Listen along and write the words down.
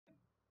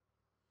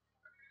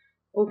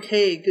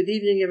Okay, good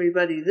evening,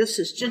 everybody. This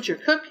is Ginger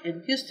Cook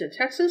in Houston,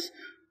 Texas.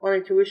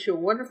 Wanting to wish you a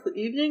wonderful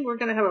evening. We're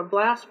going to have a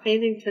blast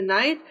painting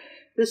tonight.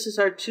 This is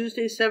our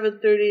Tuesday,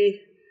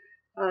 7:30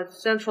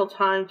 Central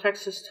Time,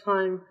 Texas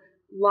time,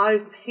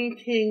 live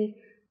painting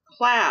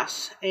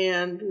class.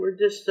 And we're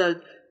just,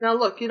 now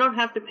look, you don't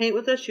have to paint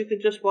with us. You can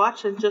just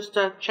watch and just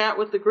chat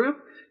with the group.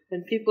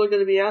 And people are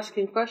going to be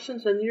asking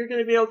questions. And you're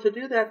going to be able to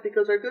do that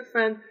because our good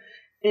friend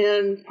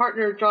and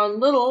partner John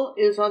Little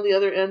is on the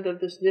other end of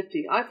this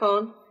nifty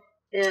iPhone.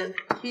 And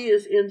he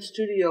is in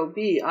Studio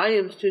B. I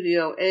am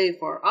Studio A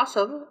for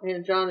awesome,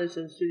 and John is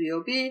in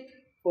Studio B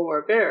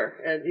for bear.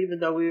 And even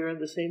though we are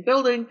in the same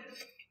building,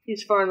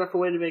 he's far enough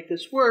away to make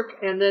this work.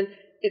 And then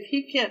if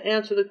he can't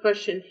answer the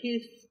question,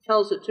 he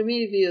tells it to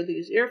me via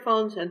these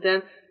earphones, and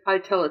then I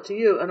tell it to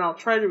you. And I'll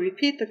try to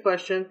repeat the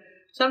question.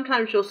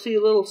 Sometimes you'll see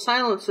little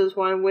silences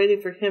while I'm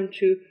waiting for him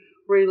to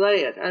relay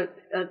it.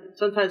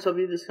 Sometimes there'll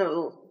be this kind of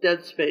little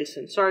dead space,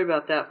 and sorry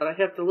about that, but I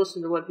have to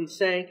listen to what he's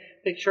saying,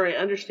 make sure I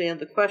understand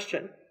the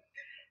question.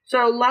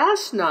 So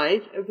last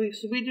night,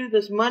 we do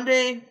this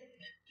Monday,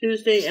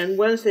 Tuesday, and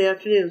Wednesday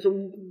afternoon.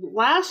 So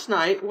last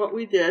night, what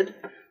we did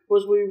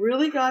was we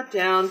really got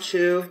down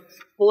to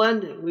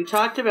blending. We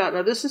talked about,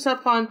 now this is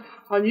up on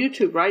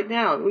YouTube right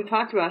now, and we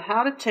talked about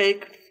how to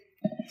take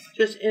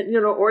just,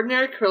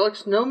 ordinary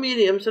acrylics, no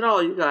mediums at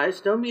all, you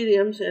guys, no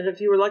mediums, and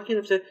if you were lucky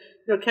enough to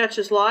catch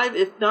us live.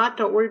 If not,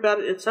 don't worry about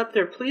it. It's up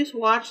there. Please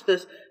watch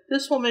this.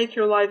 This will make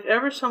your life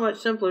ever so much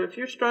simpler. If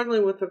you're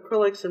struggling with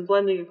acrylics and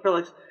blending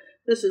acrylics,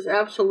 this is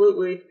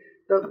absolutely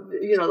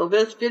the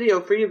best video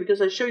for you,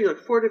 because I show you like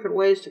 4 different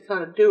ways to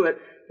kind of do it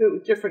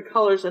with different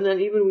colors, and then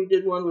even we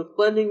did one with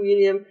blending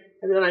medium,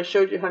 and then I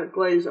showed you how to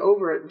glaze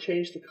over it and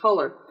change the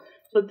color.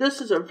 So this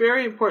is a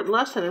very important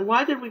lesson. And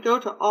why did we go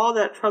to all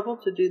that trouble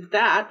to do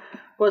that?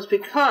 Was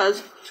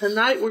because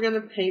tonight we're going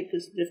to paint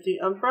this nifty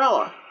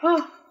umbrella.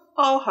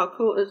 Oh, how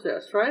cool is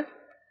this, right?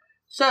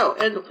 So,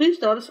 and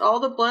please notice all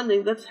the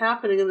blending that's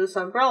happening in this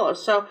umbrella.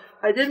 So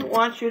I didn't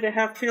want you to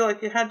feel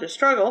like you had to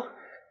struggle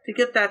to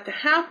get that to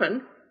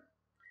happen.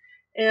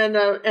 And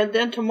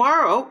then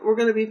tomorrow we're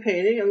going to be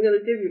painting. I'm going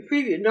to give you a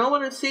preview. No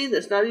one has seen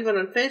this, not even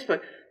on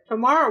Facebook.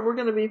 Tomorrow we're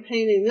going to be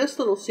painting this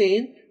little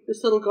scene,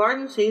 this little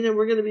garden scene, and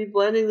we're going to be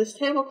blending this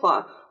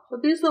tablecloth. So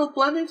these little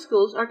blending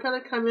skills are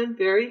going to come in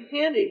very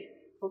handy,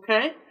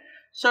 okay?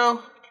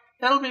 So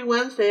that'll be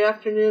Wednesday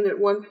afternoon at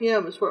 1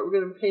 p.m. is what we're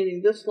going to be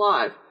painting this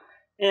live.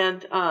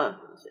 And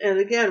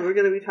again, we're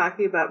going to be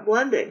talking about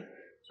blending.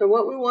 So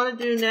what we want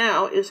to do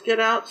now is get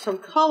out some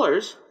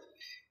colors.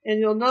 And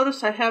you'll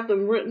notice I have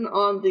them written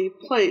on the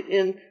plate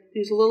in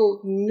these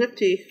little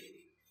nifty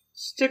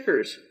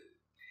stickers.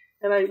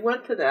 And I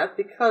went to that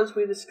because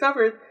we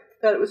discovered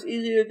that it was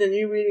easier than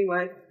you reading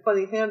my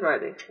funny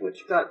handwriting,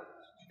 which got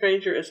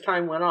stranger as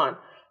time went on.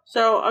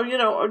 So,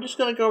 I'm just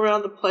going to go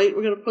around the plate.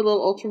 We're going to put a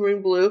little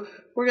ultramarine blue.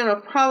 We're going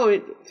to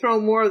probably throw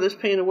more of this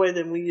paint away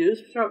than we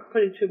use. We're not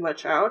putting too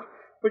much out.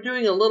 We're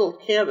doing a little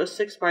canvas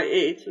 6x8, so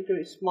it's going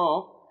to be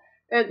small.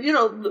 And,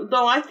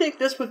 though I think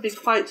this would be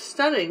quite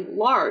stunning,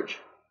 large.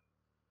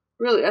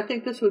 Really, I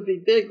think this would be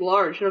big,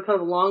 large. Kind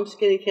of a long,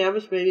 skinny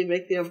canvas, maybe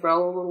make the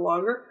umbrella a little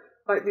longer.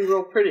 Might be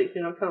real pretty,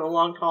 kind of a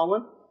long, tall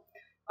one.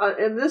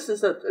 And this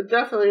is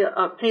definitely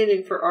a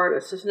painting for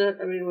artists, isn't it?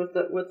 I mean, with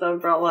the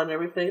umbrella and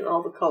everything,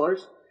 all the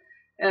colors.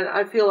 And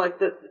I feel like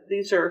that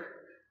it's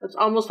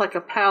almost like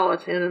a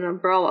palette in an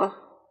umbrella.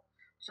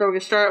 So we're going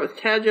to start with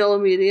Cad Yellow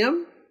Medium.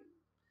 And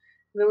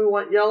then we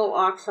want Yellow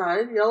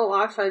Oxide. Yellow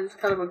Oxide is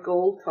kind of a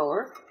gold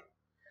color.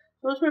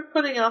 So as we're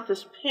putting out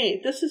this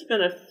paint, this has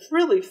been a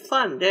really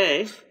fun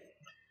day.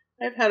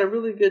 I've had a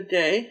really good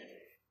day.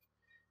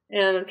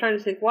 And I'm trying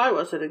to think, why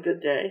was it a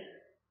good day?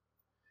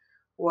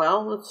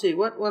 Well, let's see,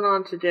 what went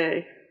on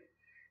today?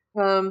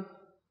 Yeah,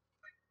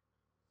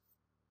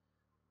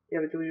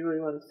 but do we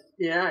really want to?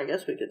 Yeah, I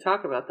guess we could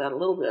talk about that a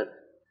little bit.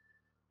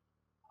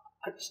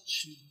 I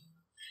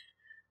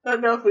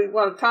don't know if we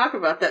want to talk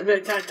about that,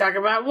 but talk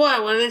about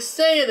what? What are they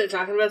saying? They're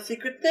talking about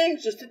secret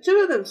things, just the two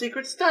of them,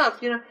 secret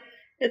stuff.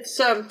 It's,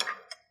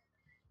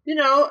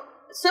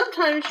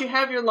 sometimes you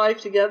have your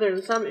life together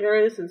in some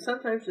areas, and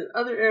sometimes in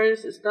other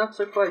areas it's not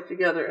so quite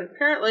together. And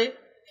apparently,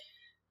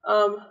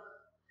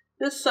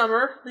 this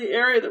summer, the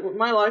area that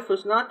my life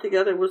was not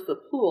together was the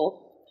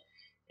pool.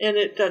 And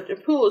the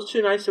pool is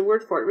too nice a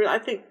word for it. I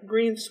think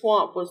green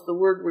swamp was the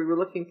word we were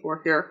looking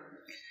for here.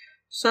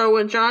 So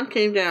when John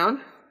came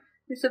down,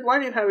 he said, "Why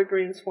do you have a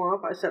green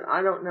swamp?" I said,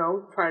 "I don't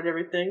know. Tried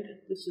everything.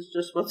 This is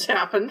just what's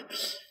happened.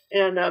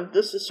 And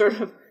this is sort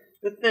of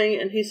the thing."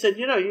 And he said,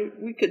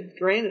 we could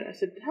drain it. I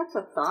said, "That's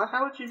a thought.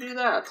 How would you do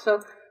that?"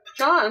 So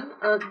John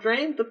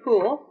drained the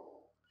pool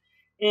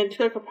and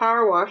took a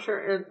power washer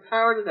and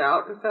powered it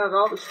out and found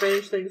all the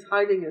strange things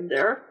hiding in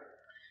there.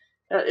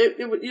 At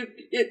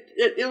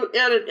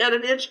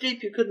an inch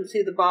deep, you couldn't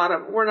see the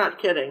bottom. We're not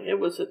kidding. It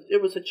was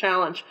a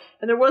challenge,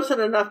 and there wasn't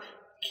enough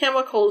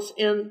chemicals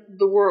in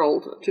the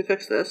world to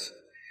fix this.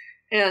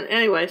 And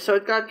anyway, so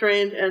it got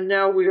drained, and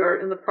now we are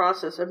in the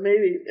process of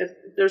maybe, if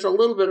there's a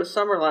little bit of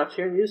summer left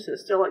here in Houston,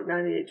 it's still like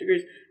 98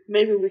 degrees,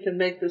 maybe we can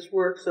make this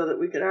work so that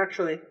we could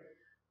actually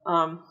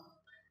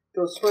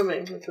go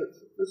swimming.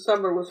 The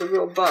summer was a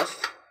real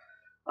bust.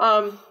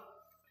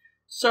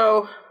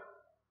 So,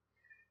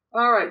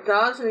 all right,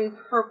 Dazzling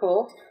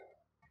Purple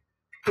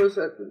was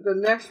the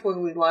next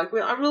one we liked.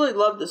 I really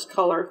love this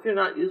color if you're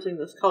not using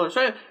this color.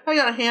 So I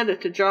got to hand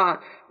it to John.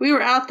 We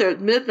were out there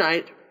at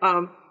midnight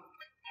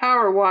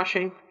power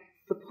washing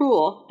the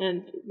pool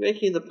and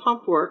making the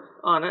pump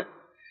work on it.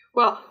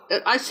 Well,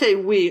 I say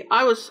we.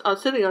 I was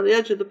sitting on the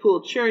edge of the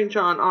pool cheering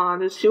John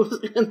on as he was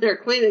in there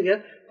cleaning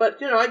it. But,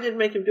 you know, I didn't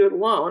make him do it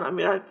alone. I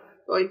mean, I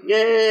going,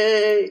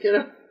 yay, you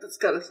know, this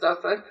kind of stuff.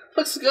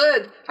 Looks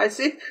good. I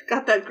see.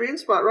 Got that green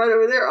spot right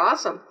over there.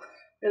 Awesome.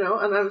 You know,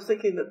 and I was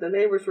thinking that the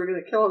neighbors were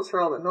going to kill us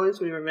for all the noise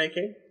we were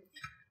making.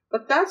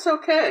 But that's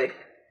okay.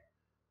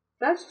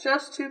 That's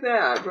just too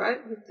bad, right?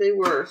 They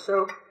were.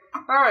 So,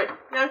 all right.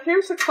 Now,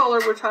 here's the color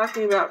we're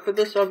talking about for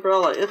this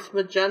umbrella. It's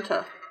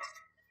magenta.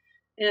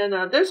 And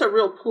there's a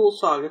real pool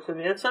saga to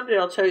me. And someday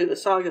I'll tell you the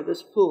saga of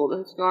this pool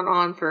that's gone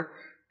on for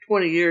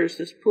 20 years,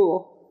 this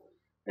pool.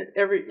 And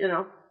every, you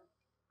know.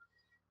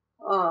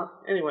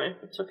 Anyway,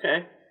 it's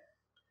okay.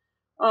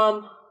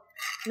 Now,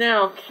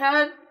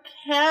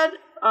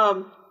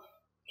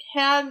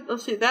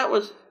 let's see, that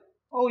was,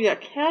 oh yeah,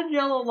 Cad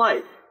Yellow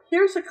Light.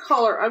 Here's a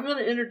color I'm going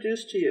to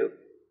introduce to you.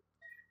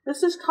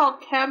 This is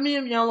called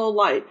Cadmium Yellow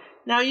Light.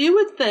 Now, you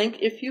would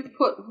think if you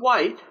put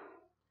white,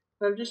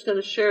 I'm just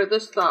going to share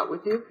this thought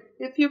with you.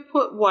 If you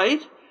put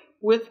white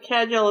with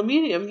Cad Yellow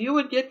Medium, you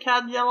would get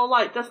Cad Yellow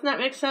Light. Doesn't that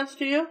make sense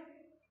to you?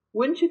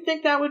 Wouldn't you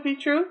think that would be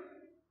true?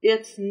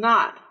 It's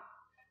not.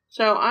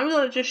 So I'm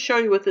going to just show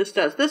you what this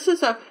does. This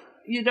is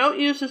you don't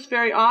use this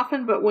very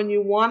often, but when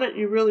you want it,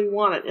 you really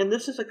want it. And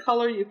this is a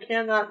color you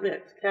cannot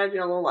mix, Cad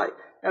Yellow Light.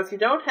 Now, if you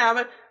don't have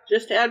it,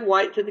 just add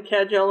white to the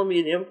Cad Yellow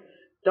Medium.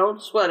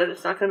 Don't sweat it.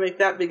 It's not going to make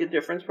that big a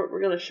difference, but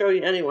we're going to show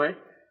you anyway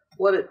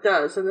what it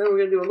does. And then we're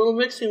going to do a little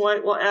mixing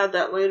white. We'll add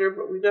that later,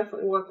 but we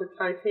definitely want the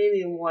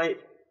titanium white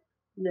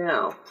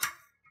now.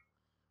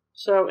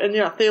 So, and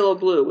yeah, phthalo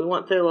blue. We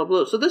want phthalo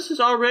blue. So this is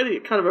already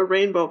kind of a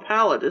rainbow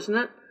palette, isn't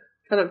it?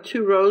 Kind of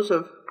 2 rows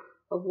of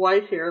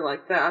white here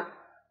like that.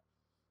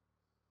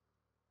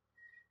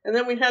 And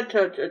then we had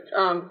to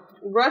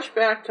rush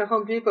back to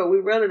Home Depot. We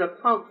rented a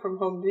pump from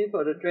Home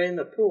Depot to drain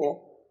the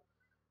pool.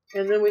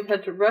 And then we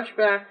had to rush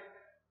back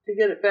to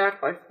get it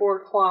back by 4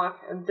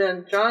 o'clock. And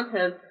then John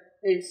had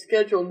a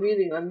scheduled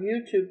meeting on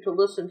YouTube to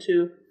listen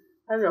to,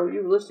 I don't know,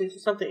 you were listening to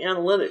something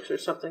analytics or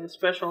something, a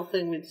special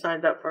thing we'd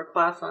signed up for a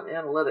class on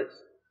analytics.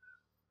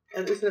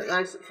 And isn't it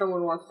nice that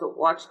someone wants to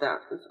watch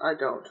that? Because I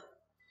don't.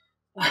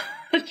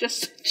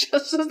 just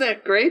isn't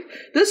that great?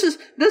 This is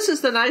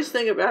the nice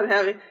thing about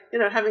having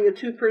a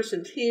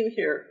 2-person team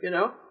here, you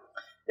know?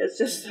 It's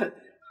just that,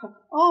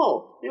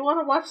 oh, you want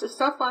to watch the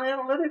stuff on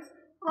analytics?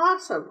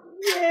 Awesome.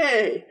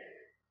 Yay.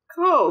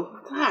 Oh,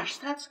 gosh,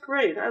 that's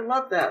great. I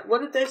love that.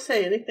 What did they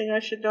say? Anything I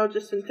should know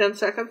just in 10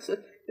 seconds?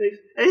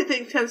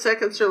 Anything 10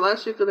 seconds or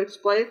less you can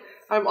explain?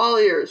 I'm all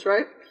ears,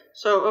 right?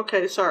 So,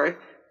 okay, sorry. It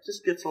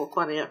just gets a little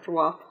funny after a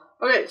while.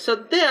 Okay, so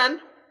then,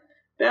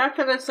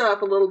 backing us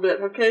up a little bit,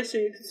 okay? So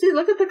you can see,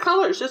 look at the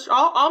colors, just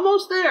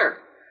almost there.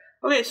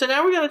 Okay, so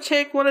now we're going to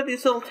take one of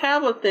these little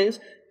tablet things.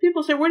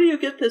 People say, where do you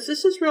get this?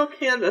 This is real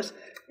canvas.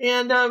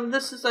 And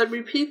this is, I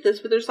repeat this,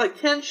 but there's like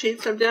 10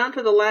 sheets. I'm down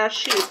to the last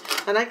sheet.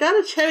 And I got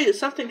to tell you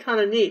something kind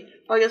of neat.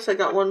 Well, I guess I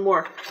got one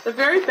more. The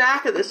very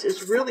back of this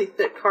is really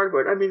thick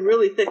cardboard. I mean,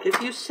 really thick.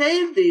 If you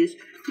save these,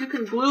 you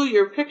can glue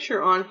your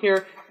picture on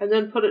here and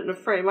then put it in a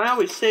frame. I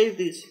always save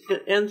these,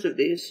 the ends of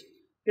these.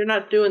 If you're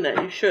not doing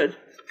that, you should,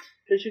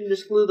 because you can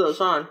just glue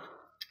those on.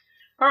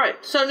 All right,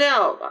 so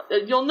now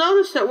you'll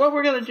notice that what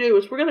we're going to do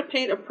is we're going to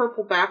paint a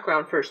purple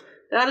background first.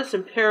 That is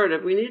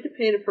imperative. We need to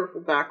paint a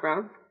purple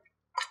background.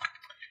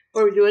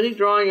 Or we do any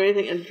drawing or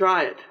anything and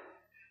dry it.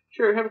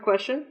 Sure, have a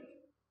question?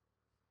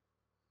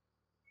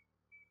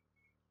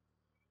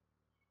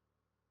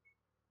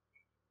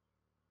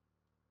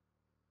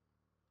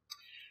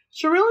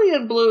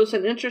 Cerulean blue is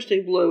an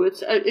interesting blue.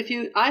 It's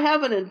I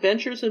have an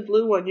Adventures in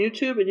Blue on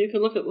YouTube, and you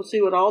can we'll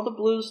see what all the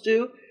blues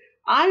do.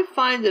 I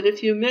find that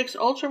if you mix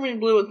ultramarine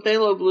blue and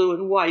phthalo blue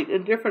and white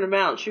in different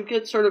amounts, you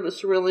get sort of a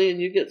cerulean.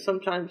 You get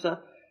sometimes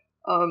a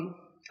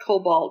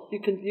cobalt.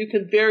 You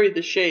can vary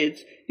the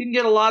shades. You can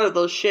get a lot of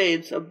those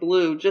shades of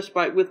blue just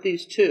with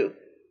these two.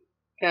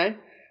 Okay?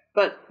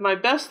 But my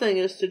best thing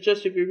is to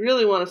just, if you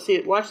really want to see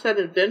it, watch that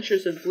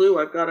Adventures in Blue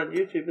I've got on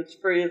YouTube. It's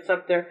free. It's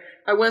up there.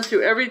 I went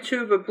through every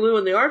tube of blue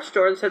in the art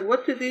store and said,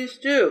 what do these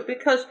do?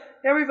 Because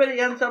everybody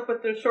ends up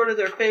with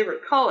their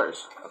favorite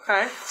colors.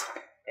 Okay?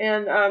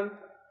 And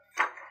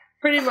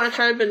pretty much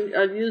I've been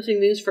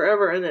using these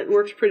forever, and it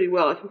works pretty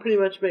well. I can pretty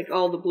much make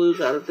all the blues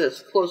out of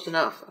this. Close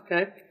enough.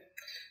 Okay?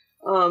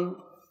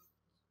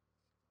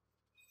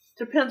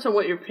 Depends on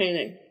what you're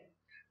painting.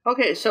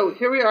 Okay, so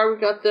here we are.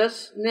 We got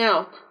this.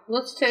 Now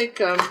let's take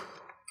a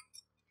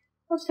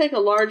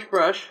large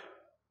brush,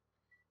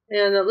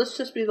 and let's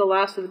just be the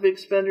last of the big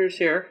spenders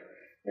here,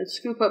 and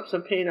scoop up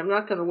some paint. I'm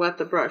not going to wet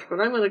the brush, but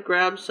I'm going to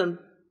grab some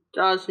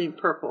Dazzling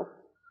Purple.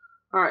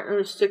 All right, I'm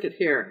going to stick it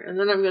here, and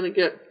then I'm going to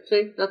get,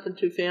 see, nothing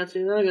too fancy.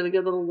 And then I'm going to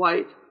get a little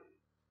white,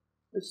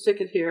 and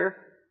stick it here.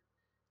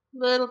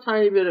 Little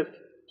tiny bit of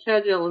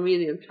cad yellow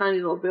medium, tiny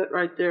little bit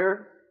right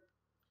there.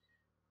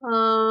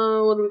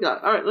 What do we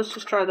got? All right, let's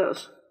just try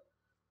those.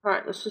 All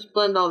right, let's just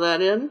blend all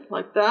that in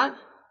like that.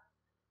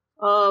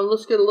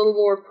 Let's get a little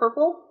more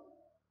purple.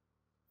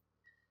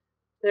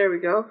 There we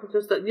go.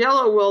 Just that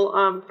yellow will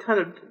kind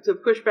of to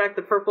push back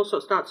the purple so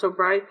it's not so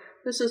bright.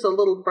 This is a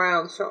little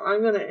brown, so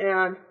I'm going to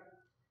add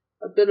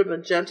a bit of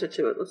magenta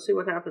to it. Let's see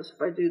what happens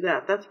if I do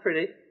that. That's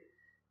pretty.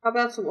 How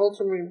about some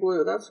ultramarine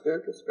blue? That's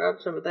good. Let's grab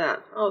some of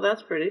that. Oh,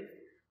 that's pretty.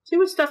 See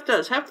what stuff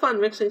does. Have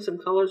fun mixing some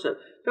colors up.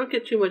 Don't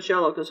get too much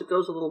yellow because it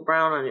goes a little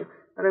brown on you.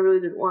 And I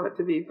really didn't want it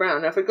to be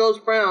brown. Now, if it goes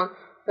brown,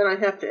 then I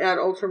have to add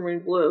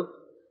ultramarine blue.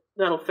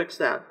 That'll fix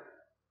that.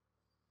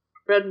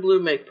 Red and blue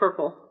make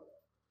purple.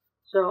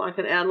 So I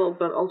can add a little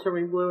bit of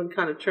ultramarine blue and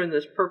kind of turn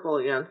this purple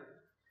again.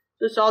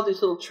 Just all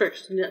these little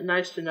tricks.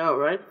 Nice to know,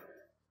 right?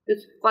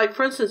 It's like,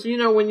 for instance, you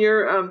know, when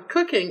you're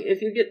cooking,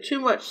 if you get too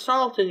much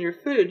salt in your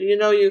food, you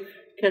know, you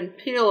can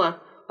peel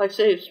like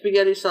say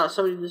spaghetti sauce,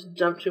 somebody just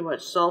dumped too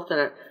much salt in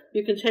it.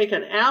 You can take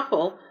an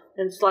apple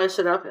and slice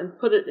it up and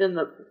put it in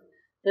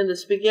the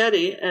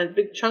spaghetti and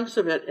big chunks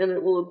of it, and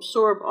it will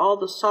absorb all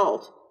the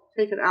salt,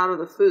 take it out of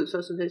the food so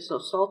it doesn't taste so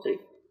salty.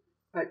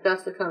 Right,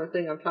 that's the kind of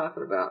thing I'm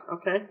talking about,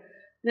 okay?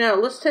 Now,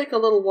 let's take a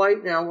little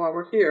white now while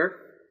we're here.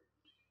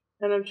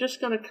 And I'm just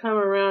going to come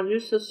around,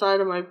 use the side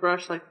of my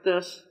brush like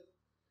this,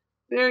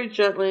 very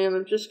gently, and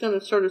I'm just going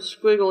to sort of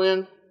squiggle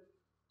in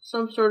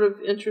some sort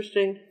of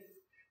interesting,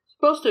 it's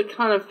supposed to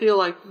kind of feel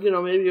like, you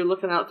know, maybe you're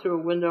looking out through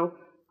a window.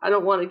 I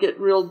don't want to get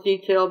real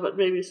detailed, but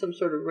maybe some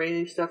sort of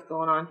rainy stuff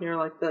going on here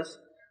like this.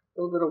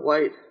 A little bit of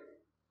white.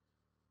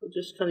 We'll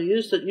just kind of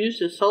use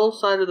this whole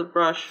side of the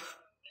brush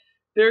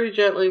very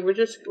gently. We're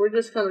just going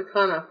to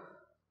kind of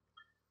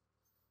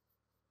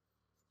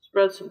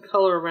spread some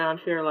color around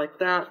here like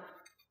that.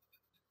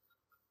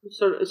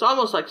 It's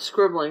almost like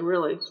scribbling,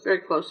 really. It's very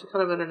close to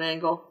kind of at an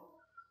angle.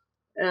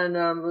 And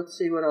let's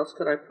see, what else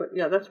could I put?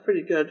 Yeah, that's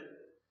pretty good.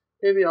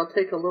 Maybe I'll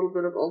take a little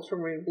bit of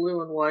ultramarine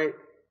blue and white.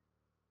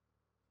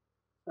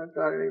 If I've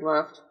got any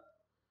left.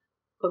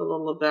 Put a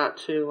little of that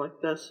too,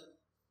 like this.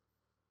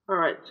 All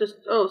right,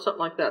 something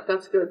like that.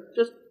 That's good.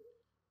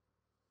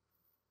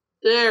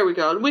 There we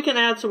go. And we can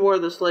add some more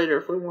of this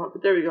later if we want,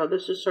 but there we go.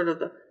 This is sort of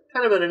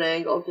kind of at an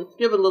angle. Just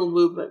give it a little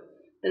movement.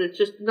 And it's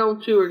just, no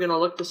two are going to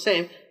look the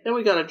same. Then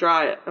we got to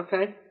dry it,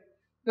 okay?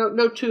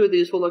 No two of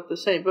these will look the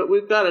same, but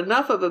we've got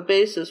enough of a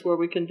basis where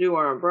we can do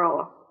our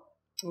umbrella,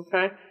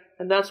 okay?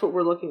 And that's what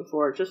we're looking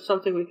for, just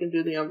something we can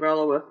do the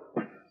umbrella with.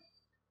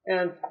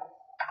 And,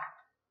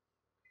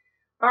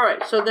 all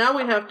right, so now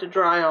we have to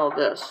dry all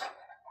this,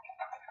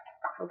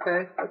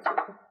 okay?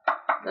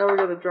 Now we're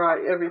going to dry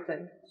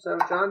everything. So,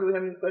 John, do we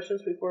have any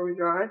questions before we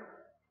dry?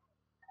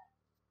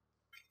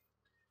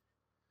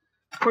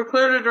 We're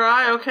clear to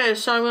dry? Okay,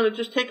 so I'm going to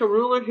just take a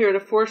ruler here to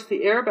force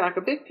the air back.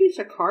 A big piece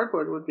of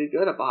cardboard would be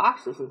good. A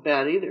box isn't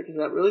bad either because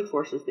that really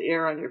forces the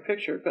air on your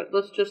picture. But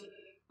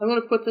I'm going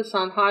to put this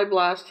on high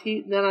blast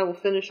heat, and then I will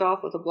finish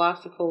off with a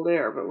blast of cold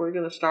air. But we're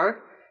going to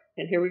start,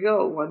 and here we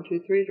go. 1,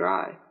 2, 3,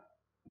 dry.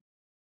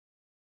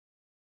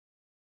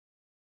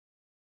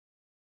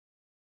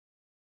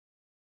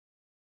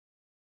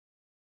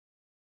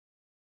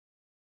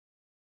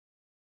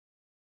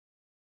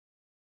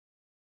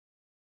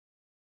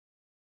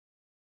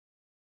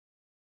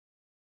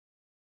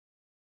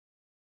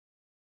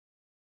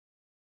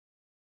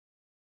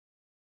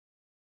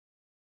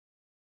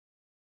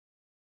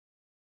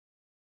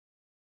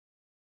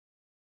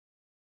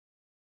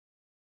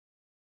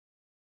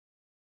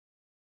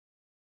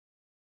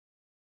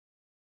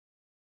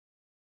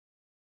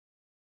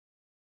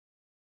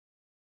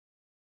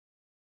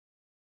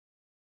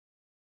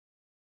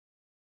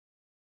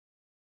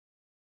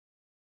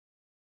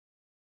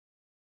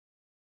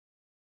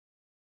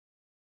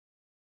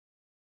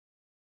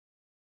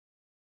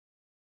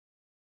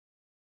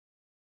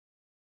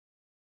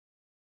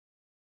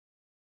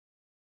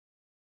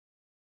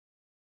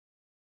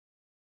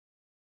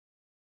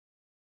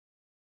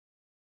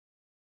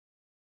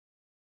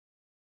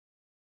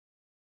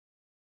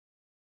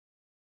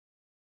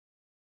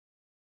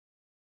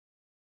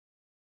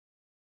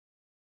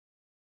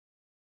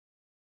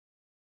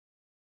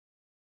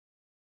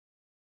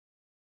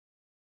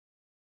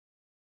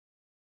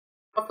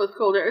 Off with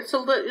cold air. It's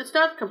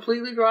not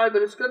completely dry,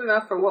 but it's good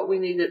enough for what we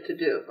need it to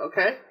do,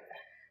 okay?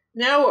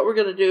 Now what we're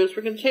going to do is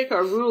we're going to take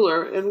our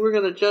ruler and we're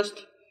going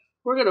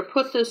to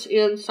put this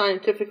in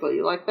scientifically.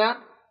 You like that?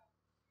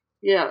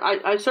 Yeah,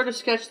 I sort of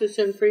sketched this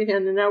in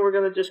freehand, and now we're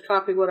going to just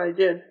copy what I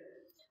did.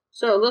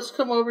 So let's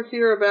come over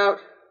here about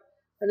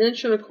 1.25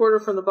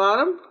 inches from the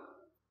bottom,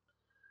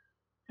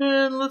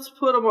 and let's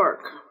put a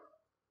mark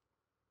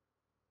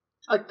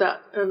like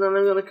that. And then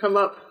I'm going to come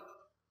up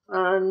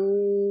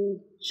on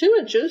 2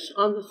 inches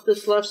on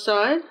this left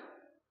side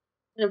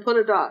and put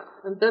a dot.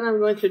 And then I'm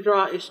going to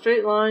draw a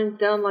straight line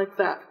down like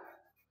that,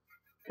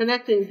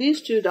 connecting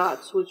these two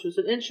dots, which was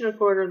 1.25 inches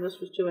and this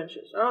was 2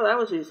 inches. Oh, that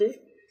was easy.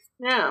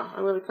 Now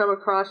I'm going to come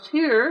across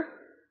here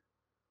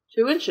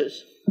 2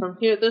 inches. From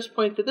here, this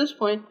point to this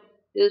point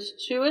is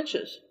 2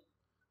 inches.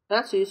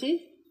 That's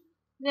easy.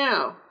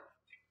 Now,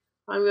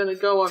 I'm going to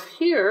go up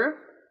here.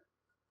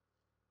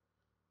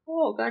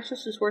 Oh, gosh,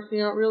 this is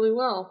working out really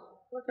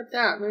well. Look at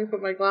that. Let me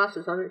put my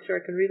glasses on, make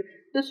sure I can read it.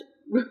 This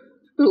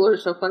ruler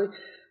is so funny.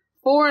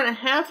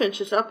 4.5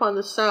 inches up on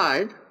the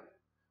side.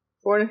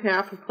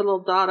 4.5, and put a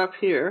little dot up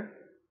here.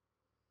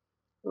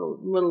 A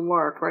little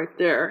mark right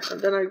there.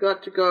 And then I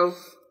got to go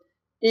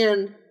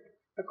in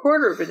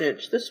 1/4 of an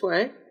inch this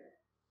way.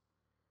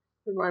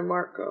 Where'd my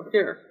mark go?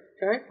 Here.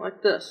 Okay,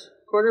 like this.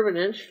 1/4 of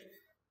an inch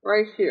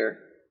right here.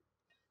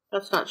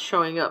 That's not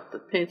showing up. The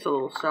paint's a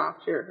little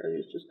soft. Here, I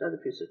used just another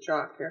piece of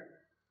chalk here.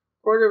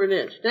 1/4 of an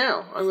inch.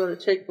 Now, I'm going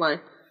to take my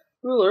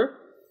ruler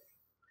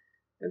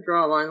and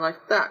draw a line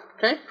like that.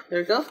 Okay,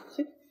 there you go.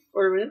 See?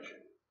 1/4 of an inch.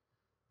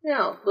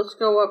 Now, let's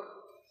go up.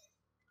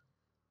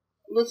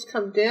 Let's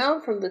come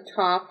down from the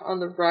top on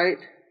the right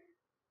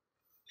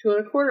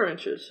 2.25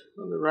 inches.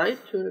 On the right,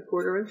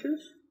 2.25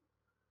 inches.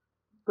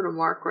 Put a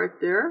mark right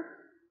there.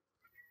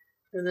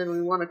 And then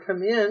we want to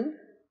come in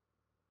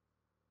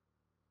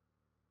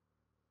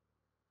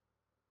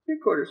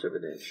 3/4 of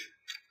an inch.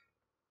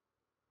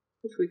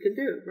 Which we can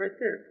do right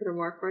there. Put a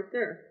mark right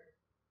there.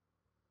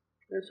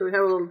 And so we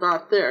have a little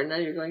dot there. Now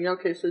you're going,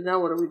 okay, so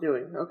now what are we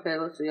doing? Okay,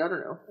 let's see, I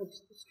don't know.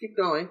 Let's keep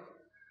going.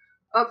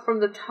 Up from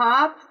the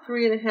top,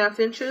 3.5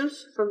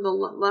 inches from the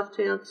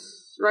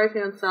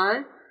right-hand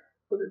side,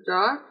 put a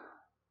dot.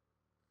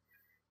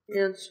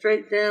 And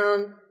straight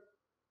down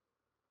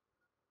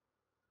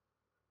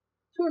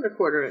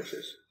 2.25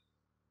 inches.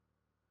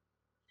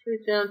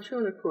 Straight down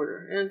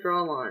 2.25 and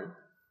draw a line.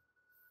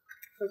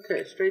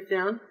 Okay, straight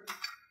down.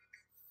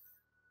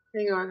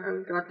 Hang on, I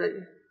haven't got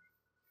that.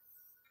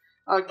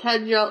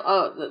 Cad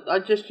yellow, I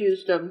just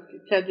used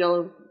cad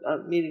yellow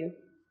medium,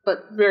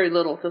 but very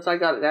little because I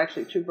got it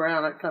actually too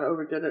brown. I kind of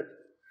overdid it.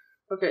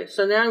 Okay,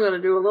 so now I'm going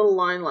to do a little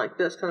line like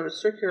this, kind of a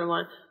circular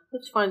line.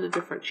 Let's find a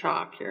different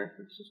chalk here.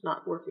 This is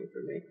not working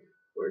for me.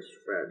 Where's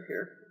Fred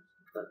here?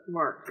 That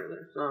mark here,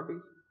 there's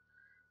zombie.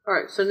 All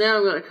right, so now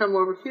I'm going to come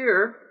over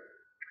here,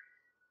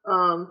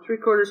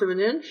 3/4 of an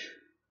inch,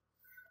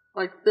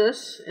 like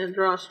this, and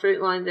draw a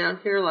straight line down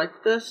here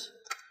like this.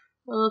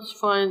 Well, let's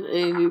find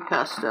a new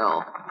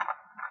pastel.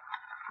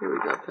 Here we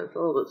go, it's a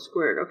little bit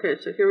squared. Okay,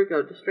 so here we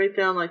go, just straight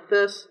down like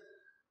this.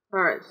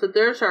 All right, so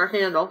there's our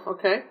handle,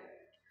 okay?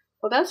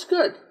 Well, that's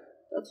good.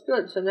 That's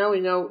good. So now we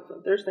know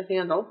there's the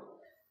handle.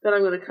 Then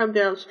I'm going to come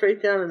down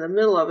straight down in the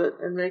middle of it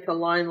and make a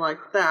line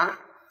like that,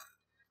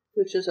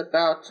 which is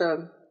about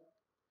 1.25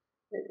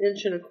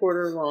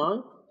 inches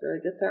long. Did I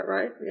get that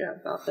right? Yeah,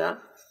 about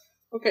that.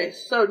 Okay,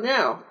 so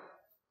now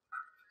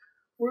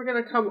we're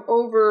going to come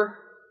over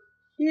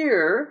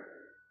here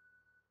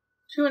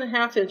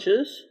 2.5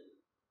 inches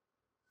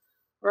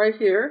right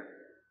here,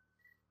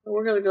 and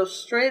we're going to go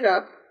straight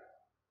up.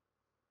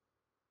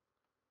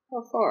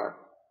 How far?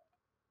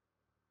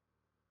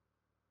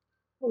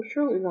 Oh,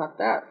 surely not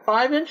that.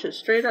 5 inches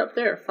straight up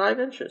there. 5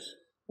 inches.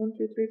 1,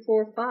 2, 3,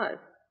 4, 5.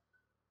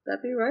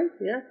 That be right?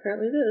 Yeah,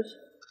 apparently it is.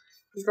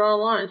 And draw a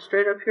line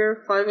straight up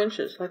here, 5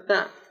 inches, like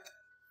that.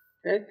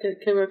 Okay,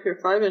 came up here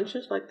 5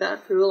 inches, like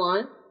that, through a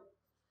line.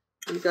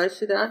 You guys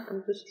see that?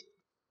 I'm just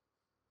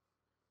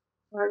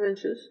 5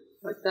 inches,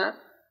 like that,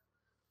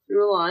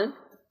 through a line.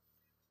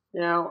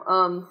 Now,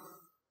 I'm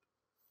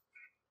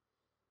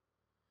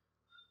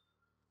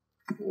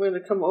going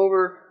to come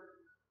over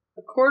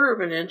 1/4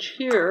 of an inch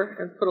here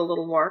and put a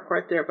little mark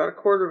right there, about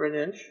 1/4 of an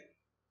inch.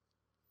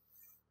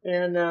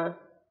 And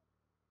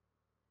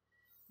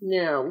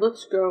now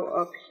let's go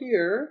up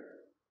here.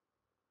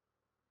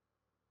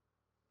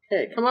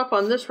 Okay, come up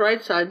on this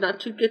right side, not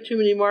to get too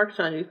many marks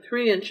on you.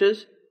 3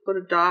 inches, put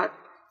a dot,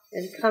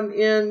 and come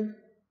in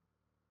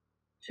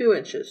 2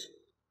 inches.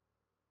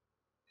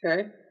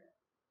 Okay.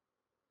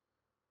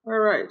 All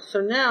right,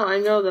 so now I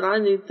know that I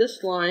need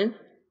this line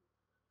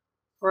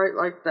right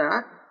like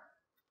that.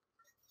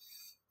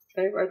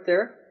 Okay, right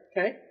there.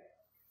 Okay.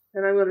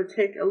 And I'm going to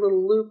take a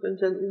little loop and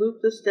then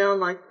loop this down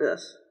like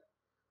this.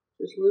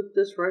 Just loop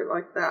this right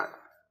like that.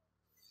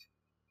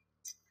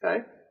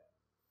 Okay.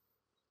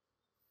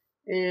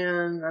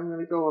 And I'm going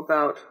to go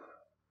about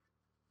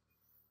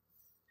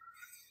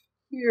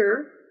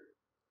here,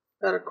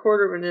 about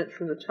 1/4 of an inch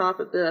from the top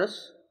of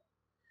this,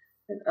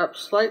 and up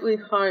slightly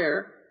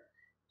higher.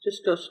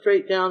 Just go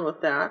straight down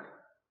with that.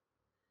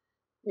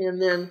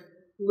 And then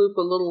loop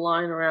a little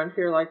line around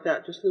here like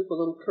that. Just loop a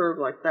little curve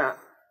like that.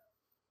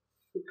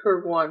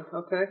 Curve 1,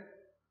 okay?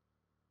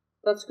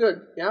 That's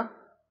good, yeah?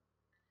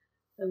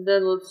 And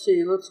then let's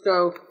see, let's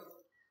go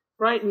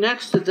right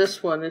next to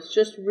this one. It's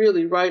just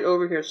really right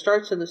over here. It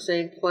starts in the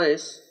same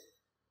place.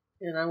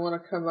 And I want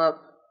to come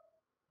up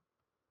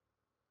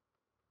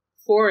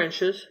 4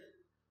 inches.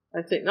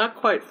 I think, not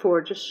quite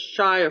 4, just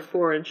shy of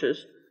 4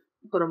 inches.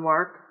 Put a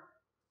mark.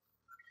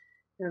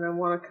 And I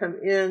want to come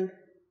in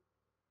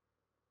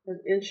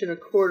 1.25 inches.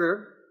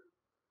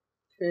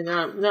 Okay,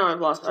 now I've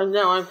lost.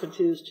 Now I'm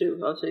confused too.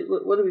 I'll say,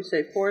 what did we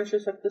say? 4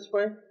 inches up this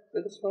way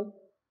for this one?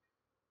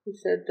 We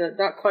said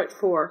not quite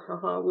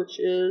 4. Which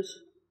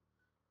is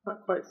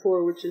not quite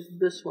 4, which is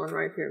this one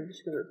right here. I'm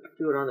just going to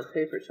do it on the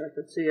paper so I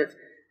can see it.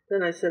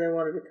 Then I said I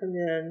wanted to come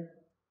in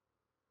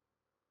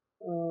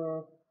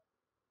 1.25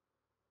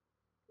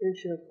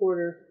 inches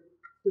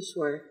this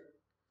way.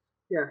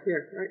 Yeah,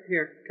 here, right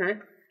here, okay?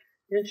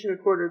 1.25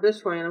 inches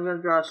this way, and I'm going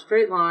to draw a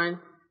straight line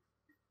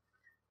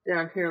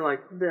down here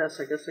like this.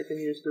 I guess I can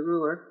use the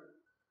ruler.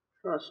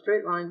 Draw a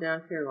straight line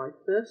down here like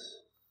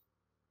this.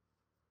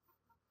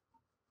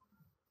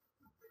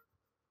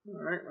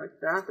 All right, like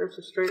that. There's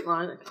a straight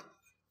line. I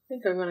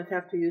think I'm going to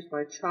have to use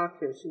my chalk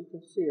here so you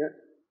can see it.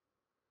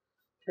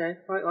 Okay,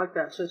 right like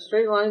that. So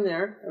straight line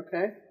there,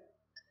 okay?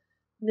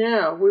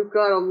 Now, we've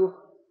got a...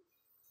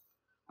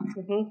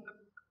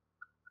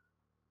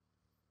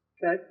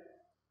 Okay.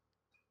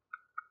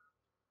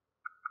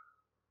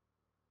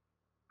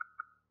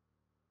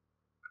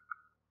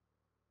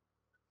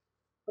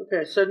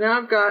 Okay, so now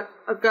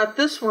I've got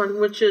this one,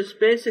 which is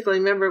basically,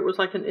 remember, it was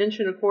like 1.25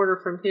 inches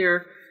from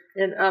here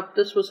and up.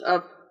 This was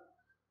up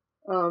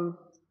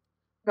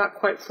not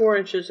quite 4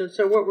 inches. And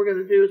so what we're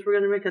going to do is we're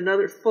going to make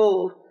another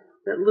fold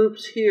that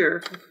loops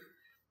here.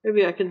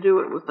 Maybe I can do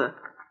it with a,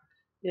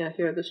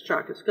 here, this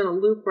chalk. It's going to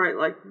loop right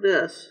like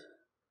this.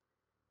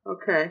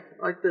 Okay,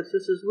 like this.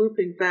 This is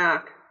looping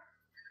back.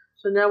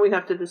 So now we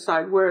have to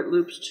decide where it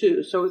loops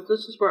to. So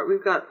this is where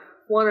we've got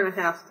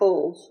 1.5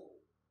 folds.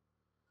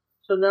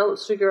 So now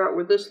let's figure out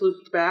where this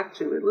loops back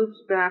to. It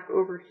loops back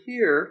over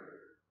here,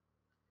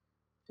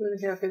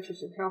 2.5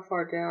 inches, and how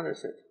far down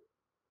is it?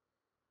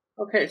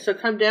 Okay, so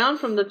come down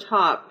from the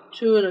top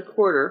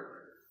 2.25,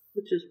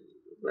 which is,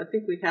 I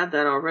think we had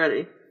that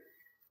already.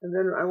 And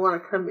then I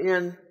want to come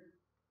in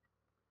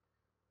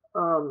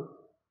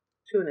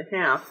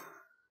 2.5,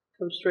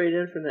 come straight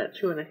in from that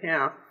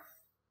 2.5,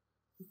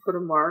 put a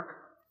mark.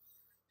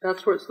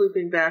 That's where it's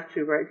looping back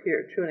to right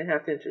here,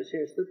 2.5 inches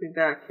here. It's looping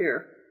back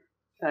here,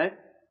 okay?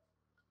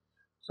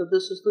 So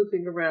this is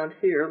looping around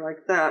here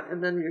like that,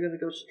 and then you're going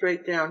to go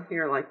straight down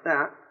here like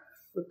that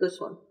with this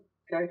one.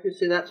 Okay, you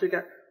see that? So we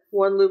got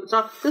one loop.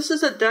 So this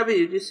is a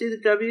W. Do you see the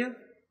W?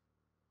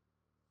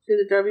 See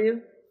the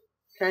W?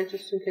 Okay,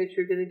 just in case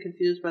you're getting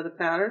confused by the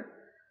pattern.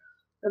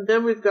 And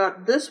then we've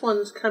got this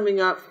one's coming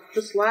up.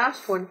 This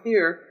last one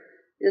here,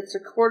 it's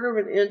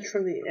 1/4 inch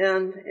from the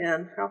end.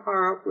 And how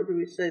far up would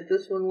we say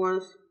this one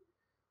was?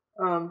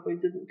 We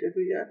didn't, did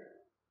we yet?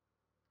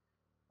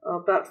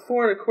 About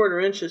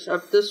 4.25 inches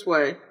up this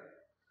way.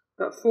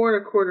 About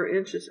 4.25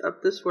 inches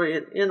up this way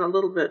and in a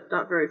little bit,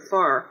 not very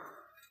far.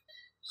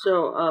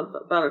 So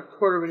about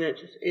 1/4 inch,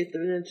 1/8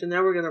 of an inch. And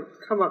now we're going to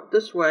come up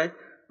this way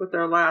with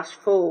our last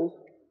fold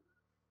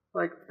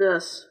like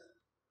this.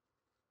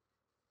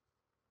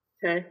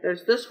 Okay,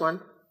 there's this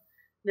one.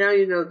 Now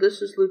you know this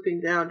is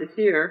looping down to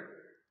here.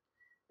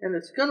 And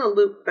it's going to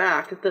loop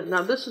back.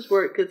 Now this is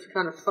where it gets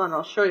kind of fun.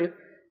 I'll show you.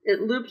 It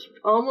loops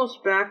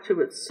almost back to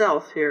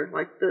itself here,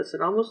 like this.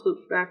 It almost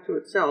loops back to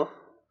itself.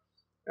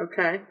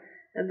 Okay?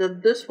 And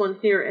then this one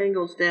here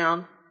angles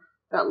down.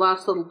 That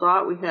last little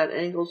dot we had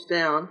angles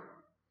down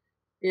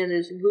and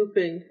is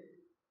looping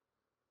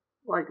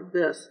like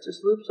this.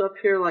 Just loops up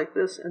here like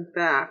this and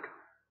back.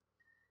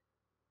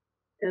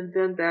 And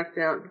then back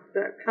down,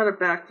 kind of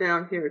back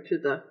down here to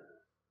the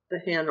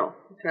handle.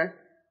 Okay?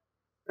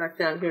 Back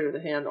down here to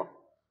the handle.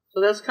 So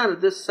that's kind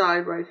of this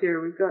side right here.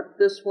 We've got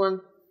this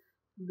one.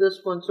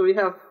 This one, so we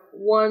have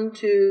 1,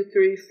 2,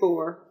 3,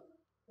 4.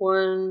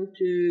 1,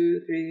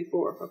 2, 3,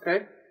 4.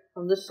 Okay,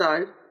 on this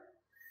side.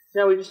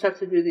 Now we just have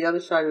to do the other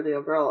side of the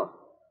umbrella.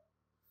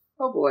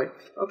 Oh boy.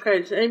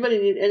 Okay, does anybody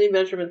need any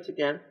measurements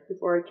again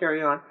before I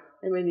carry on?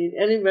 Anybody need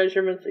any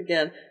measurements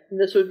again? And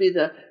this would be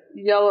the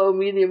yellow,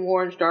 medium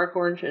orange, dark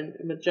orange, and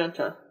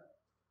magenta.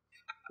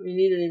 If you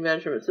need any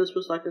measurements, this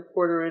was like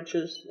 1/4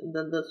 inches, and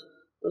then this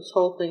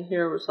whole thing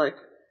here was like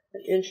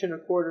 1.25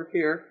 inches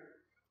here.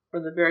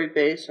 From the very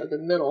base or the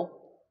middle.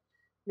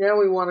 Now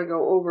we want to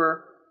go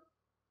over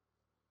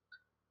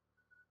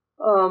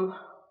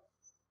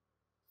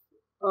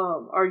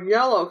our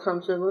yellow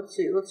comes in. Let's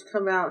see, let's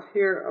come out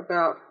here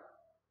about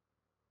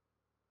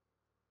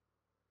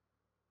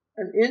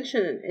 1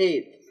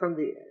 1/8 from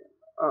the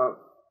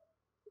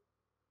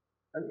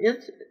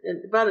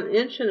about 1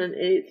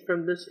 1/8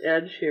 from this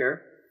edge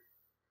here.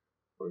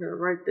 We're going to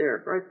right there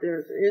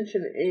is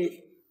 1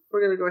 1/8.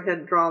 We're going to go ahead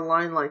and draw a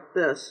line like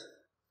this.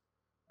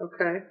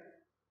 Okay,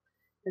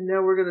 and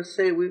now we're going to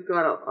say we've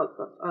got a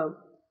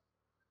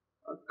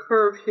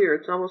curve here.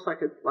 It's almost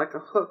like a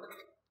hook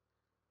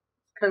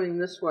coming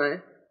this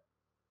way.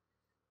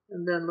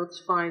 And then let's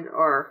find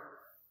our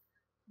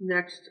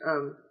next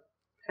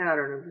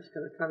pattern. I'm just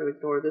going to kind of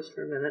ignore this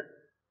for a minute.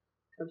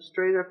 Come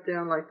straight up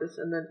down like this,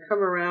 and then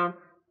come around.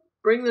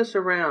 Bring this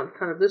around.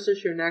 Kind of this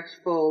is your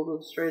next fold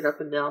with straight up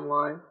and down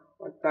line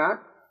like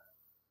that.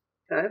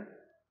 Okay.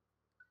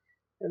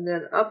 And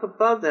then up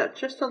above that,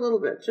 just a little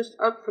bit, just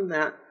up from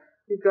that,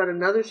 you've got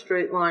another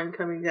straight line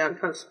coming down,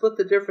 kind of split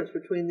the difference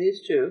between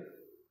these two.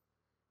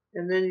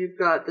 And then you've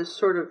got this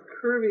sort of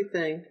curvy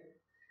thing.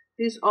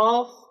 These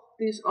all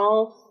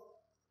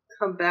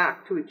come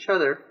back to each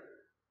other.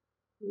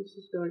 This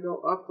is going to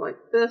go up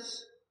like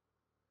this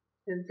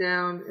and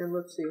down, and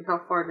let's see, how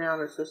far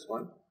down is this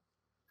one?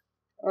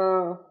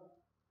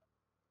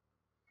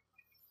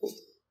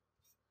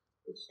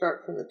 Let's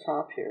start from the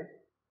top here.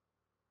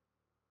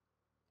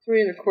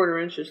 3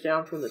 1/4 inches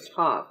down from the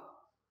top.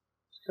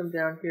 Let's come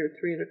down here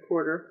 3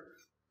 1/4,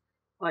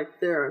 like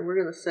there. And we're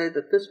going to say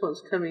that this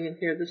one's coming in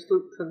here. This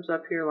loop comes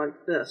up here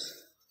like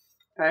this.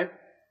 Okay?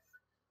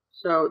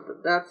 So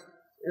that's,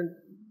 and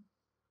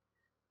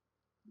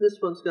this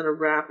one's going to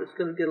wrap. It's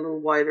going to get a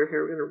little wider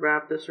here. We're going to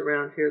wrap this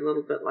around here a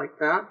little bit like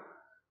that.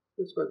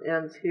 This one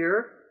ends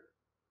here.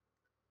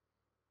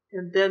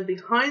 And then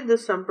behind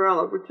this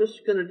umbrella, we're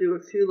just going to do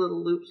a few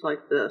little loops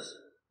like this.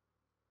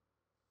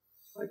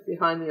 Like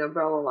behind the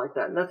umbrella like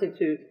that. Nothing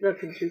too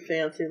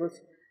fancy.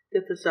 Let's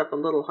get this up a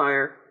little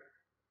higher.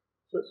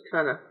 So it's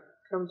kind of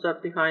comes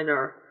up behind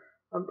our,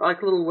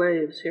 like little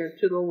waves here.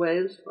 2 little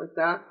waves like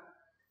that.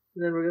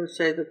 And then we're going to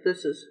say that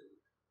this is,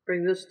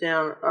 bring this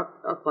down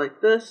up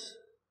like this.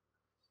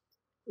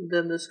 And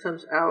then this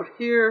comes out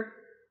here.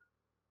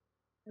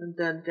 And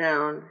then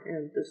down,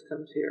 and this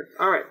comes here.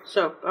 Alright,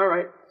 so,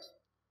 alright.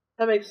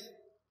 That makes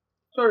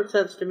sort of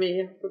sense to me,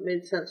 if it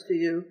made sense to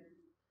you.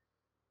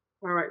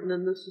 Alright, and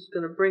then this is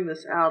going to bring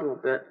this out a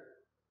little bit.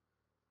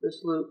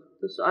 This loop.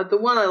 This, the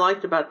one I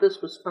liked about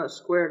this was kind of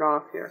squared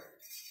off here.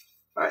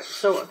 Alright,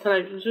 so can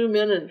I zoom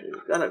in and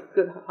got a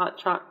good hot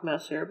chalk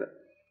mess here, but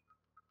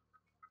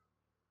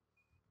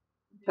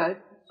okay,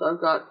 so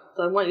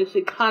I want you to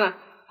see kind of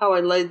how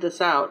I laid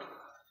this out.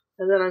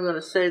 And then I'm going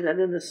to say that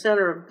in the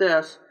center of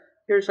this,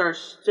 here's our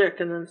stick,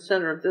 and in the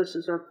center of this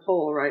is our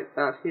pole right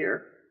about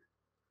here.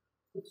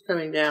 It's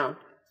coming down.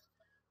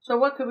 So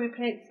what could we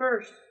paint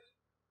first?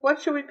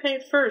 What should we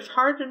paint first?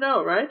 Hard to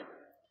know, right?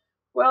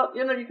 Well,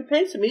 you know, you could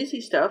paint some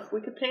easy stuff.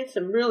 We could paint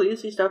some really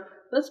easy stuff.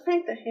 Let's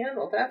paint the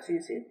handle. That's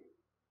easy.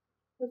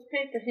 Let's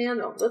paint the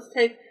handle. Let's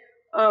take,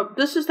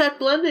 this is that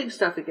blending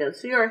stuff again.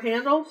 See our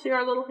handle? See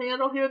our little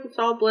handle here that's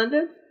all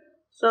blended?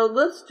 So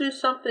let's do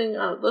something,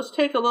 let's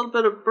take a little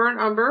bit of burnt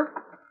umber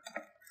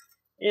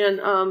and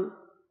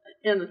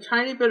a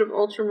tiny bit of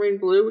ultramarine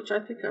blue, which I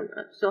think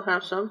I still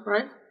have some,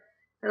 right?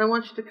 And I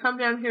want you to come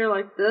down here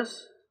like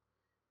this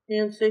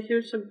and say,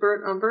 here's some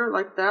burnt umber,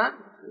 like that.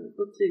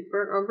 Let's see,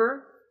 burnt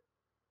umber,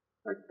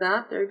 like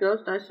that. There it goes,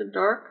 nice and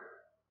dark.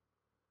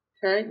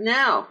 Okay,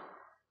 now,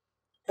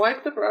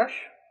 wipe the brush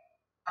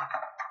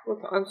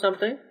on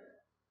something.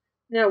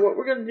 Now, what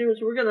we're going to do is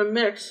we're going to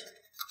mix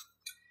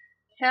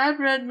cad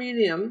red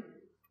medium,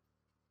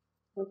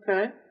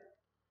 okay,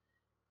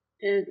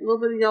 and a little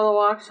bit of yellow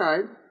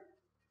oxide,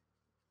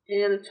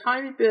 and a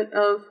tiny bit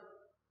of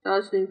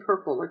dazzling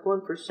purple, like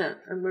 1%,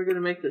 and we're going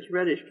to make this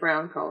reddish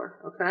brown color,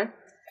 okay?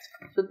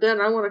 So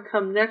then I want to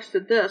come next to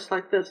this,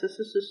 like this. This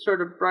is this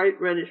sort of bright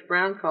reddish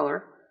brown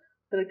color.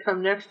 I'm going to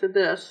come next to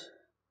this.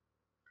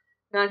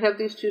 Now I have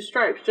these 2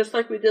 stripes, just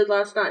like we did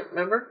last night,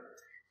 remember?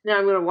 Now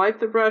I'm going to wipe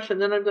the brush,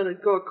 and then I'm going to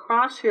go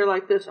across here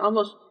like this,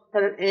 almost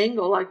at an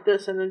angle like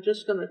this, and I'm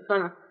just going to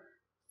kind of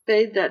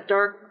fade that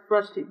dark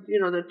rusty, you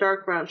know, the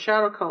dark brown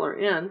shadow color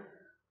in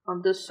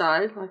on this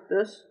side, like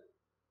this.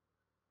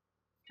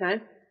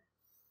 Okay?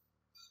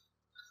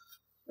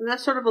 And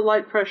that's sort of a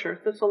light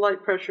pressure. That's a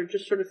light pressure.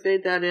 Just sort of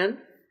fade that in.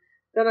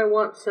 Then I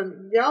want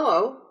some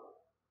yellow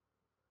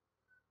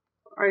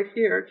right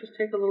here. Just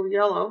take a little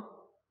yellow.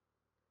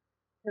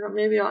 And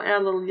maybe I'll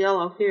add a little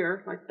yellow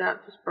here, like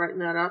that. Just brighten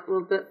that up a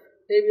little bit.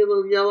 Maybe a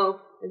little yellow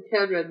and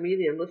cad red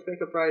medium. Let's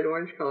make a bright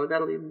orange color.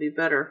 That'll even be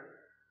better.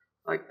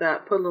 Like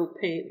that. Put a little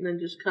paint and then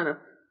just kind of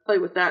play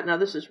with that. Now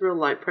this is real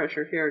light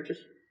pressure here.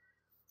 Just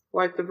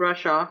wipe the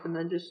brush off and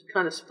then just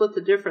kind of split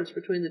the difference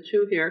between the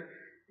 2 here.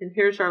 And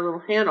here's our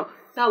little handle.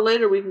 Now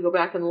later we can go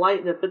back and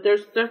lighten it, but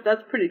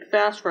that's pretty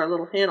fast for our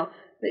little handle.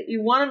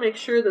 You want to make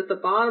sure that the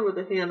bottom of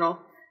the handle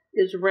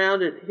is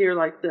rounded here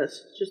like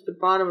this. Just the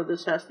bottom of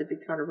this has to be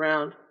kind of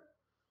round.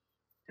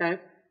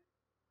 Okay?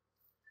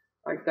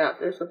 Like that.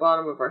 There's the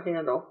bottom of our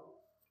handle.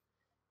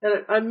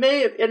 And I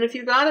may have, and if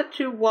you got it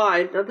too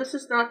wide, now this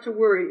is not to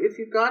worry. If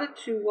you got it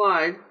too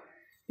wide,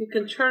 you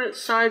can turn it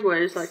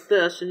sideways like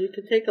this, and you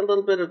can take a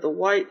little bit of the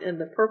white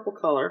and the purple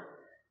color.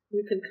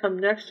 You can come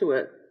next to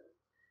it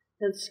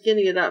and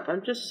skinny it up.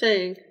 I'm just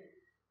saying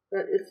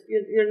that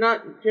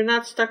you're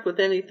not stuck with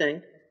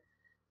anything.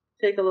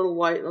 Take a little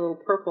white and a little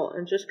purple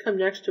and just come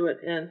next to it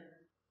and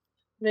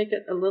make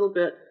it a little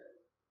bit,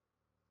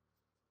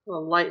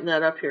 well, lighten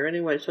that up here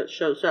anyway so it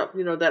shows up.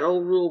 You know, that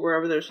old rule,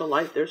 wherever there's a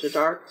light, there's a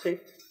dark. See,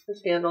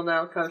 this handle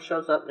now kind of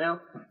shows up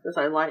now because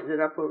I lightened it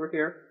up over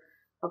here.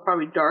 I'll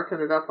probably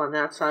darken it up on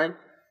that side,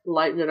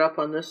 lighten it up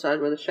on this side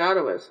where the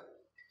shadow is.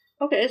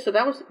 Okay, so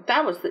that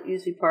was the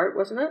easy part,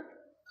 wasn't it?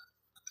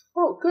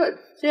 Oh, good.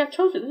 See, I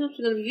told you this was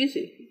going to be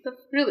easy.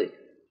 That's really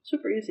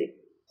super easy.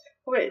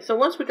 Okay, so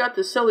once we got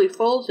the silly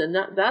folds in,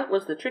 that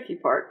was the tricky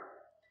part.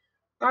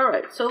 All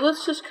right, so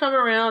let's just come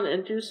around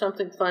and do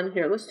something fun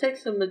here. Let's take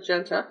some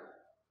magenta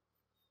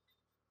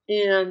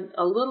and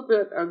a little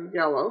bit of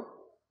yellow.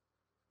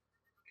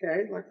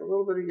 Okay, like a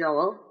little bit of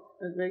yellow,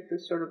 and make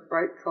this sort of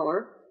bright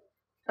color.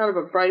 Kind of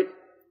a bright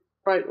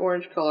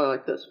orange color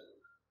like this.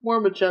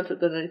 More magenta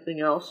than anything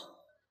else.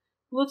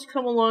 Let's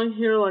come along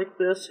here like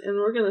this, and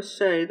we're going to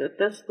say that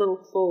this little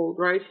fold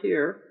right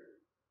here,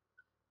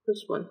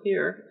 this one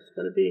here, is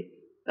going to be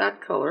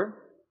that color.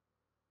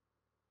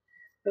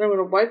 Then I'm going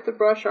to wipe the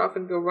brush off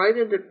and go right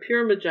into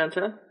pure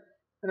magenta.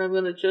 And I'm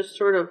going to just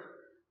sort of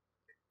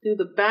do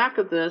the back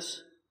of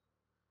this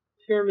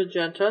pure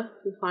magenta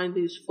behind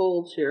these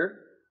folds here.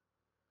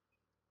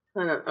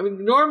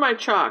 Ignore my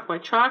chalk. My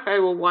chalk I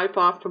will wipe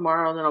off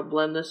tomorrow, and then I'll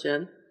blend this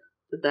in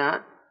to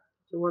that.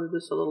 So I wanted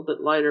this a little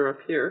bit lighter up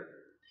here.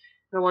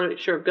 And I want to make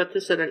sure I've got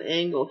this at an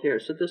angle here.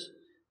 So this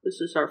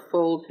is our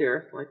fold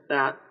here, like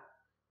that.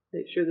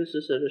 Make sure this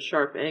is at a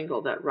sharp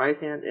angle, that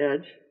right-hand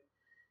edge.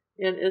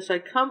 And as I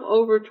come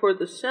over toward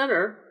the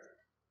center,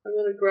 I'm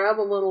going to grab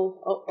a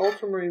little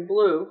ultramarine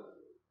blue.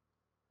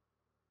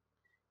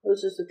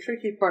 This is the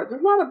tricky part.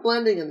 There's a lot of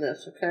blending in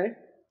this, okay?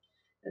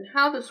 And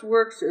how this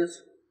works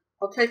is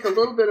I'll take a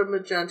little bit of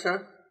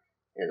magenta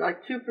and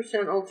like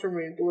 2%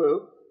 ultramarine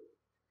blue.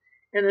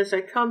 And as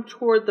I come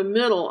toward the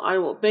middle, I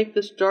will make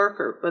this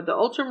darker. But the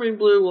ultramarine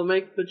blue will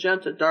make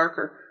magenta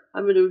darker.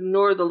 I'm going to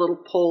ignore the little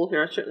pole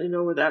here. I certainly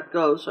know where that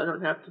goes, so I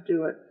don't have to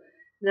do it.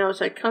 Now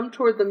as I come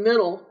toward the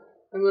middle,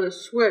 I'm going to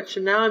switch,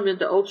 and now I'm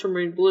into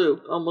ultramarine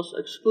blue almost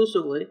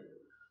exclusively.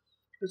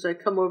 As I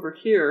come over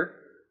here,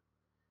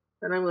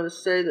 and I'm going to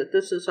say that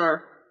this is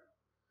our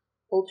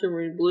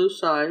ultramarine blue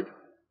side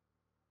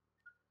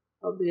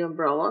of the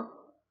umbrella.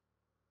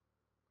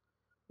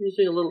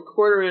 Using a little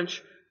 1/4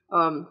 inch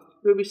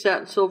ruby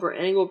satin silver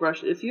angle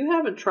brush. If you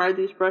haven't tried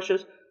these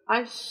brushes,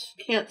 I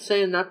can't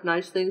say enough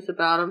nice things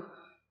about them.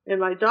 And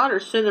my daughter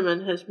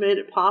Cinnamon has made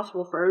it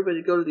possible for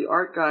everybody to go to the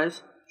Art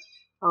Guys,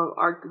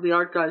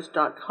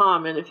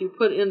 theartguys.com, and if you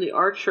put in the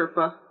Art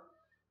Sherpa,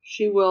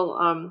 she will,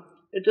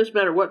 it doesn't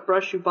matter what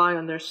brush you buy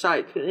on their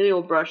site, any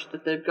old brush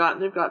that they've got,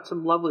 and they've got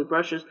some lovely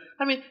brushes.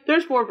 I mean,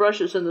 there's more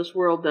brushes in this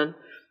world than,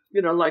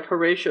 like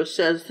Horatio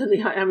says,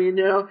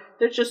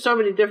 there's just so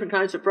many different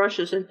kinds of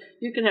brushes, and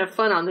you can have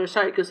fun on their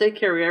site because they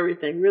carry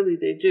everything, really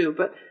they do.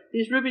 But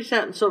these ruby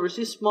satin silvers,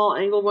 these small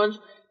angle ones,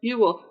 you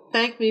will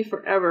thank me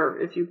forever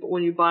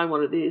when you buy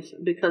one of these,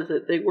 because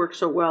they work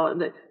so well,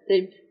 and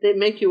they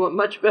make you a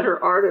much better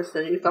artist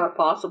than you thought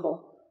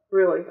possible,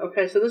 really.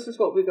 Okay, so this is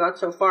what we got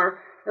so far.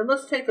 And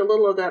let's take a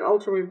little of that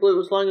ultramarine blue,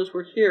 as long as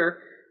we're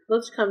here.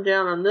 Let's come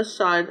down on this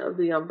side of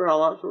the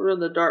umbrella. So we're in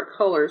the dark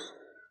colors.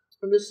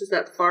 And this is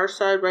that far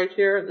side right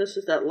here, and this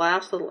is that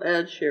last little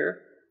edge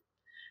here.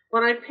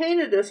 When I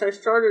painted this, I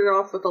started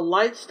off with the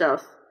light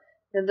stuff,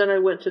 and then I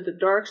went to the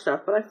dark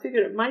stuff. But I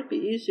figured it might be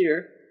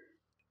easier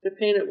to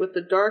paint it with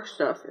the dark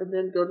stuff and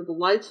then go to the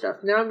light stuff.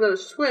 Now I'm going to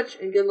switch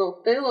and get a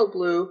little phthalo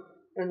blue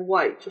and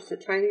white, just a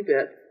tiny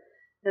bit.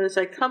 And as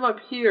I come up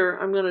here,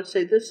 I'm going to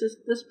say this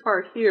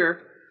part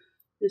here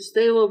is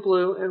phthalo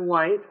blue and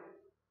white,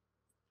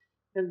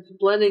 and it's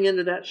blending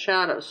into that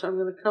shadow. So I'm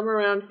going to come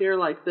around here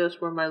like this,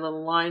 where my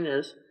little line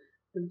is,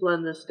 and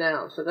blend this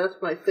down. So that's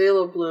my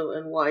phthalo blue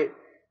and white.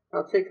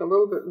 I'll take a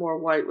little bit more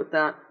white with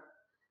that.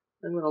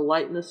 I'm going to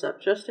lighten this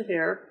up just a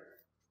hair,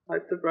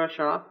 wipe the brush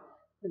off,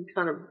 and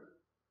kind of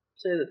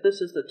say that this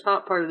is the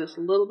top part of this,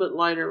 a little bit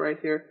lighter right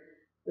here,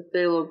 the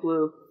phthalo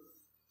blue,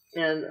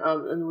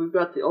 and we've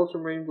got the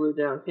ultramarine blue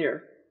down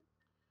here.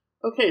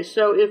 Okay,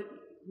 so if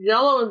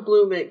yellow and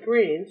blue make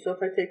green, so if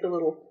I take a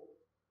little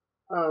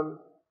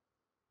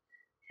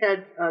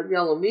cad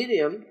yellow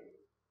medium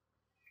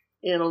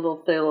and a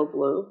little phthalo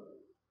blue,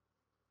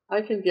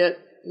 I can get,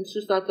 this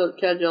is not the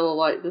cad yellow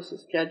light, this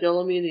is cad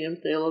yellow medium,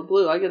 phthalo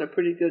blue. I get a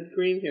pretty good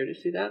green here. Do you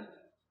see that?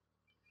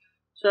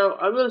 So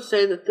I'm going to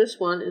say that this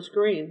one is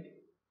green.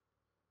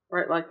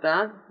 Right like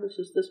that. This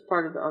is this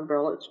part of the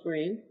umbrella, it's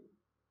green.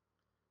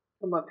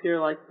 Come up here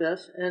like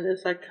this, and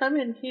as I come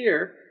in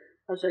here,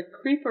 as I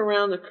creep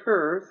around the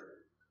curve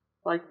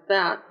like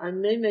that, I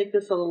may make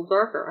this a little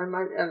darker. I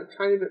might add a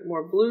tiny bit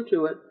more blue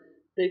to it,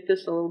 make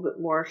this a little bit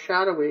more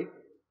shadowy,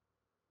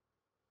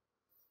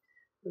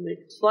 and make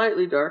it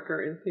slightly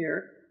darker in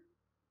here,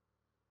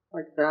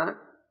 like that.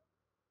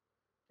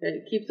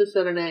 And keep this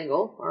at an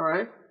angle,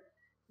 alright?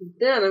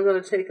 Then I'm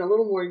going to take a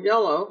little more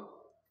yellow,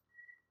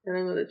 and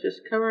I'm going to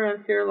just come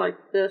around here like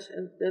this,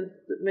 and then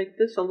make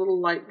this a little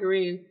light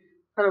green,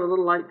 kind of a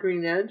little light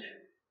green edge,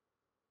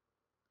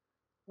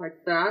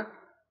 like that.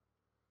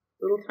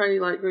 Little tiny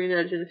light green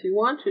edge, and if you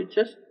want to,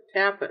 just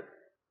tap it.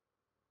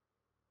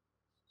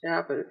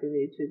 Tap it if you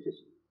need to,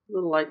 just a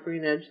little light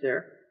green edge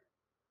there.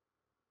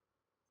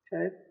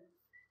 Okay.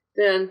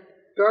 Then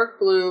dark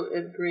blue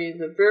and green,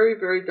 the very,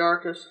 very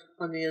darkest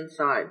on the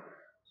inside.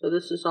 So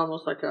this is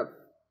almost like a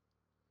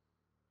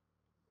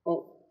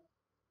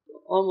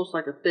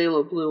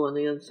phthalo blue on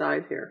the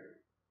inside here.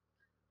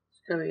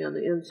 It's coming on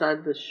the inside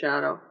of this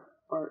shadow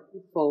part,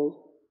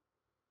 fold.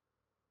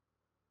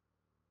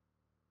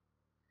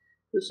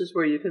 This is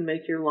where you can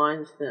make your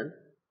lines thin.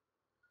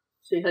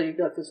 See how you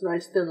got this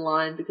nice thin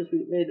line because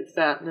we made it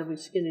fat and then we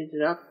skinnied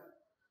it up.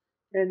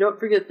 And don't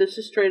forget, this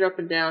is straight up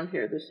and down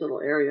here. This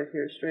little area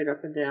here is straight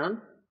up and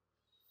down.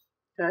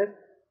 Okay?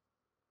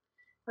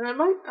 And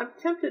I'm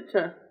tempted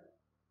to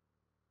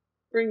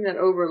bring that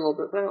over a little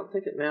bit, but I don't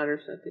think it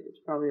matters. I think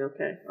it's probably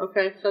okay.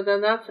 Okay, so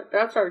then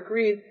that's our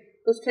green.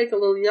 Let's take a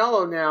little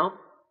yellow now.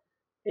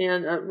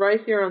 And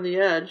right here on the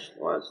edge,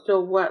 while it's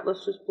still wet,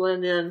 let's just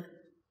blend in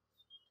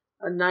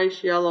a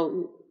nice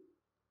yellow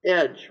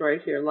edge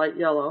right here, light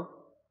yellow.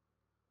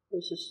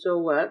 This is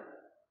still wet.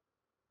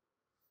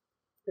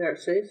 There,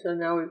 see? So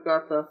now we've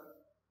got the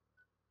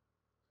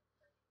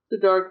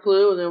dark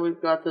blue, and then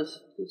we've got this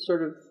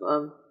sort of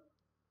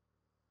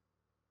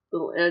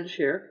little edge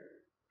here.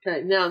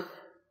 Okay, now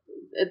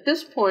at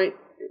this point,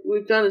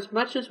 we've done as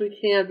much as we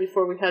can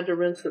before we had to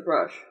rinse the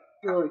brush,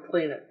 really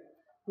clean it.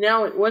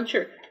 Now,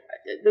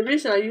 the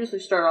reason I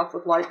usually start off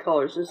with light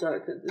colors is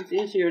that it's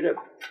easier to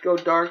go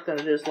dark than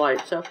it is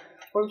light. So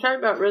when I'm talking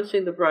about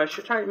rinsing the brush,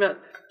 you're talking about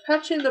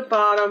touching the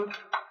bottom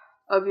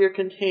of your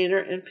container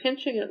and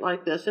pinching it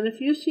like this. And if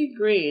you see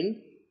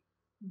green,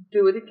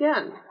 do it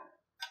again.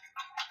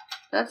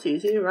 That's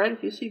easy, right?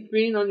 If you see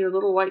green on your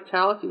little white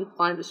towel, if you can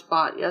find a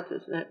spot, yes,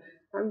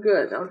 I'm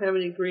good. I don't have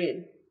any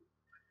green.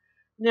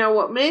 Now,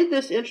 what made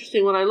this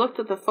interesting when I looked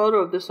at the photo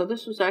of this, so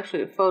this was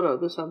actually a photo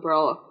of this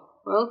umbrella.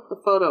 Well,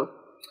 the photo.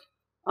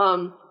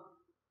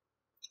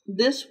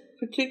 This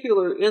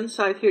particular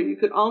inside here, you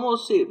could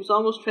almost see, it was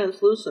almost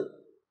translucent.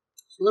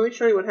 So let me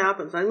show you what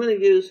happens. I'm going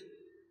to use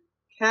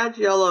cad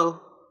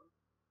yellow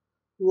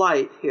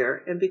light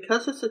here, and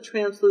because it's a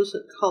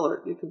translucent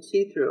color, you can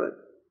see through it.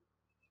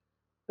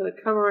 I'm going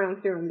to come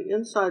around here on the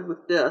inside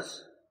with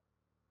this,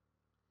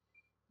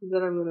 and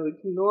then I'm going to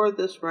ignore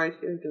this right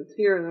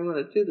here, and I'm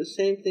going to do the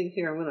same thing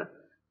here. I'm going to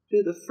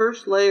do the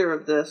first layer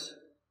of this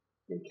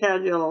in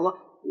cad yellow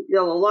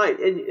light,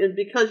 and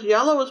because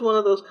yellow is one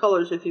of those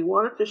colors, if you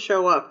want it to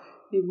show up,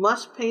 you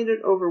must paint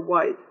it over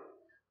white.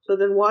 So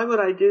then why would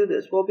I do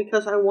this? Well,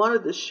 because I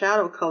wanted this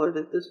shadow color,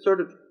 this sort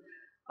of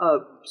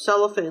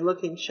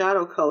cellophane-looking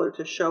shadow color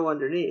to show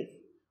underneath,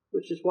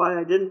 which is why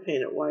I didn't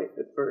paint it white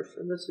at first.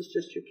 And this is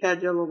just your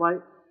cad yellow light.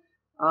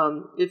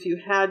 If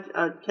you had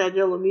cad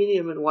yellow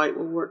medium and white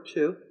will work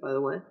too, by the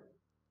way.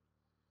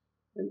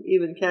 And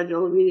even cad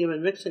yellow medium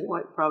and mixing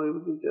white probably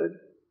would be good.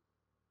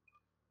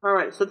 All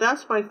right, so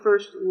that's my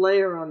first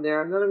layer on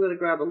there. And then I'm going to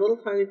grab a little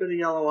tiny bit of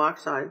yellow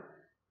oxide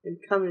and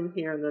come in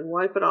here and then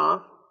wipe it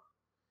off.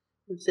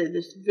 And say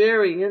this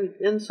very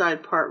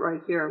inside part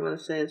right here, I'm going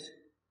to say is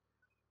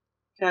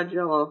cad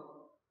yellow,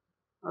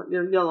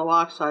 yellow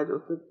oxide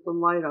with the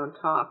light on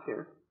top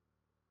here.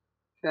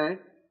 Okay?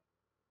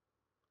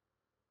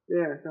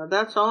 There. Now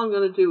that's all I'm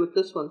going to do with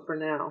this one for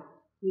now.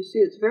 You see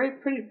it's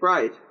pretty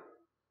bright.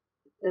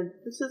 And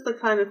this is the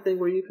kind of thing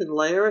where you can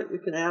layer it. You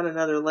can add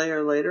another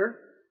layer later.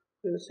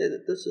 I'm going to say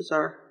that this is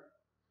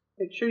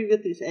make sure you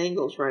get these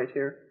angles right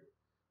here.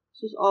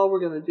 This is all we're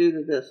going to do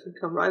to this. And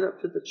come right up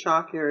to the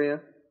chalk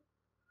area.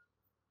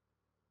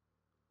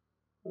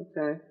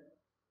 Okay.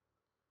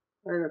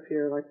 Right up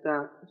here like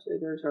that. See,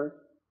 there's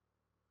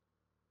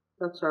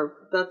that's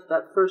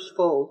that first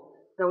fold.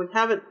 Now we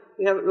haven't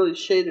really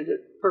shaded it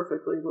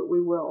perfectly, but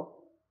we will.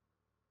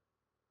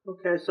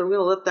 Okay, so we're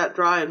going to let that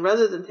dry, and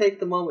rather than take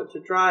the moment to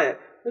dry it,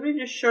 let me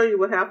just show you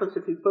what happens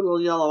if you put a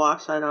little yellow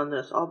oxide on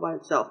this all by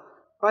itself.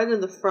 Right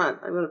in the front,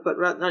 I'm going to put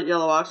not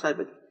yellow oxide,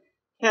 but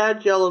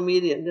cad yellow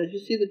medium. Did you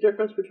see the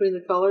difference between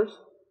the colors?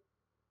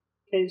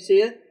 Can you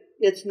see it?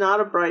 It's not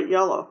a bright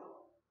yellow.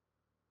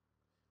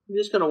 I'm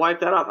just going to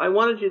wipe that off. I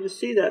wanted you to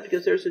see that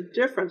because there's a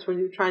difference when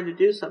you're trying to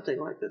do something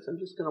like this. I'm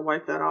just going to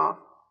wipe that off.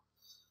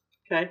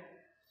 Okay.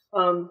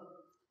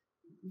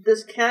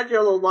 This cad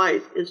yellow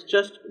light is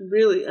just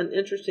really an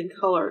interesting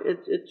color.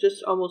 It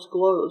just almost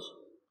glows.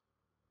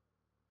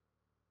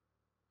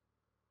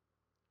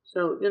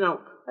 So,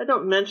 I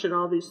don't mention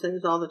all these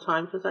things all the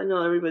time because I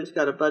know everybody's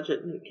got a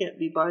budget and you can't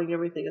be buying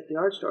everything at the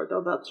art store,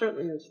 though that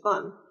certainly is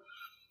fun.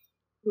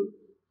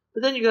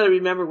 But then you got to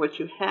remember what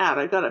you have.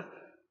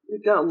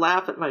 You've got to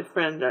laugh at my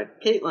friend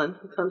Caitlin,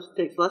 who comes and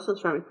takes lessons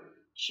from me.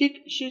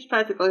 She's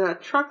practically got a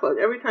truckload.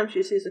 Every time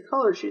she sees a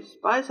color, she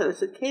buys it. I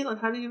said,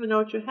 Caitlin, how do you even know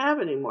what you have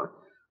anymore?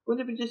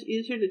 Wouldn't it be just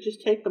easier to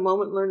just take the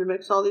moment and learn to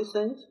mix all these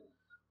things?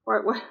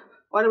 Why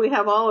do we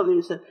have all of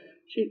these? And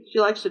she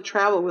likes to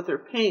travel with her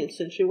paints,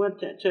 and she went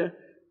to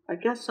I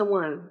guess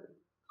somewhere in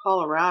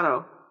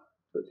Colorado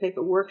to take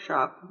a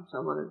workshop from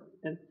someone,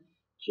 and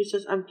she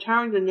says, I'm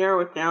trying to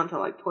narrow it down to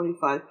like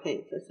 25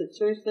 paints. I said,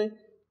 seriously?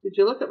 Did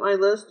you look at my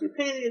list? Do you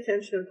pay any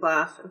attention in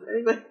class? Is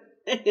anybody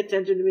paying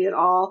attention to me at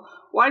all?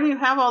 Why do you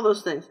have all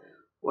those things?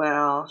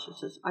 Well, she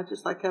says, I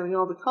just like having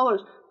all the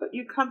colors. But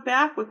you come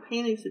back with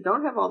paintings that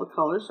don't have all the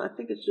colors, so I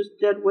think it's just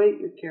dead weight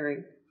you're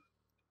carrying.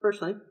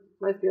 Personally,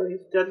 my feeling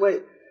is dead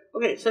weight.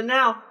 Okay, so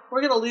now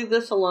we're going to leave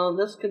this alone.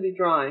 This can be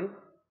drying.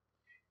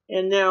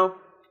 And now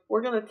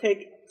we're going to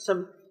take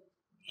some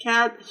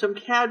cad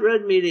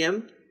red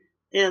medium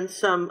and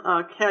some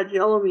cad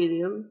yellow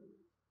medium,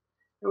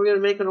 and we're going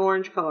to make an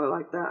orange color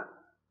like that.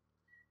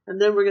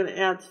 And then we're going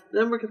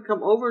to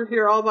come over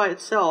here all by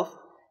itself,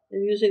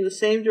 and using the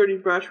same dirty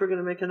brush, we're going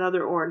to make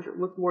another orange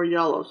with more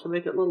yellow, so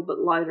make it a little bit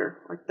lighter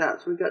like that.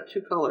 So we've got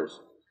two colors.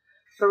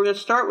 So we're going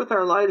to start with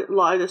our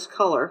lightest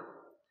color.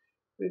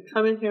 We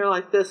come in here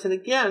like this, and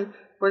again,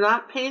 we're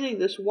not painting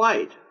this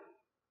white.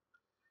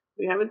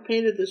 We haven't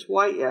painted this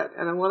white yet,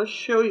 and I want to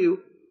show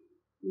you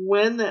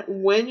when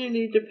you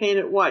need to paint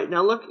it white.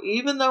 Now look,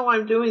 even though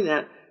I'm doing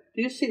that,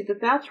 do you see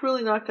that that's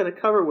really not going to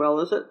cover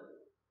well, is it?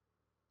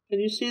 Can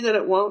you see that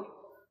it won't?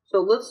 So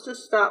let's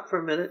just stop for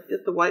a minute,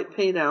 get the white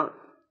paint out.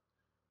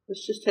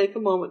 Let's just take a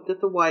moment, get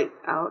the white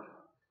out,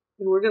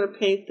 and we're going to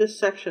paint this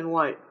section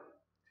white.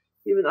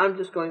 Even I'm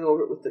just going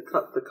over it with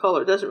the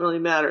color. It doesn't really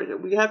matter.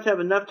 We have to have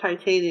enough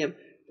titanium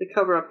to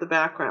cover up the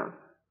background.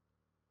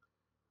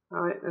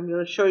 All right, I'm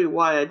going to show you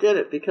why I did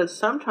it, because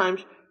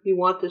sometimes you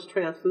want this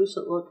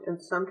translucent look and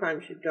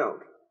sometimes you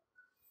don't.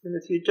 And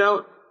if you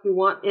don't, you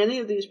want any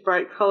of these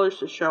bright colors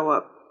to show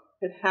up,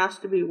 it has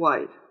to be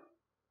white.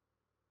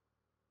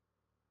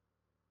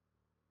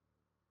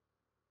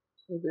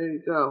 So there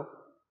you go,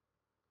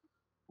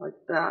 like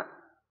that.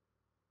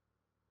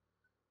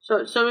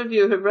 So some of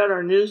you have read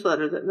our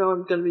newsletter that know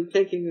I'm going to be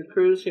taking a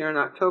cruise here in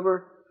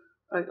October,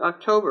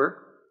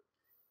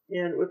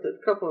 and with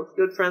a couple of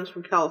good friends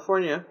from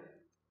California.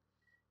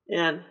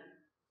 And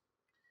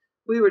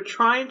we were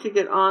trying to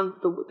get on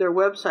their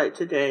website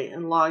today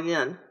and log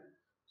in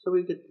so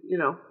we could,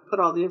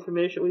 put all the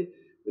information. We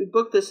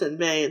booked this in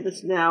May, and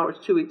this now is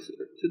 2 weeks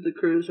to the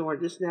cruise, and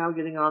we're just now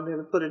getting on there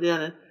to put it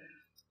in.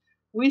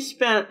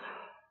 And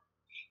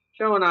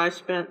Joe and I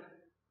spent,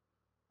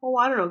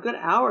 a good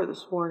hour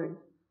this morning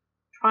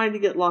trying to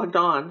get logged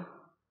on.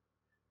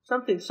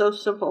 Something so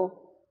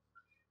simple.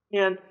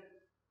 And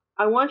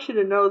I want you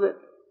to know that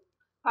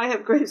I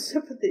have great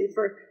sympathy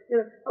for,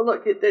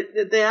 look,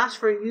 they asked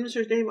for a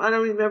username. I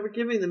don't remember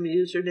giving them a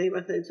username.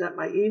 I think, is that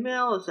my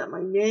email? Is that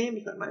my name?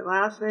 Is that my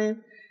last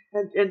name?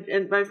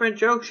 And my friend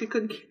Jo,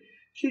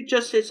 she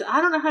just says,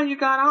 I don't know how you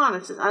got on.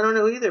 I said, I don't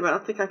know either, but I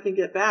don't think I can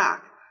get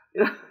back.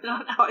 I don't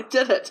know how I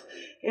did it.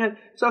 And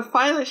so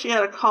finally she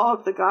had to call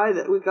up the guy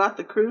that we got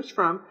the cruise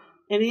from,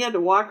 and he had to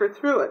walk her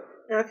through it.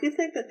 Now, if you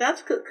think that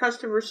that's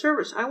customer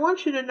service, I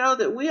want you to know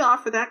that we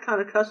offer that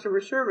kind of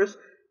customer service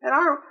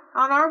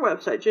on our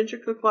website,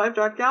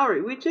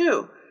 gingercooklive.gallery. We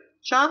do.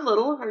 John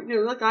Little,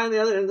 the guy on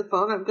the other end of the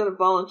phone, I'm going to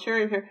volunteer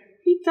him here.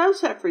 He does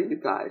that for you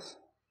guys.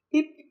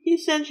 He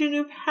sends you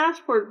new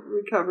password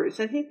recoveries,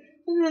 and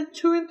at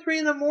 2 and 3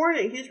 in the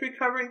morning, he's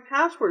recovering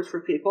passwords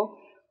for people.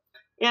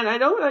 And I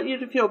don't want you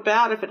to feel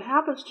bad if it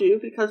happens to you,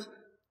 because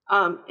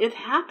it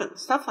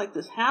happens. Stuff like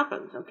this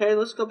happens. Okay,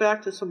 let's go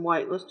back to some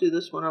white. Let's do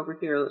this one over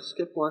here. Let's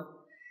skip one.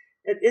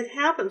 It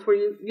happens where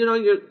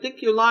you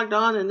think you logged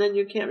on and then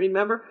you can't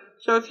remember.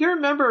 So if you're a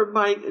member of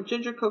my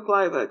Ginger Cook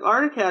Live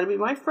Art Academy,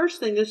 my first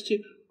thing is to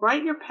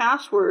write your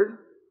password.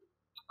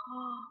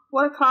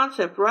 What a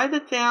concept. Write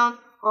it down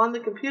on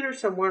the computer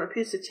somewhere on a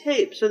piece of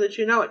tape so that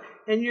you know it.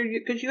 And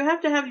because you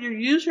have to have your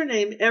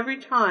username every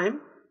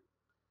time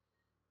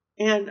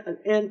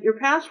and your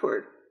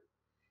password.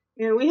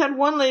 And we had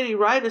one lady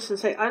write us and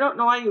say, I don't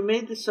know why you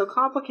made this so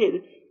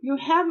complicated. You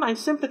have my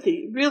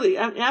sympathy, really.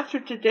 After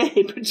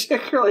today,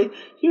 particularly,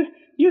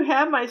 you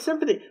have my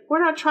sympathy.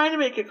 We're not trying to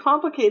make it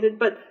complicated,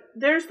 but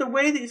there's the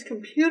way these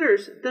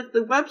computers,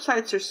 the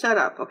websites are set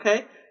up,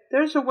 okay?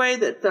 There's a way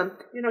that,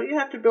 you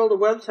have to build a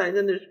website,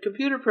 and there's a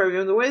computer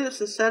program. The way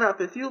this is set up,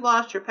 if you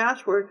lost your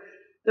password,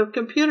 the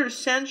computer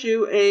sends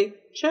you a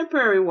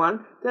temporary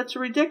one that's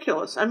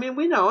ridiculous. I mean,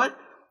 we know it,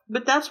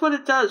 but that's what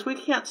it does. We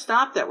can't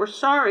stop that. We're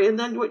sorry. And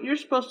then what you're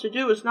supposed to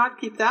do is not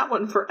keep that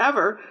one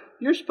forever.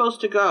 You're supposed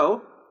to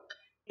go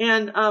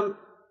and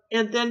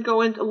then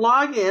go into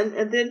log in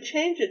and then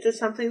change it to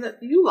something that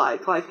you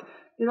like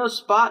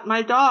Spot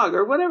My Dog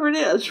or whatever it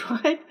is,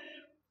 right?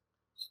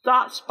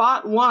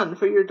 Spot one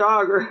for your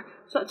dog, or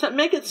so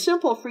make it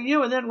simple for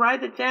you and then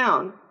write it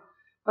down.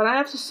 But I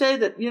have to say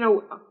that,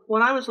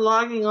 when I was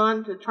logging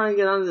on to try and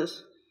get onto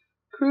this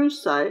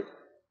cruise site,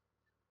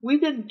 we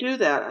didn't do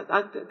that.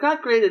 I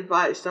got great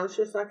advice. It's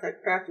just like I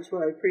practice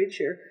what I preach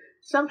here.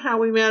 Somehow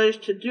we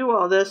managed to do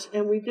all this,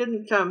 and we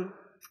didn't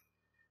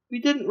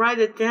write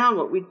it down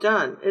what we'd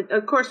done.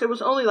 Of course, it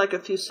was only like a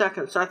few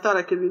seconds, so I thought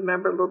I could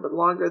remember a little bit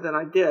longer than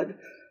I did.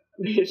 I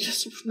mean, it's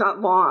just not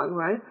long,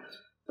 right?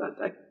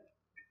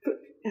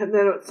 And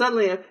then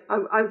suddenly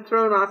I'm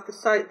thrown off the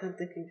site, and I'm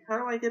thinking, how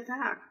do I get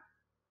back?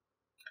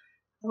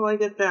 How do I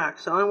get back?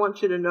 So I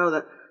want you to know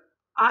that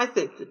I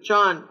think that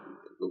John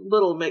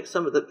Little makes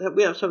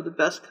we have some of the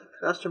best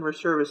customer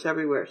service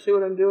everywhere. See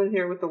what I'm doing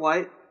here with the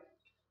white?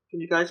 Can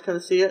you guys kind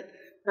of see it?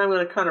 Now I'm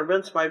going to kind of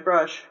rinse my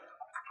brush.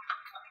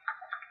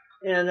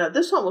 And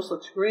this almost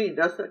looks green,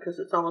 doesn't it? Because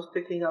it's almost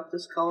picking up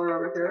this color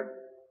over here.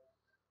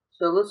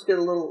 So let's get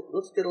a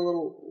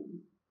little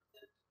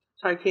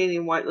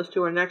titanium white. Let's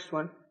do our next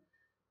one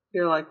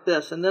here like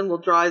this, and then we'll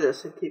dry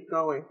this and keep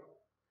going.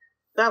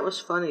 That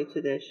was funny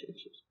today.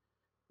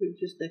 We were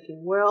just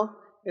thinking,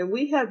 and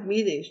we have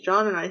meetings.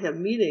 John and I have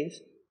meetings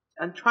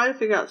and try to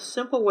figure out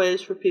simple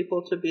ways for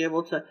people to be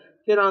able to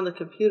get on the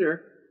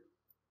computer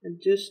and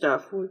do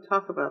stuff. We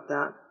talk about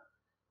that.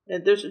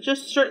 And there's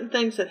just certain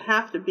things that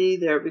have to be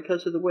there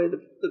because of the way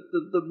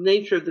the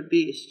nature of the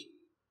beast.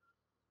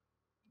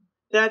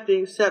 That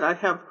being said, I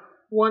have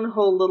one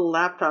whole little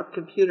laptop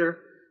computer.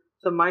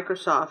 It's a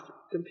Microsoft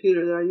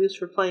computer that I use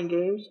for playing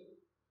games.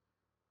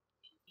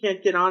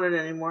 Can't get on it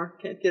anymore.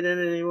 Can't get in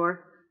it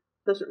anymore.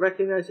 Doesn't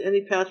recognize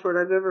any password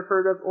I've ever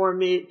heard of or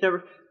me.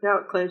 Now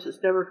it claims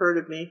it's never heard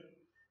of me.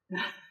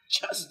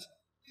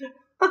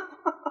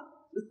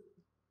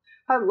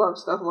 I love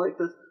stuff like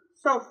this.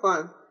 So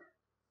fun.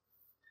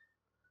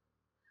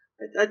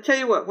 I tell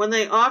you what, when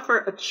they offer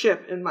a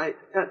chip in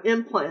an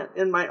implant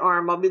in my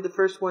arm, I'll be the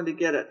first one to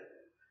get it.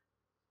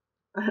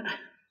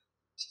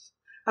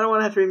 I don't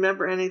want to have to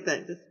remember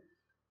anything. Just,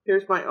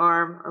 here's my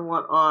arm. I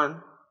want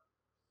on.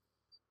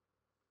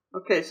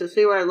 Okay, so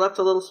see where I left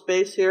a little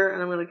space here,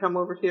 and I'm going to come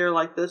over here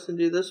like this and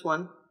do this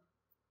one.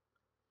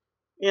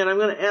 And I'm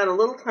going to add a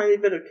little tiny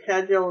bit of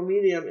cad yellow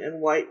medium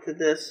and white to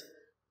this,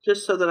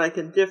 just so that I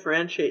can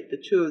differentiate the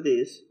two of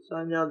these. So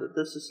I know that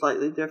this is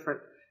slightly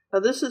different. Now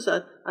this is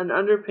an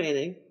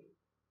underpainting,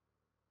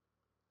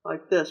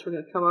 like this. We're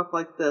going to come up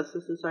like this.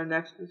 This is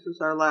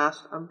our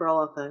last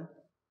umbrella thing.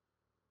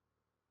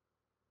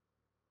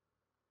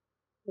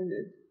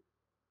 And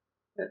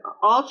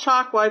all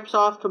chalk wipes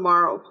off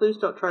tomorrow. Please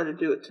don't try to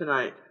do it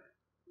tonight.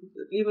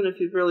 Even if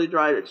you've really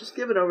dried it, just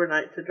give it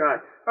overnight to dry.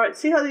 All right,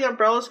 see how the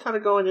umbrella's kind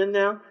of going in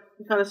now?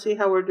 You kind of see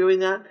how we're doing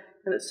that?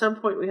 And at some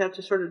point we have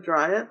to sort of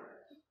dry it,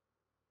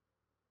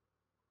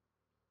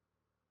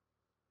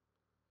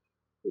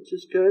 which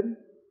is good.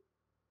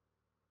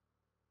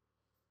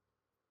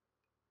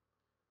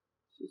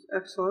 This is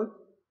excellent.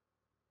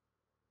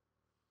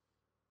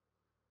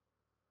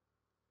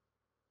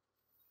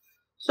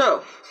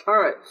 So,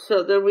 all right.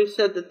 So then we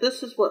said that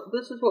this is what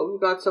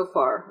we've got so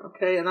far.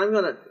 Okay, and I'm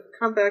going to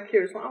come back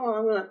here. So,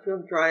 I'm not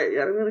going to dry it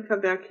yet. I'm going to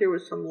come back here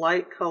with some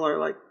light color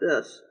like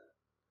this,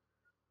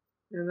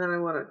 and then I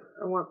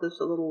want this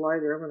a little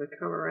lighter. I'm going to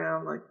come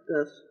around like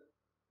this,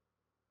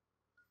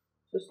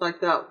 just like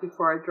that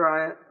before I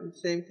dry it. And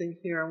same thing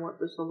here. I want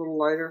this a little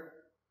lighter.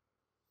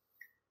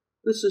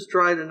 This is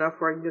dried enough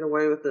where I can get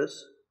away with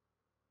this.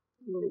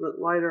 A little bit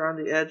lighter on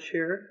the edge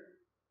here.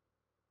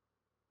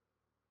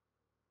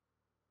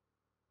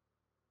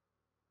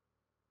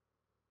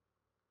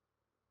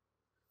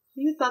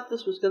 You thought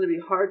this was going to be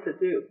hard to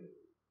do.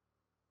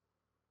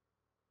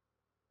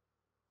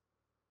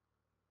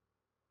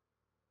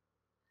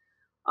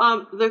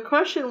 The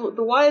question,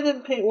 why I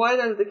didn't paint white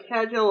under the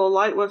cad yellow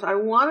light was I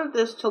wanted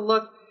this to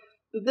look,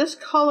 this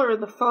color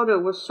in the photo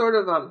was sort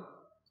of,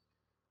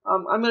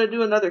 I'm going to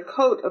do another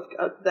coat of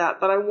that,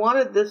 but I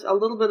wanted this, a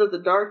little bit of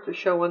the dark to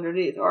show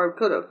underneath, or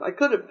I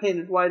could have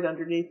painted white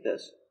underneath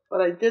this,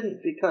 but I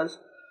didn't because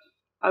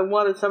I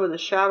wanted some of the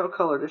shadow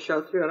color to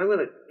show through. And I'm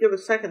going to give a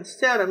second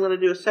instead. I'm going to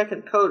do a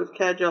second coat of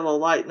cad yellow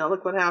light. Now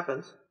look what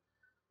happens.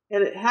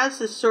 And it has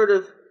this sort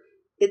of,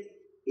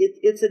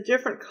 it's a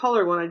different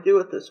color when I do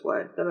it this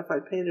way than if I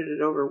painted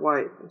it over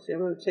white. You see, I'm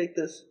going to take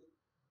this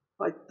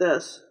like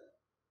this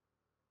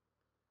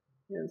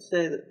and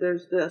say that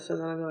there's this, and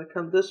then I'm going to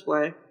come this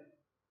way.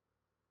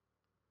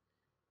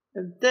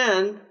 And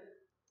then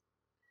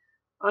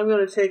I'm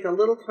going to take a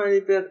little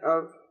tiny bit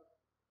of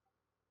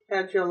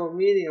cad yellow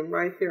medium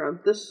right here on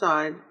this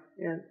side,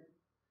 and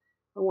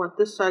I want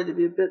this side to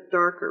be a bit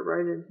darker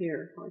right in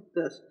here, like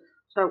this.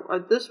 So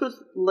this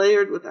was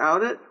layered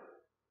without it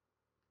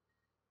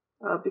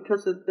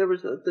because there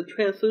was the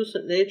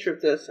translucent nature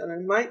of this, and I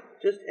might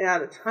just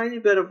add a tiny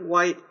bit of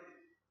white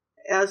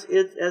as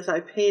I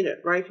paint it.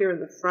 Right here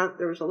in the front,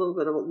 there was a little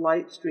bit of a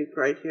light streak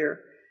right here,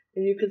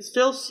 and you can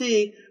still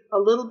see a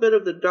little bit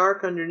of the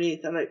dark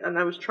underneath, and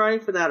I was trying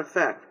for that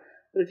effect.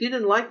 But if you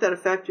didn't like that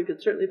effect, you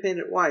could certainly paint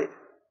it white.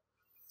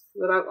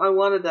 But I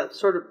wanted that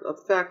sort of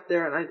effect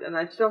there, and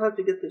I still have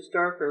to get this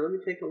darker. Let me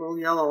take a little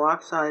yellow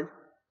oxide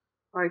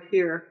right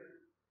here,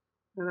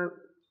 and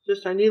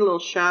I need a little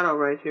shadow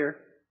right here,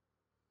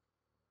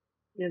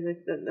 and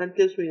that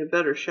gives me a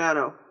better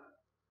shadow.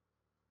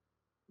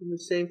 And the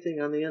same thing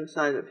on the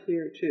inside of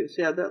here too.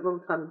 See, I have that little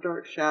kind of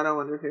dark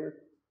shadow under here,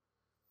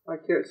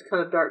 like here. It's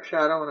kind of dark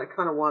shadow, and I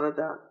kind of wanted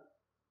that.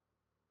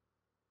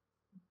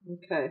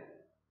 Okay,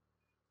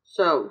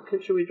 so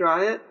should we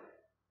dry it?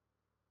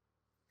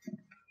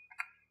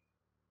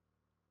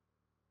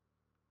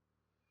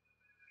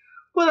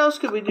 What else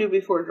could we do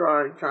before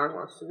drawing? John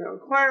wants to know.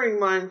 Inquiring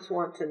minds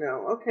want to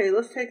know. Okay,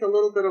 let's take a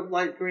little bit of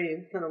light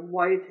green, kind of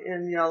white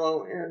and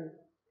yellow and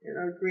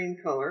our green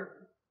color.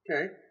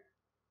 Okay,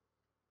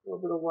 a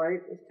little bit of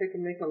white. Let's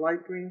make a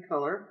light green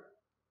color.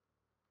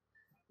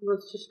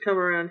 Let's just come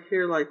around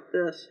here like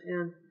this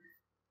and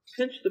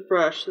pinch the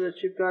brush so that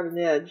you've got an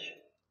edge.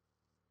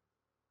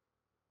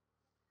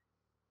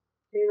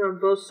 Paint on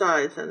both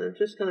sides, and I'm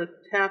just going to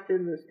tap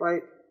in this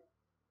light,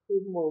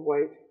 even more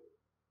white.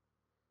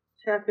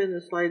 Tap in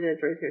this light edge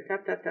right here.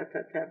 Tap, tap, tap,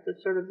 tap, tap.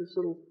 That's sort of this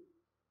little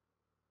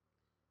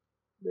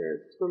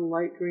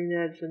light green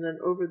edge, and then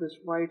over this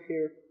white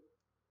here.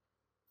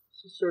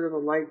 This is sort of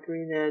a light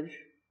green edge.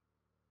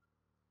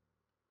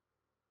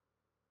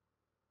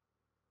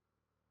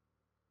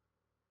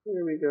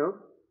 There we go.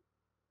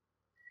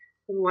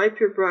 And wipe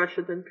your brush,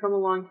 and then come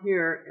along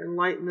here and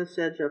lighten this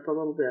edge up a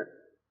little bit.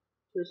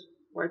 Just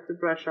wipe the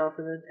brush off,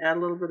 and then add a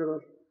little bit of a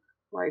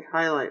light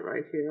highlight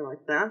right here,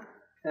 like that.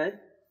 Okay.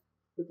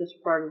 With this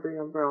part of the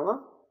umbrella.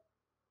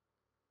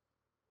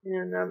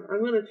 And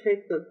I'm going to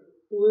take the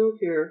blue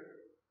here,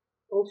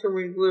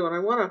 ultramarine blue, and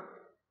I'm going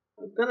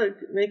to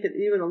make it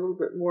even a little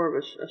bit more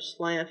of a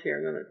slant here.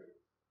 I'm going to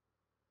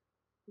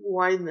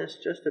widen this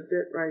just a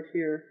bit right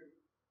here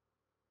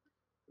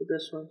for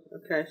this one.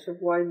 Okay, so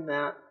widen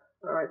that.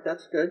 All right,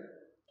 that's good.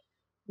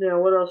 Now,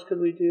 what else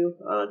could we do?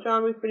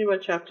 John, we pretty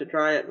much have to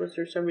dry it. Was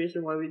there some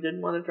reason why we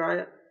didn't want to dry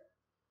it?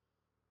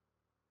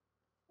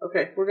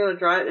 Okay, we're going to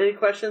dry it. Any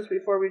questions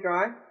before we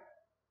dry?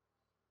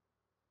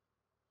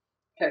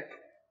 Okay.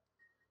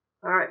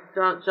 All right,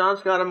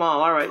 John's got them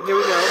all. All right, here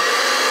we go.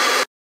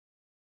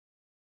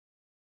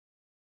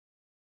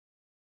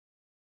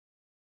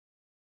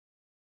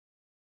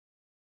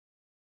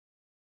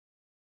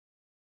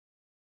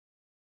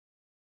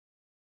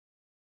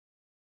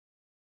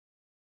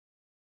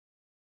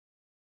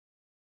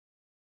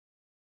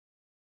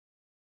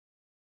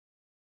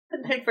 It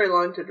doesn't take very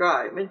long to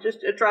dry. I mean,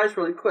 it dries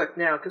really quick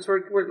now because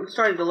we're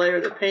starting to layer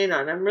the paint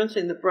on. I'm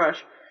rinsing the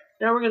brush.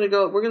 Now we're gonna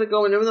go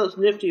in. Remember those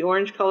nifty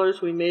orange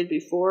colors we made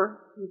before?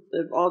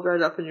 They've all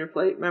dried up in your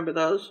plate. Remember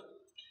those?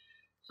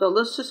 So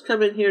let's just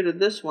come in here to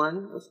this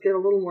one. Let's get a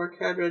little more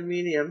Cad Red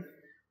Medium.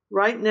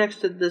 Right next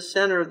to the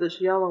center of this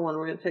yellow one,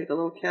 we're going to take a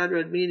little Cad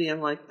Red Medium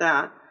like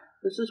that.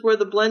 This is where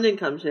the blending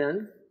comes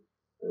in.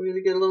 We're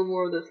going to get a little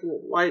more of this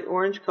light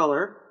orange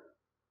color.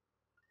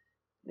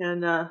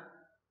 And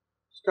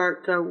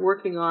start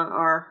working on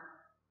our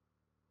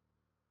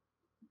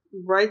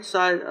right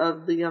side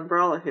of the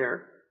umbrella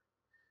here.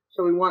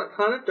 So we want it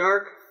kind of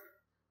dark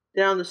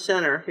down the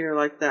center here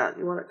like that.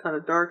 You want it kind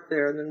of dark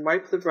there, and then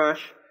wipe the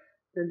brush,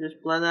 and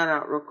just blend that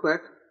out real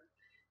quick.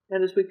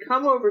 And as we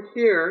come over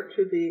here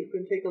to we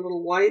can take a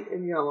little white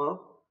and yellow.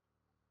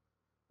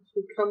 As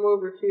we come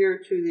over here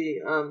to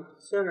the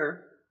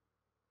center,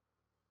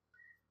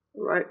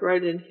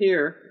 right in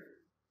here,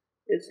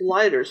 it's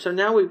lighter. So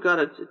now we've got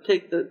to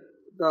take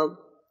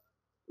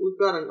we've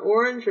got an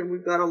orange and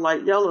we've got a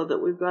light yellow that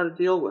we've got to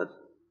deal with.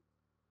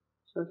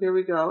 So here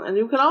we go. And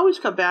you can always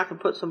come back and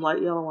put some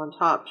light yellow on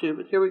top too,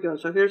 but here we go.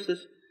 So here's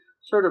this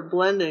sort of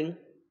blending.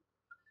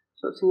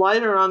 So it's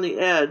lighter on the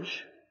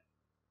edge,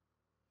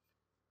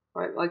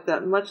 right, like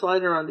that, much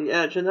lighter on the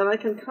edge. And then I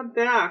can come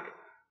back,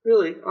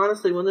 really,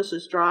 honestly, when this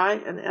is dry,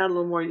 and add a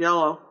little more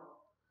yellow.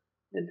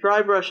 And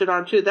dry brush it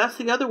on too. That's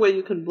the other way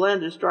you can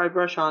blend, is dry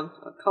brush on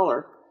a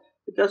color.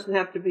 It doesn't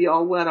have to be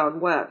all wet on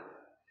wet.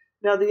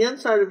 Now the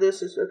inside of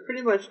this is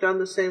pretty much done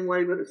the same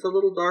way, but it's a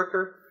little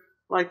darker,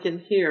 like in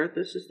here.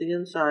 This is the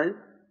inside.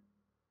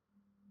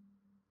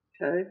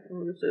 Okay, I'm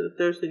going to say that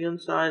there's the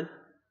inside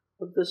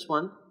of this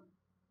one.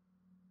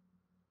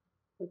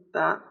 Like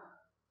that.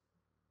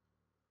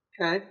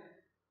 Okay.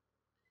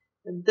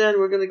 And then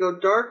we're going to go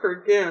darker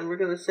again. We're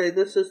going to say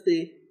this is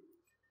the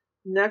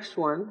next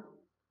one.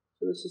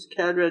 So this is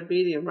Cad Red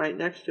Medium right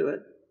next to it.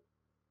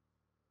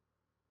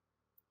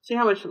 See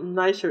how much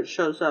nicer it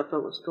shows up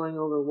when it's going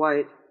over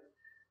white.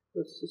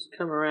 Let's just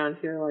come around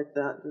here like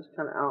that, just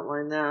kind of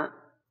outline that.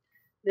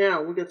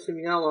 Now we'll get some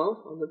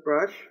yellow on the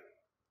brush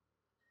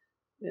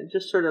and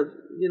just sort of,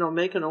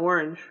 make an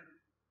orange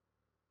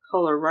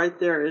color right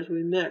there as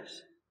we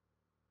mix.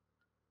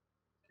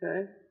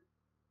 Okay.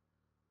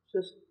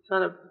 Just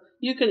kind of,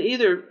 you can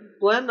either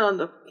blend on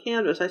the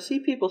canvas. I see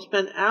people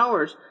spend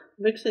hours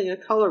mixing a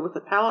color with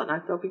a palette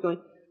knife. They'll be going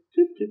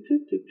doop, doop,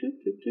 doop, doop, doop,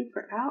 doop, doop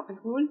for hours.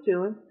 What are you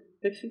doing?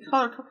 Mixing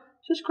color.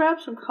 Just grab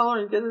some color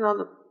and get it on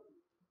the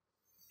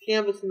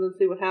canvas and then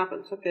see what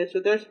happens. Okay, so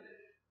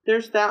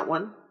there's that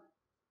one.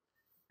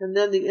 And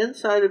then the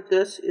inside of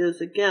this is,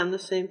 again, the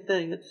same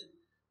thing. It's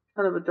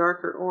kind of a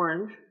darker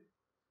orange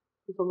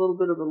with a little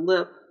bit of a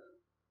lip.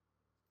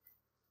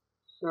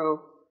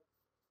 So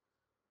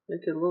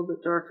make it a little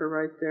bit darker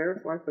right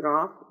there. Wipe it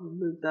off and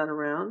move that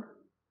around.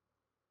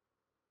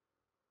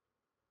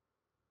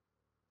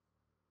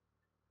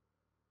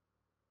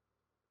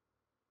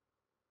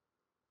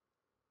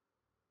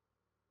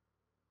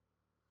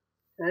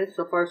 Okay,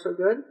 so far so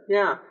good?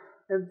 Yeah.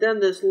 And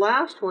then this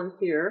last one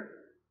here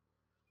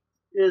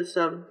is,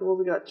 well,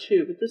 we got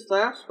two, but this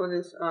last one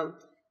is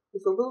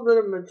a little bit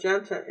of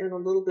magenta and a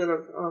little bit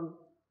of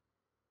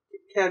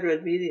Cad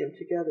Red Medium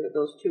together.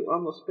 Those two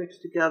almost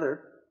mixed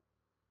together.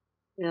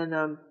 And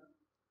a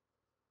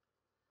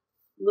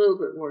little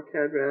bit more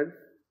Cad Red.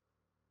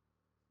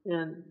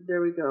 And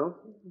there we go.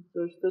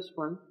 There's this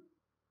one.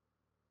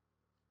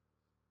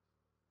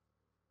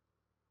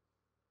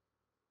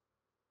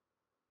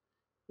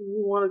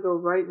 You want to go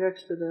right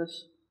next to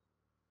this.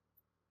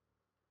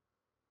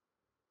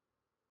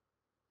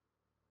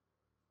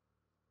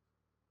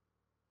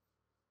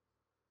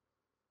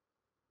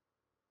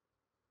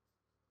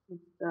 Like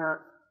that.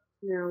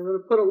 Now I'm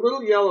going to put a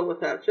little yellow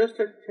with that.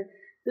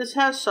 This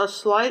has a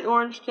slight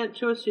orange tint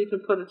to it, so you can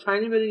put a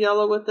tiny bit of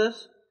yellow with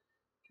this.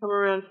 Come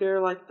around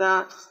here like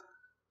that.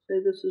 Say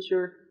this is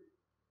your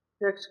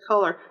next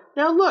color.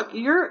 Now look,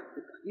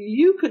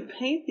 you could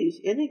paint these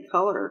any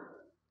color.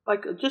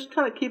 Like, just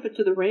kind of keep it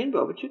to the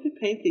rainbow, but you could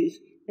paint these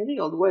any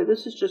old way.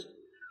 This is just,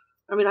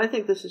 I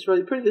think this is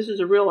really pretty. This is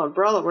a real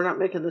umbrella. We're not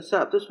making this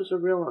up. This was a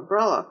real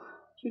umbrella.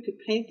 So you could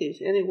paint these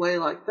any way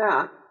like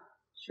that.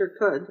 Sure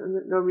could,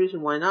 and no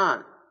reason why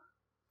not.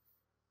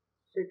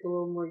 Take a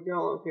little more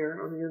yellow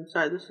here on the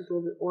inside. This is a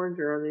little bit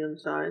oranger on the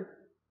inside.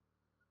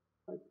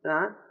 Like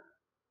that.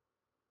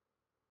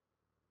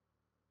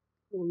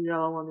 A little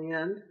yellow on the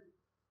end.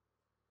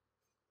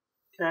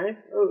 Okay.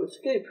 Oh, it's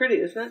getting pretty,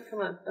 isn't it? Come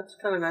on, that's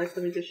kind of nice.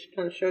 Let me just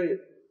kind of show you.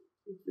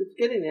 It's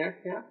getting there,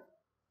 yeah.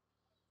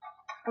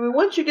 I mean,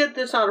 once you get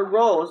this on a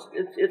roll,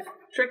 it's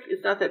tricky.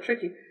 It's not that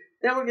tricky.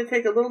 Then we're going to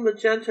take a little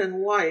magenta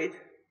and white,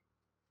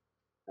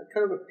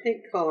 kind of a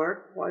pink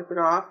color, wipe it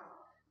off.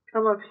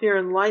 Come up here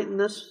and lighten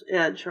this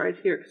edge right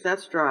here, because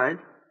that's dried.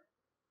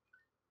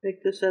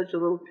 Make this edge a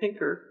little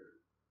pinker.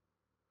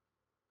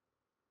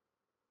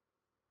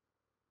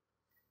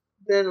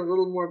 Then a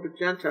little more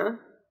magenta,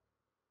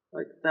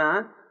 like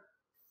that.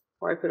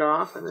 Wipe it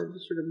off, and then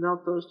just sort of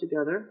melt those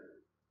together.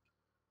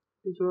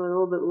 There's a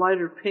little bit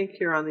lighter pink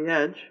here on the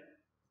edge.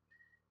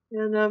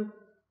 And,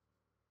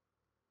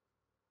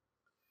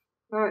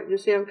 alright, you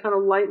see I'm kind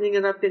of lightening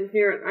it up in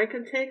here. And I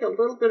can take a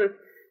little bit of,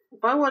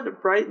 if I wanted to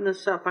brighten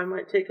this up, I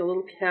might take a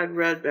little cad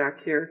red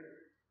back here.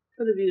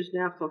 Could have used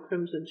naphtha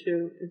crimson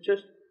too. And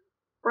just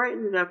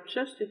brighten it up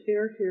just to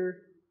here.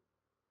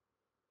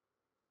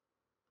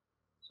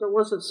 So it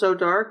wasn't so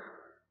dark.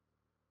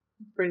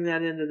 Bring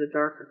that into the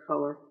darker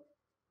color.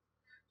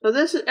 So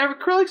this is,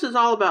 acrylics is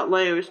all about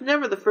layers.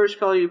 Never the first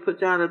color you put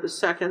down or the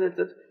second.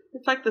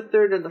 It's like the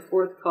third and the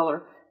fourth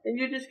color. And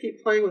you just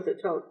keep playing with it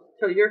till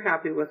you're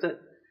happy with it.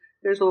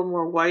 There's a little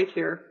more white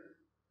here.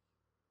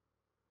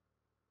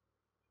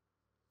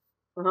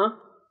 So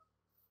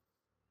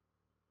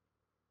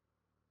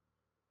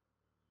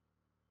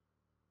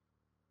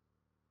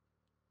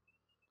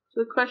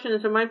the question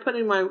is, am I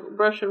putting my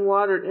brush in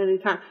water at any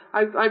time?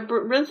 I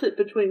rinse it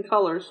between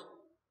colors.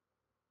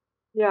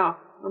 Yeah,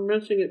 I'm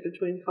rinsing it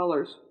between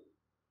colors.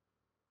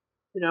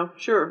 You know,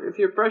 sure, if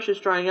your brush is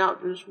drying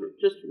out,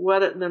 just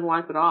wet it and then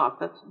wipe it off.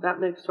 That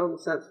makes total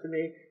sense to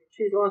me.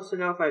 She wants to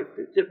know if I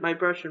dip my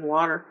brush in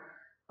water.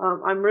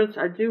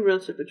 I do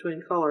rinse it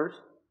between colors.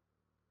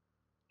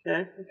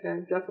 Okay,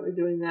 I'm definitely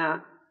doing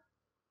that.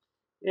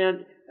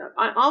 And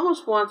I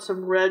almost want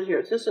some red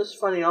here. This is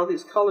funny, all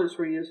these colors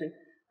we're using.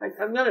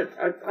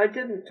 I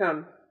didn't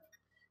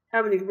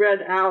have any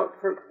red out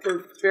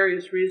for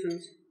various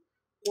reasons.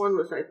 One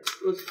was I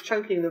was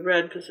chunking the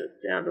red because it's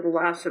down to the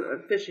last of it.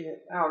 I'm fishing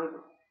it out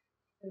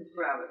and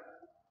grab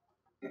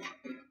it.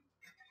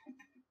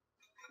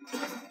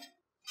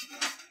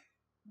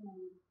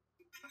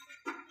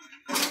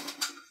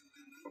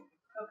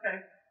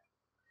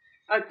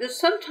 Okay.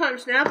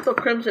 Sometimes naphtha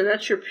crimson,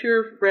 that's your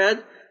pure red.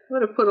 I'm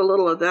going to put a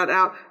little of that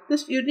out.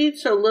 You need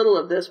so little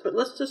of this, but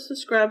let's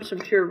just grab some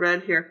pure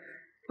red here.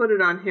 Put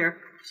it on here.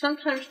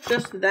 Sometimes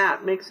just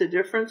that makes a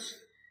difference.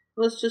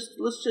 Let's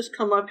just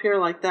come up here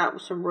like that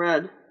with some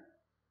red,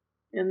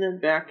 and then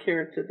back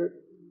here to the,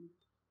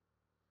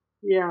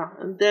 yeah,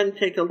 and then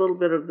take a little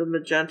bit of the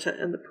magenta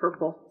and the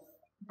purple,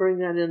 bring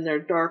that in there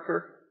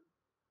darker,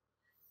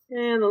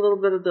 and a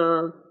little bit of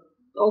the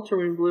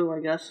ultramarine blue,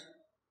 I guess,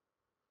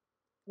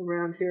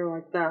 around here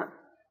like that.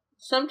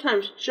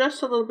 Sometimes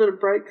just a little bit of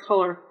bright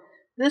color.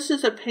 This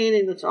is a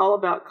painting that's all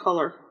about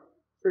color,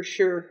 for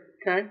sure,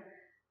 okay?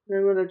 And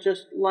I'm going to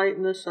just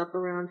lighten this up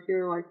around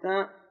here like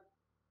that.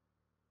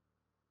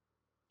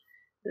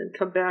 Then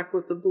come back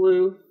with the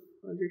blue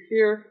under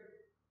here.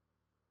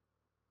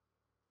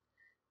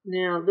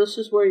 Now, this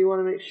is where you want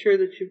to make sure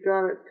that you've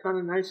got it kind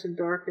of nice and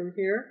dark in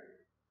here.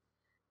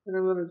 And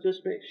I'm going to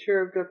just make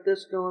sure I've got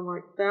this going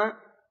like that.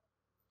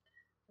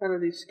 Kind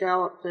of these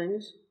scallop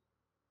things.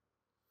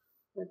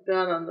 Like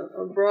that on the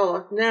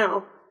umbrella.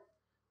 Now,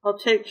 I'll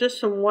take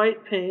just some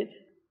white paint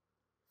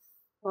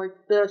like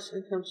this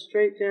and come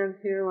straight down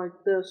here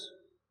like this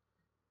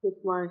with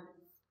my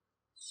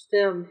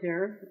stem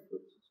here.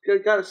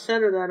 Got to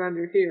center that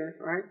under here,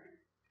 right?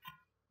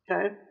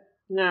 Okay.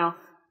 Now,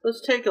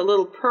 let's take a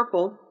little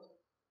purple.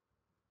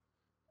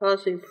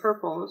 Causing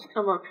purple. Let's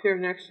come up here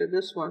next to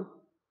this one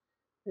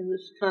and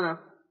just kind of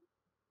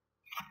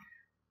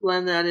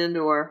blend that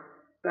into our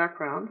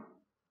background.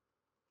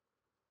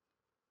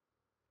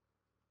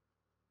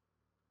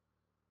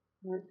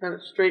 And kind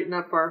of straighten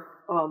up our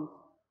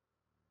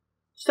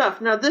stuff.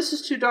 Now, this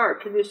is too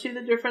dark. Can you see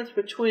the difference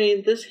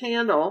between this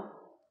handle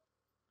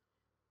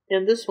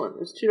and this one?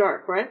 It's too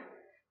dark, right?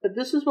 But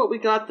this is what we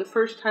got the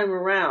first time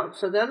around.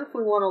 So then if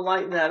we want to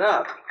lighten that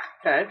up,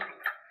 okay,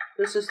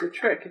 this is the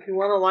trick. If you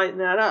want to lighten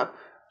that up,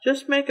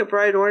 just make a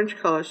bright orange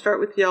color.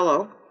 Start with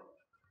yellow.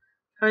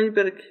 Tiny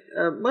bit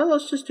of, well,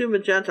 let's just do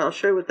magenta. I'll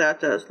show you what that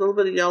does. A little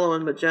bit of yellow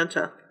and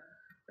magenta.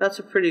 That's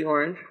a pretty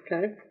orange,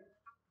 okay?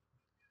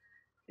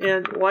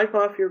 And wipe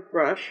off your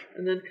brush,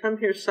 and then come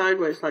here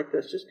sideways like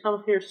this. Just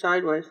come here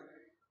sideways.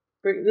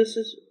 This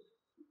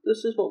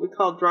is what we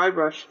call dry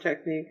brush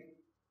technique.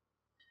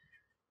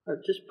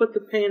 Just put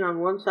the paint on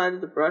one side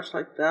of the brush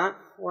like that.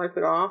 Wipe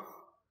it off.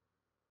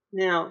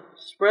 Now,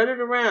 spread it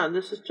around.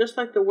 This is just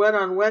like the wet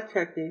on wet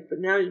technique, but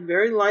now you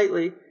very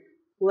lightly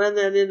blend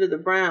that into the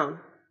brown.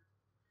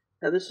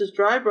 Now, this is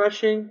dry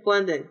brushing,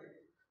 blending.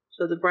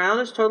 So the brown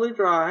is totally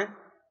dry,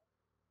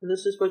 and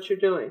this is what you're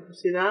doing. You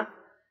see that?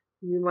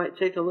 You might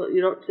take a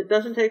little, it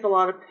doesn't take a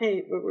lot of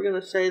paint, but we're going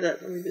to say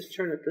that, let me just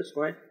turn it this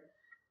way.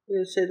 We're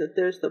going to say that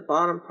there's the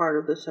bottom part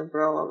of this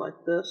umbrella like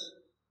this.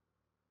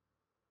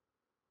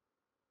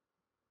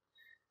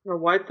 I'm going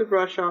to wipe the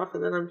brush off,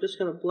 and then I'm just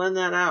going to blend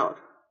that out.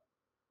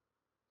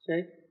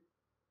 See?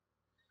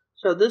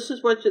 So this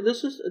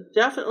is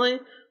definitely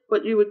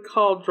what you would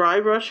call dry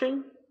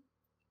brushing.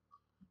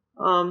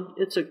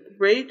 It's a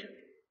great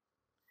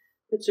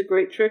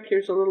trick.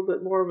 Here's a little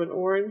bit more of an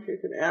orange. You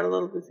can add a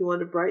little bit if you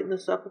want to brighten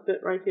this up a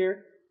bit right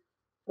here.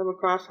 Come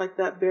across like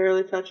that,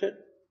 barely touch it.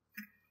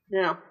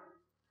 Now,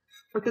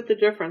 look at the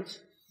difference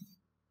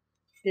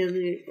in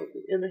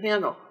the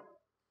handle.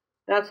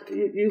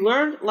 You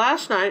learned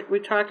last night. We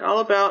talked all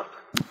about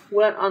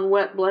wet on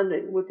wet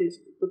blending with these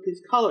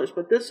colors,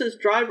 but this is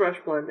dry brush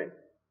blending.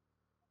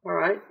 All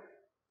right.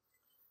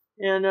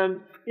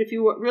 And if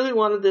you really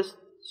wanted this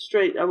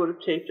straight, I would have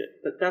taped it,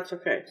 but that's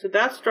okay. So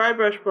that's dry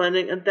brush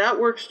blending, and that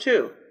works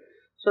too.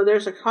 So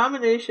there's a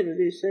combination of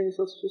these things.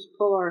 Let's just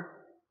pull our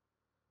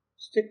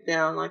stick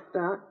down like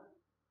that.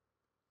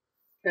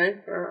 Okay,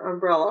 for our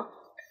umbrella.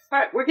 All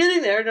right, we're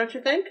getting there, don't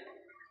you think?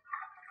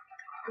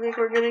 You think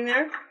we're getting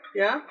there?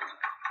 Yeah?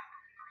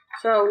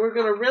 So we're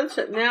going to rinse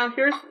it. Now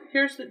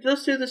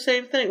let's do the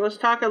same thing. Let's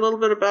talk a little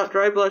bit about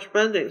dry brush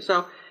blending.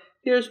 So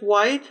here's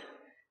white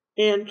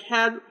and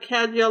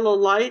cad yellow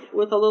light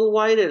with a little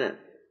white in it.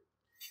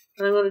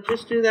 And I'm going to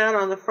just do that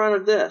on the front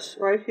of this,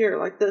 right here,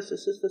 like this.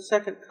 This is the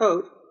second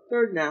coat,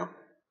 third now.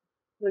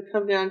 I'm going to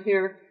come down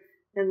here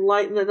and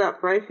lighten it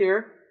up right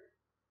here.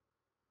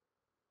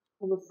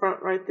 On the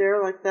front right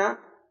there, like that.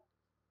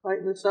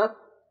 Lighten this up.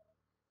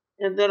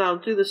 And then I'll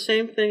do the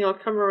same thing. I'll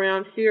come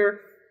around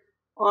here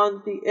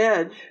on the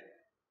edge.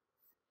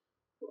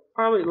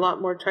 Probably a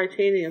lot more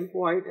titanium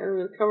white. And I'm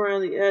going to come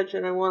around the edge,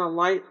 and I want a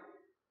light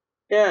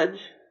edge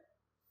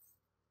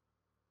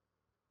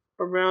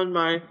around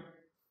my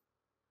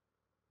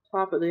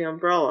top of the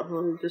umbrella.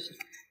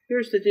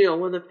 Here's the deal.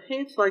 When the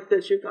paint's like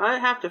this, I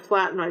have to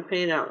flatten my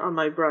paint out on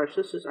my brush.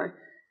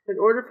 In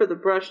order for the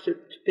brush to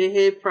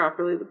behave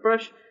properly, the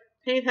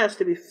paint has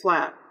to be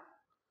flat,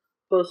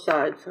 both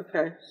sides.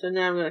 Okay, so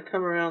now I'm going to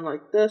come around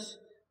like this.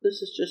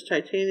 This is just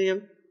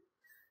titanium,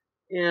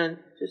 and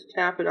just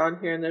tap it on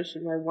here, and there's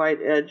my white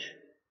edge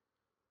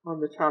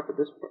on the top of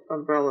this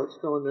umbrella. It's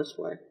going this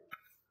way.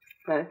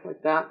 Okay,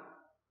 like that.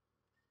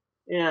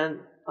 And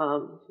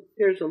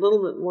here's a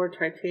little bit more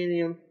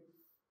titanium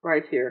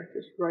right here,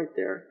 just right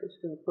there.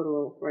 Just going to put a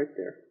little right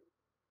there.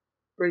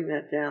 Bring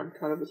that down,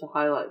 kind of as a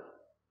highlight.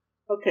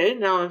 Okay,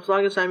 now as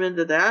long as I'm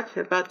into that,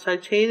 about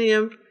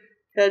titanium,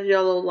 cad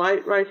yellow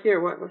light right here.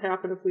 What would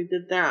happen if we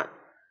did that?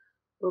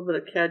 A little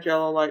bit of cad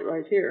yellow light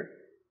right here.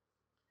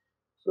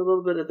 So a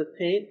little bit of the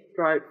paint,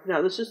 dry.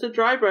 Now this is the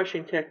dry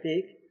brushing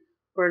technique,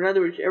 where in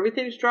other words,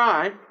 everything's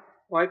dry,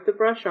 wipe the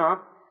brush off,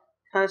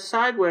 kind of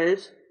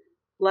sideways,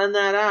 blend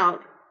that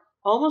out,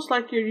 almost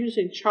like you're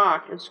using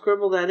chalk, and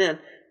scribble that in.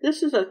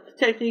 This is a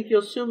technique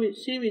you'll see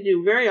me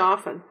do very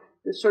often,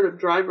 this sort of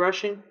dry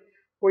brushing,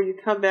 where you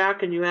come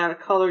back and you add a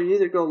color. You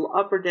either go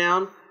up or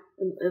down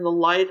in the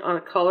light on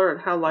a color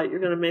and how light you're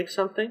going to make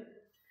something.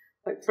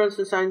 Like, for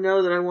instance, I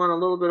know that I want a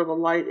little bit of a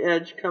light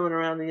edge coming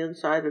around the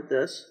inside of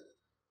this.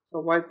 So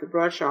wipe the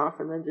brush off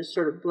and then just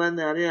sort of blend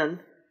that in.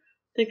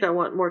 I think I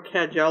want more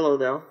cad yellow,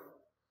 though,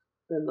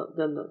 than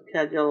the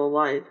cad yellow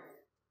light.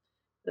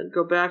 Then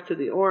go back to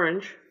the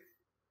orange,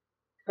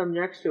 come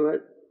next to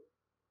it.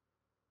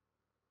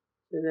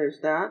 And there's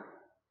that.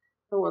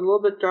 I want a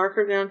little bit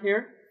darker down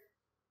here.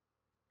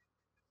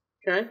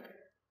 Okay.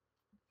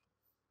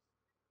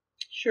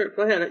 Sure,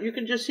 go ahead. You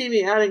can just see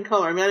me adding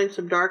color. I'm adding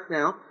some dark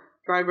now.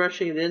 Dry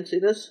brushing it in. See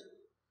this?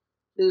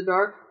 See the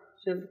dark?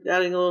 So I'm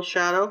adding a little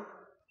shadow.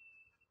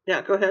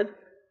 Yeah, go ahead.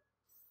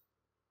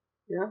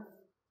 Yeah.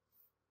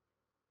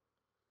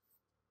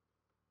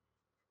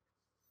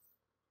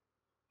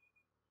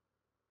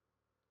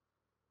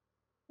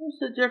 What's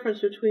the difference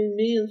between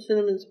me and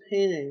Cinnamon's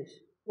paintings?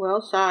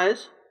 Well,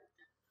 size.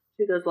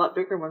 She does a lot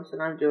bigger ones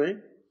than I'm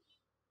doing.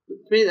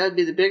 To me, that'd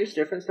be the biggest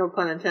difference, no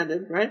pun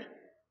intended, right?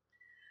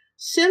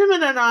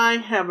 Cinnamon and I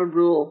have a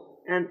rule,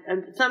 and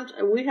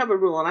we have a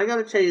rule, and I got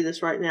to tell you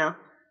this right now.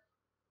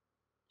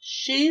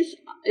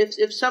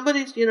 If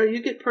somebody's,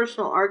 you get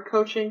personal art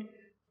coaching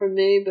from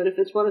me, but if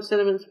it's one of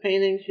Cinnamon's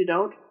paintings, you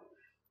don't.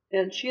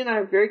 And she and I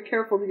are very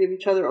careful to give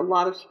each other a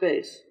lot of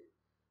space.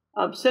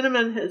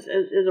 Cinnamon is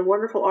a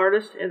wonderful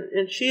artist,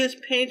 and she is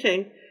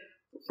painting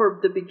for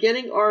the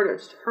beginning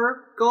artist.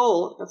 Her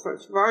goal, as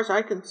far as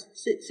I can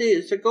see,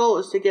 is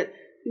to get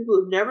people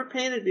who've never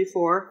painted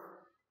before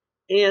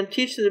and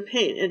teach them to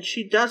paint, and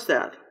she does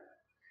that.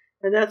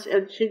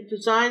 And she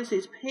designs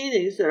these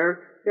paintings that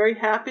are very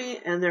happy,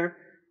 and they're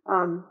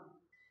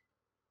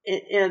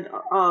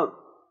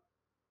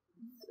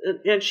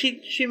and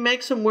she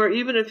makes them where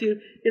even if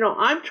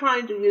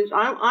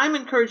I'm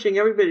encouraging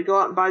everybody to go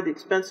out and buy the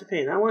expensive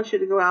paint. I want you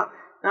to go out,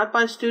 not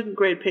buy student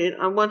grade paint.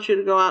 I want you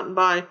to go out and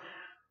buy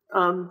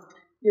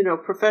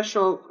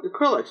professional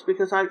acrylics,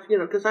 because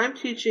I'm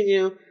teaching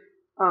you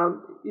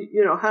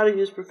how to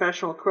use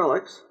professional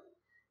acrylics,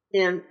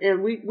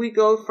 and we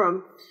go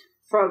from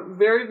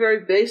very,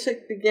 very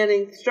basic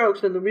beginning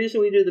strokes. And the reason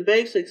we do the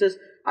basics is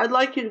I'd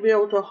like you to be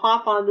able to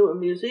hop onto a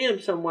museum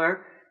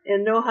somewhere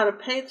and know how to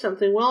paint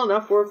something well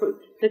enough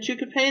that you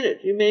could paint it.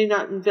 You may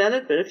not invent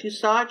it, but if you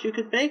saw it, you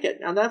could make it.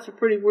 Now, that's a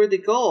pretty worthy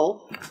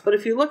goal. But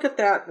if you look at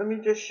that, let me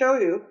just show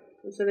you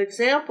as an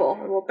example,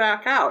 and we'll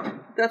back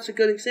out. That's a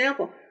good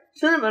example.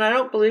 Cinnamon, I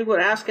don't believe, would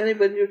ask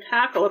anybody to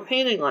tackle a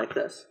painting like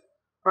this,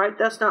 right?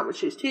 That's not what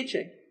she's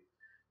teaching.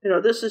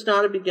 This is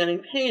not a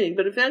beginning painting,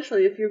 but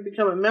eventually, if you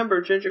become a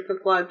member,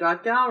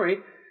 gingercooklive.gallery,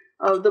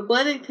 the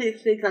blending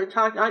technique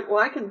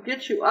I can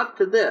get you up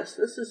to this.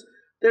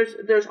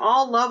 There's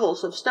all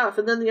levels of stuff,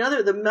 and then the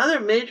other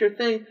major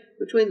thing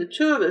between the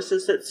two of us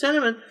is that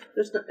Cinnamon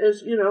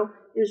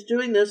is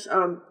doing this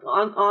on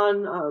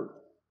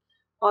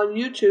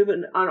YouTube,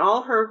 and on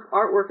all her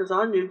artwork is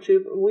on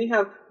YouTube. And we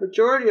have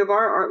majority of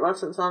our art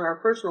lessons on our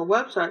personal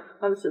website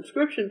on a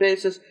subscription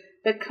basis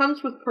that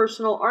comes with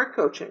personal art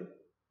coaching.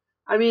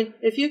 I mean,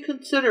 if you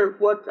consider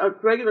what a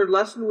regular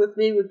lesson with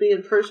me would be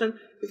in person,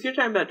 if you're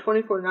talking about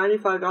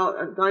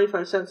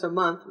 $24.95 a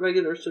month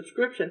regular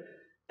subscription,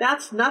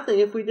 that's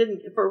nothing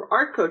for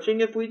art coaching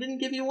if we didn't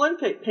give you one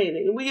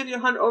painting. And we give you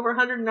over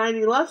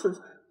 190 lessons,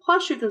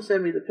 plus you can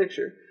send me the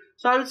picture.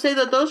 So I would say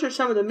that those are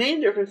some of the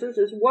main differences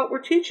is what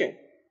we're teaching.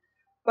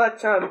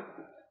 But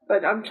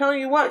I'm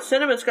telling you what,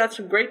 Cinnamon's got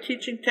some great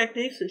teaching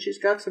techniques, and she's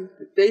got some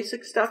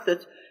basic stuff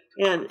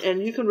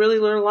and you can really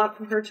learn a lot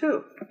from her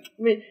too. I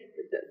mean,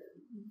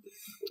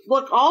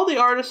 look, all the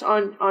artists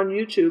on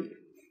YouTube,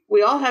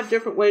 we all have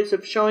different ways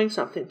of showing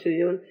something to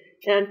you,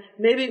 and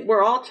maybe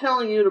we're all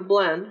telling you to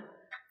blend.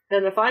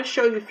 And if I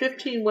show you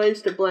 15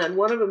 ways to blend,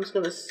 one of them is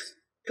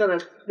gonna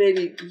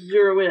maybe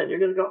zero in. You're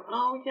gonna go,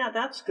 oh yeah,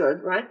 that's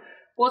good, right?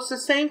 Well, it's the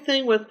same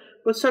thing with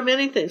so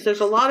many things. There's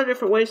a lot of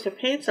different ways to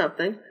paint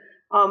something.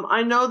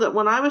 I know that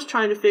when I was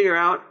trying to figure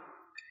out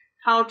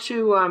how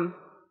to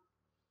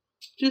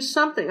do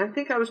something, I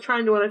think I was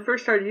trying to, when I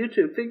first started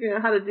YouTube, figuring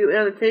out how to do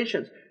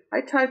annotations.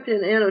 I typed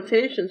in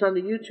annotations on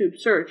the YouTube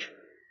search,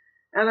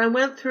 and I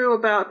went through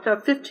about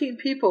 15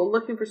 people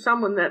looking for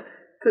someone that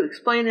could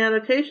explain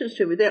annotations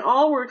to me. They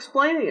all were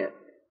explaining it.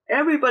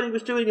 Everybody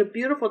was doing a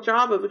beautiful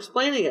job of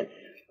explaining it,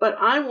 but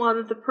I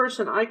wanted the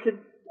person I could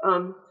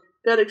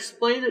that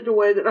explained it in a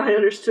way that I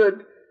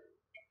understood.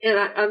 And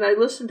I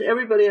listened to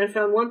everybody, and I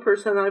found one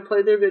person, and I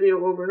played their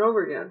video over and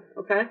over again,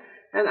 okay?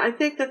 And I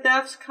think that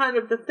that's kind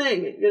of the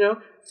thing,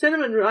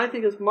 Cinnamon, I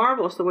think, is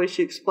marvelous the way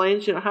she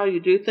explains, how you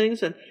do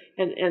things, and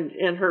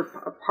her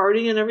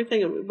party and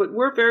everything. But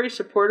we're very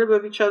supportive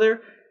of each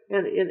other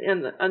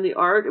and the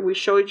art, and we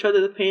show each other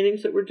the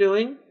paintings that we're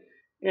doing.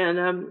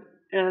 And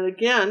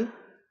again,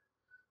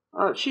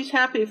 she's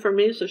happy for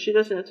me, so she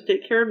doesn't have to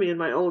take care of me in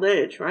my old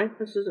age, right?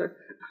 This is her.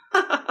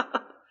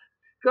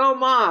 Go,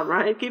 Mom,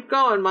 right? Keep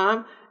going,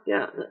 Mom.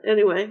 Yeah,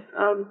 anyway,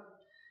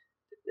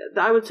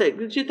 I would say,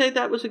 did you think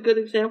that was a good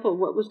example of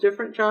what was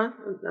different, John,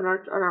 on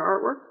our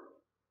artwork?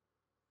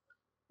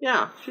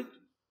 Yeah,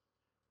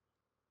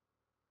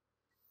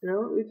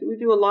 we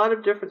do a lot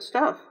of different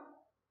stuff.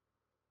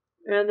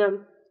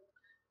 And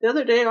the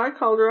other day I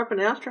called her up and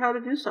asked her how to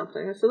do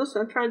something. I said,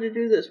 listen, I'm trying to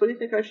do this. What do you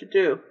think I should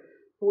do?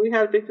 And we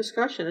had a big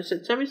discussion. I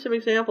said, send me some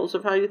examples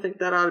of how you think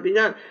that ought to be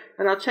done.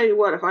 And I'll tell you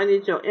what, if I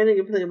need to know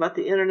anything about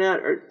the internet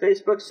or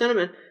Facebook,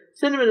 Cinnamon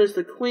is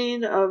the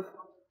queen of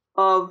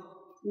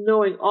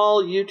knowing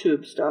all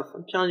YouTube stuff.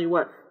 I'm telling you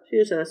what, she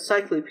is an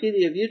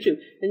encyclopedia of YouTube.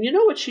 And you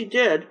know what she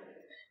did?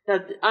 Now,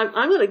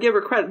 I'm going to give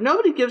her credit.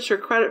 Nobody gives her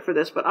credit for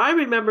this, but I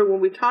remember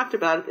when we talked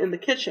about it in the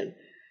kitchen.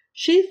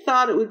 She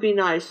thought it would be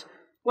nice.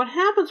 What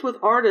happens with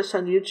artists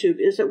on YouTube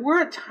is that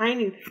we're a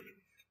tiny,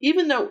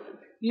 even though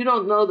you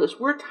don't know this,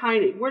 we're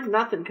tiny. We're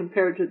nothing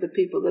compared to the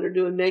people that are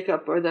doing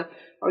makeup or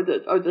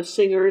the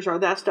singers or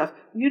that stuff.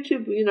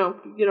 YouTube,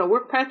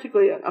 we're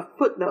practically a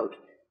footnote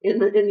in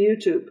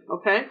YouTube,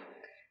 okay?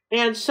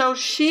 And so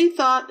she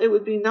thought it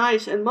would be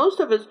nice, and most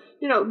of us,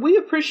 we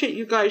appreciate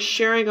you guys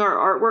sharing our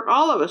artwork,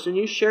 all of us, and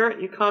you share it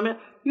and you comment.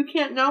 You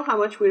can't know how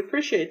much we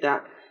appreciate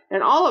that.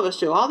 And all of us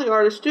do, all the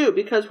artists do,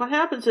 because what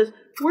happens is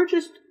we're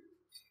just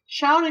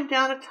shouting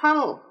down a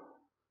tunnel.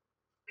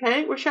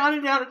 Okay? We're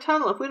shouting down a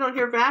tunnel. If we don't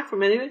hear back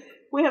from anyone,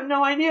 we have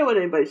no idea what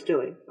anybody's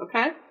doing.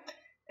 Okay?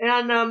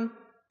 And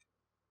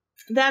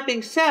that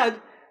being said,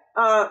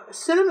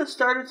 Cinnamon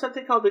started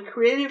something called the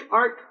Creative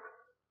Art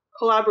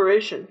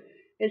Collaboration.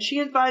 And she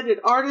invited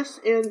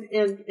artists and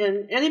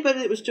anybody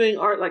that was doing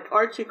art, like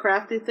artsy,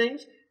 crafty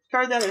things.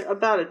 Started that a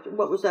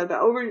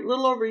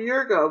little over a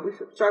year ago. We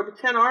started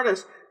with 10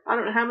 artists. I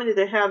don't know how many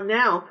they have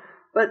now,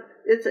 but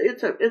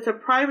it's a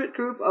private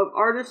group of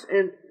artists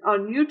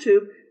on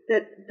YouTube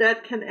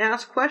that can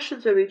ask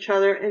questions of each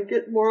other and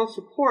get moral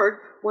support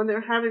when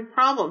they're having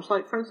problems.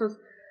 Like, for instance,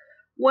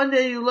 one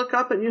day you look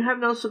up and you have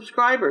no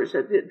subscribers.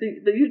 The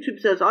YouTube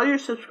says all your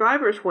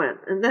subscribers went,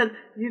 and then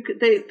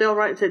they'll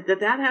write and say, "Did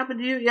that happen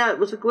to you?" Yeah, it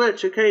was a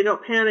glitch. Okay,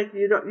 don't panic.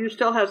 You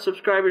still have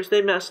subscribers.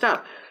 They messed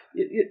up.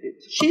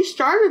 She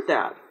started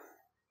that,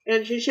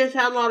 and she just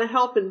had a lot of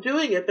help in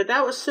doing it. But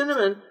that was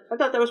Cinnamon. I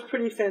thought that was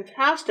pretty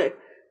fantastic.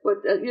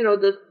 But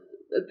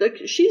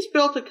she's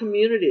built a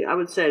community. I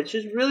would say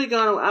she's really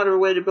gone out of her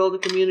way to build a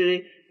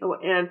community,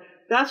 and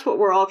that's what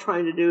we're all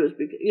trying to do. Is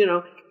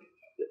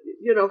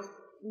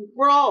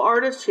we're all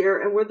artists here,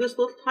 and we're this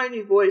little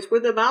tiny voice. We're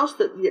the mouse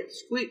that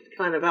gets squeaked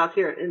kind of out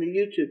here in the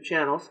YouTube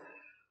channels.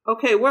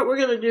 Okay, what we're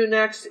going to do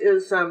next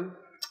is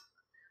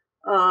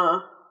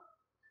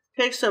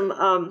take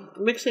some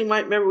mixing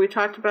white. Remember we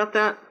talked about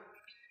that?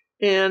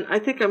 And I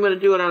think I'm going to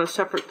do it on a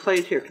separate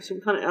plate here because I'm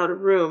kind of out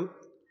of room.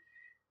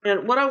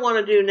 And what I want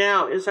to do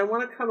now is I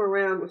want to come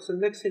around with some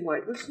mixing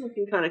white. This is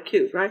looking kind of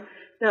cute, right?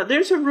 Now,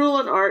 there's a rule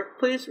in art.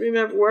 Please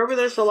remember, wherever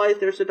there's a light,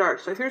 there's a dark.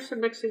 So here's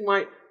some mixing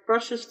white.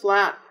 Brush is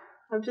flat.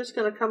 I'm just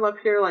going to come up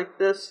here like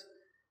this.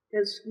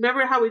 And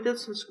remember how we did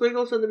some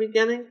squiggles in the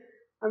beginning?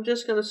 I'm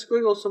just going to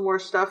squiggle some more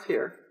stuff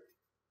here.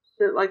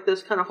 So like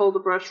this, kind of hold the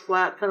brush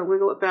flat, kind of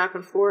wiggle it back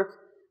and forth.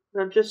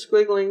 And I'm just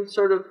squiggling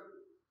sort of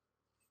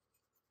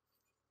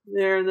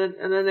there and then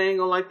an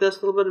angle like this, a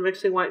little bit of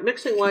mixing white.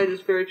 Mixing white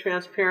is very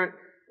transparent.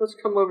 Let's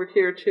come over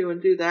here too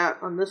and do that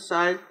on this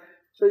side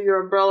so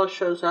your umbrella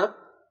shows up.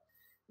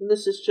 And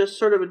this is just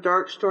sort of a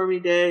dark, stormy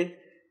day.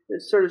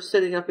 It's sort of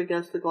sitting up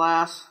against the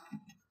glass.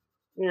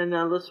 And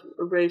let's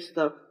erase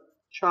the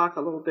chalk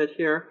a little bit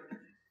here.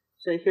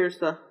 Say here's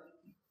the,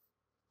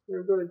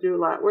 we're going to do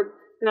a lot.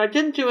 I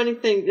didn't do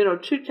anything,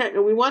 too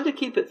technical. We wanted to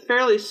keep it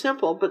fairly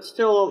simple, but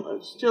still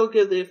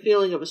give the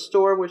feeling of a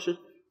storm, which is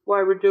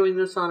why we're doing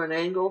this on an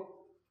angle.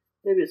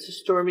 Maybe it's a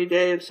stormy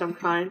day of some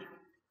kind.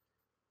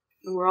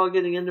 And we're all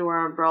getting into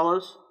our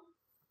umbrellas.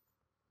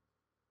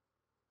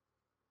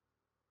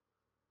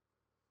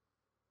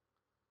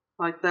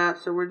 Like that.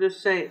 So we're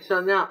just saying, so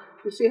now,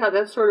 you see how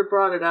that sort of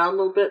brought it out a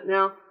little bit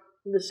now?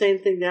 And the same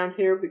thing down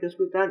here, because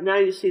we've got, now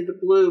you see the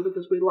blue,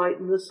 because we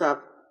lighten this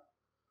up.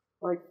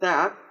 Like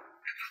that.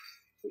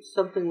 It's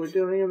something we're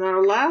doing. And then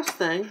our last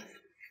thing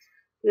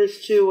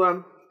is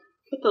to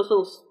put those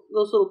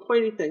little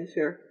pointy things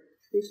here.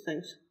 These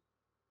things.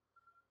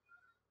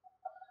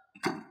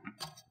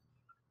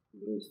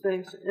 These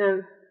things.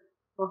 And,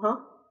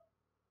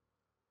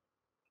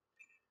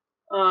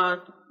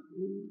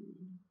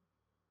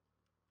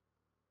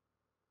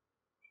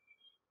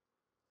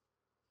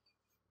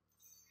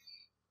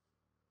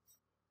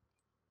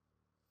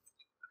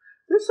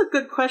 this is a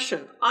good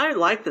question. I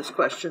like this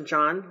question,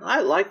 John.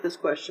 I like this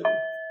question.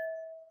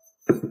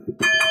 There's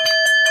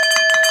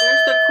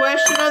the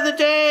question of the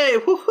day.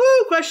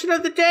 Woohoo! Question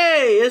of the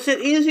day. Is it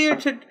easier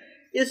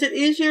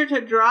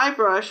to dry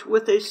brush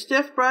with a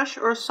stiff brush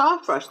or a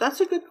soft brush? That's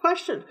a good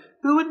question.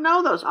 Who would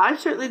know those? I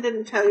certainly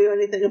didn't tell you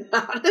anything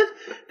about it.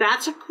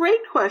 That's a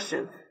great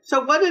question.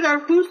 So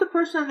who's the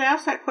person that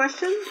asked that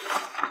question?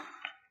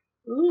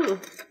 Ooh.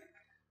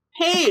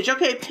 Paige.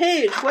 Okay,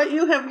 Paige, what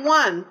you have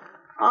won.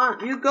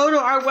 You go to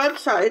our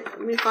website,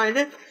 let me find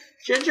it,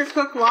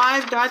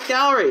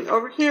 gingercooklive.gallery,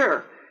 over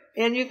here.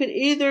 And you've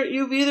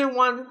either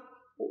won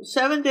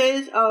 7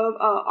 days of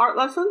art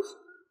lessons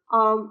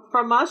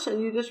from us,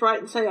 and you just write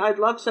and say, I'd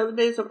love 7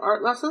 days of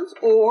art lessons,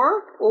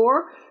 or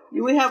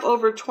we have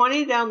over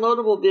 20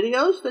 downloadable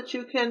videos that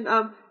you can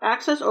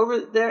access over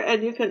there,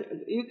 and you can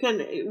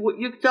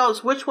tell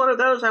us which one of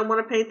those I want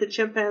to paint, the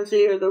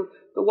chimpanzee or the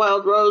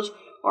wild rose,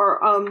 or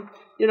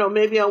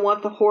maybe I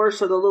want the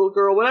horse or the little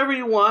girl, whatever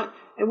you want,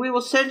 and we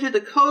will send you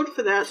the code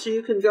for that so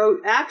you can go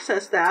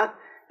access that.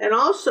 And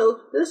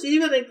also, this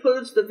even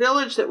includes the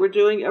village that we're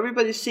doing.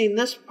 Everybody's seen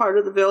this part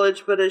of the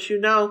village, but as you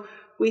know,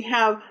 we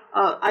have,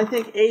 I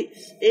think,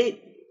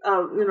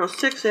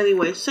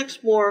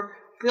 six more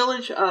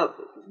village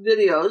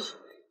videos.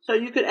 So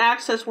you could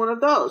access one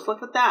of those.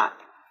 Look at that.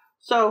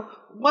 So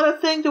what a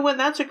thing to win.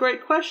 That's a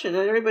great question.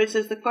 And everybody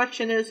says the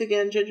question is,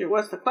 again, Ginger,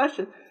 what's the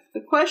question?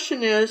 The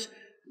question is,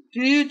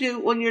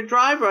 when you're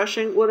dry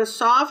brushing, would a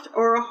soft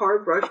or a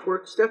hard brush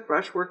stiff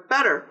brush work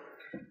better?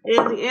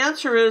 And the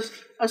answer is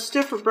a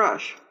stiffer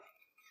brush.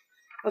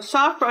 A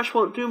soft brush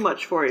won't do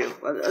much for you.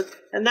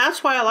 And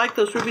that's why I like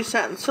those ruby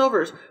satin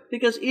silvers,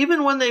 because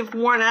even when they've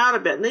worn out a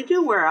bit, and they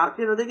do wear out,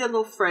 they get a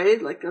little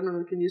frayed, like, I don't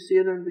know, can you see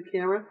it under the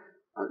camera?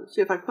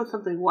 See if I put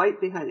something white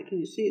behind it, can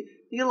you see it?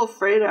 They get a little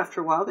frayed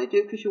after a while. They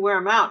do, because you wear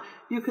them out.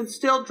 You can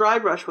still dry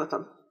brush with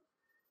them.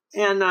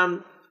 And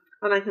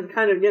I can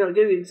kind of, give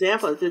you an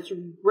example. It's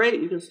great.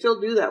 You can still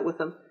do that with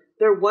them.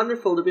 They're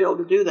wonderful to be able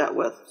to do that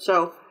with.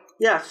 So,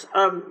 yes,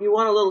 you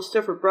want a little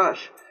stiffer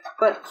brush.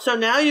 But so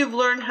now you've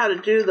learned how to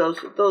do those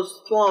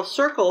small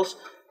circles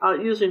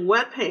using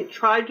wet paint.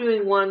 Try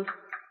doing one,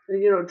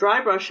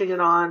 dry brushing it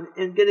on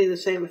and getting the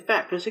same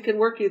effect, because it can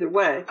work either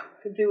way. It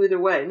can do either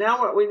way. Now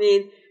what we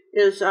need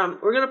is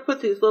we're going to put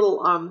these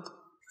little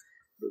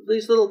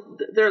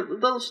they're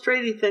little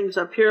straighty things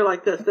up here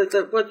like this,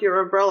 what your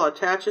umbrella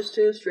attaches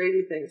to,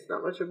 straighty things,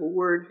 not much of a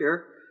word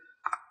here.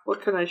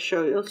 What can I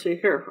show you? Let's see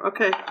here.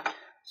 Okay,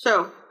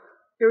 so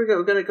here we go.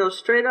 We're going to go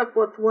straight up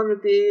with one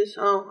of these.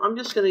 Oh, I'm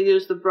just going to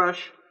use the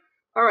brush.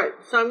 All right,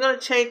 so I'm going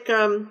to take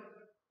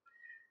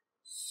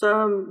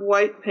some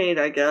white paint,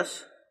 I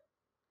guess.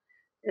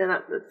 And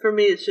for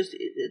me, it's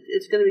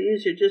going to be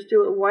easier. Just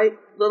do a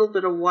little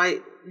bit of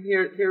white.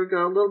 Here we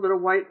go, a little bit of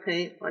white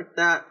paint like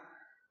that.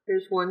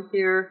 Here's one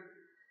here.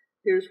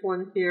 Here's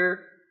one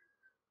here.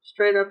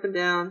 Straight up and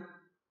down.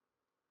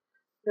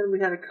 Then we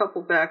had a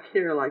couple back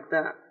here like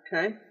that,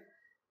 okay?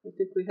 I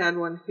think we had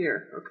one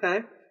here,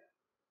 okay?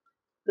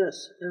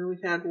 this, and we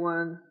had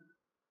one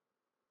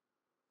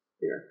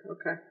here.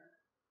 Okay.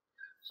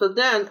 So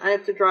then I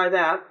have to dry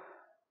that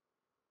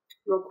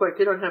real quick.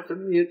 You don't have to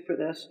mute for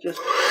this. Just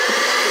give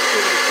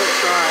it a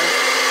quick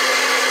dry.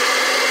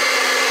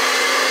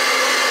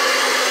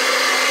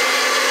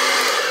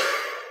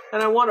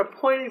 And I want a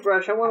pointy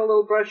brush. I want a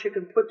little brush you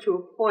can put to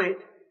a point.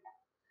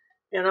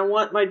 And I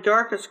want my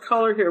darkest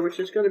color here, which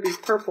is going to be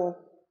purple,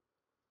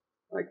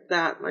 like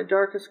that, my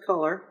darkest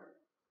color.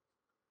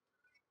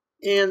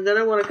 And then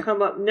I want to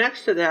come up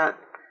next to that.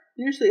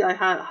 Usually I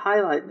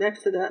highlight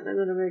next to that, and I'm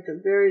going to make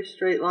a very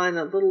straight line,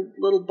 a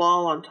little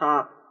ball on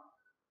top.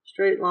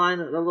 Straight line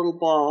and a little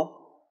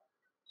ball.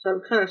 So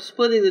I'm kind of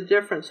splitting the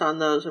difference on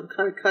those. I'm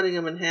kind of cutting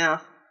them in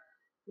half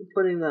and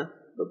putting the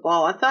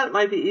ball. I thought it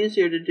might be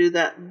easier to do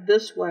that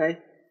this way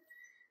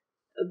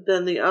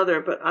than the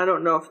other, but I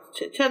don't know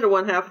if 10 to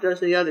 1/2 does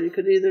the other. You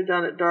could either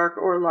done it dark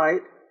or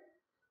light.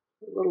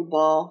 A little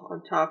ball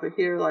on top of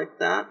here like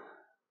that.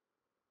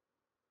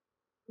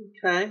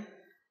 Okay.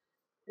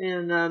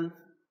 And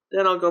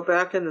then I'll go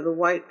back into the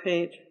white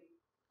paint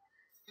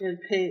and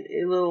paint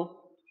a little.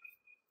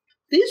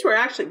 These were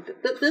actually,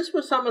 this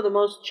was some of the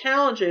most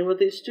challenging with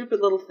these stupid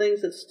little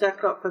things that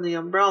stuck up from the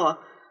umbrella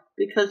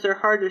because they're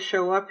hard to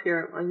show up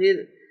here. I need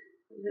it.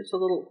 There's a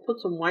little, put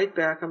some white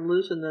back. I'm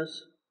losing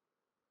this.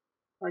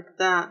 Like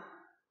that.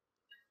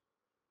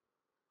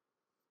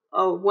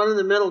 Oh, one in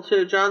the middle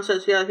too. John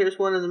says, yeah, here's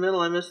one in the middle.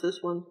 I missed this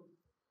one.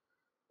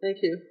 Thank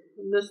you.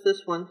 I missed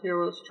this one.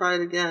 Here, let's try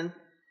it again.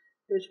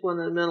 Here's one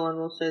in the middle, and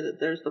we'll say that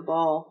there's the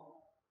ball.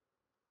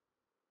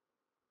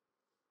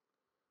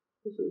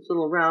 This is a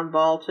little round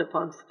ball tip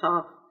on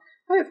top.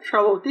 I have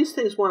trouble. These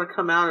things want to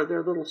come out of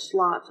their little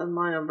slots on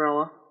my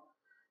umbrella.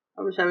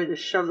 I was having to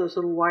shove those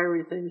little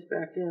wiry things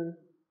back in.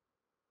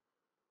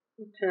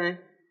 Okay.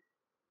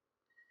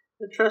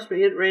 And trust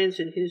me, it rains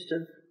in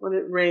Houston. When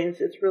it rains,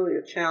 it's really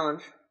a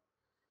challenge.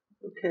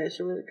 Okay,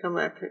 so we're going to come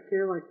back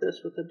here like this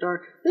with the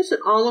dark. This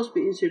would almost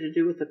be easier to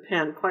do with a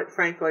pen, quite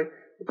frankly,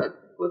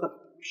 with a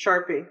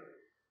Sharpie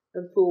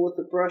than fool with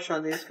the brush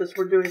on these because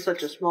we're doing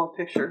such a small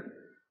picture.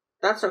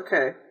 That's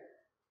okay.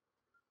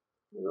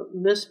 I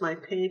don't miss my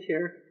paint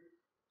here,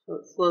 so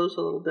it flows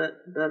a little bit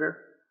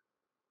better.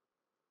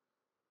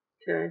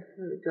 Okay,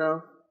 there we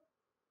go.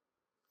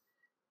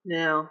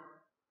 Now,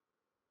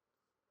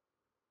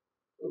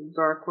 a little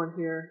dark one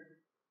here.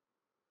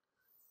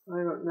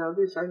 I don't know.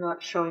 These are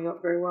not showing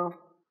up very well.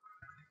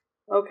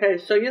 Okay,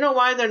 so you know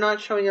why they're not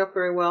showing up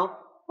very well?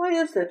 Why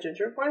is that,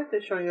 Ginger? Why aren't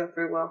they showing up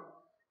very well?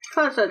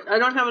 Because I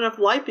don't have enough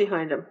light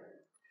behind them.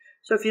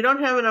 So if you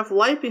don't have enough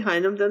light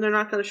behind them, then they're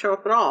not going to show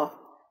up at all.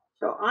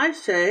 So I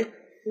say,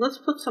 let's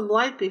put some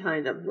light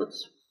behind them.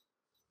 Let's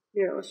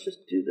just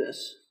do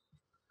this.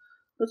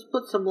 Let's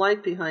put some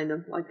light behind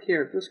them, like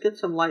here. Let's get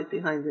some light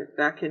behind it,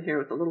 back in here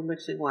with a little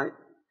mixing white.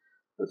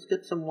 Let's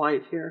get some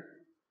white here.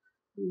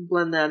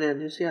 Blend that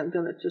in. You see, I'm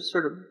going to just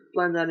sort of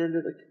blend that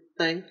into the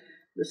thing.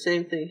 The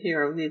same thing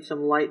here. I need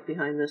some light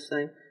behind this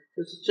thing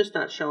because it's just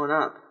not showing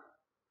up.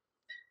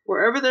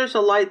 Wherever there's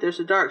a light, there's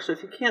a dark. So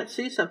if you can't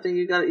see something,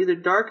 you got to either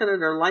darken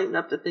it or lighten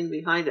up the thing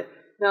behind it.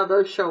 Now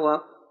those show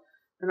up,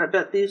 and I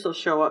bet these will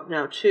show up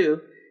now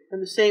too.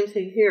 And the same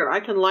thing here. I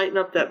can lighten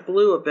up that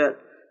blue a bit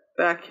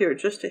back here,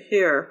 just a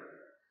hair,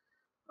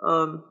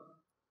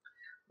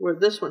 where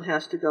this one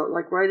has to go,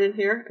 like right in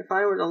here. If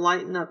I were to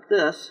lighten up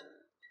this,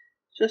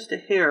 just a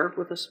hair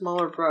with a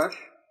smaller brush,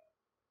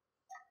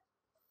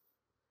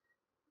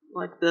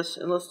 like this,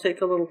 and let's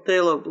take a little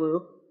phthalo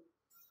blue.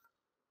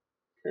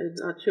 Okay,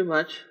 not too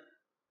much.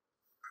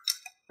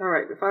 All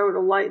right, if I were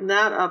to lighten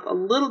that up a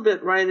little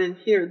bit right in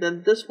here,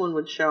 then this one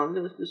would show. I'm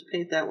going to just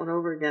paint that one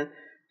over again.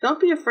 Don't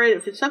be afraid.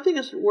 If something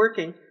isn't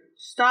working,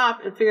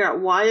 stop and figure out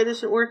why it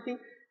isn't working,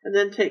 and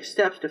then take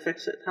steps to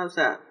fix it. How's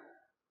that?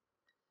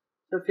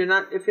 So if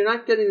you're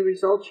not getting the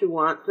results you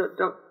want,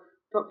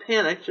 don't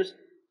panic. Just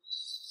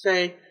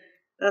say,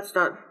 that's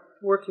not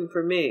working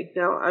for me.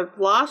 Now I've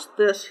lost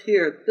this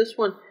here. This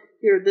one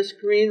here, this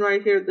green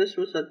right here,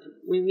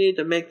 we need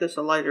to make this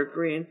a lighter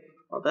green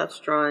while that's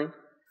drying.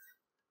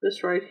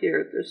 This right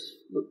here, this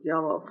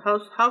yellow.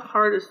 How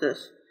hard is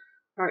this?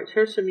 All right,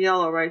 here's some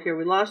yellow right here.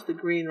 We lost the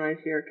green right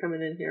here,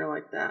 coming in here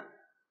like that,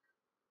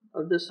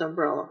 of this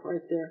umbrella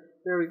right there.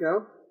 There we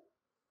go.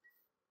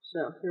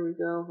 So here we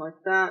go, like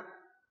that.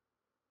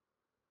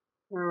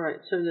 All right,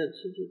 so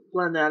just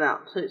blend that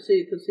out. So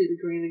you can see the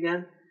green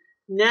again.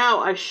 Now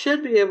I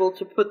should be able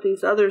to put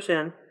these others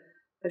in.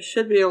 I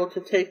should be able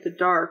to take the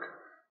dark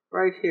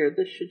right here.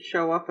 This should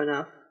show up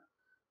enough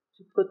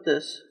to put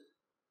this.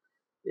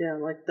 Yeah,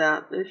 like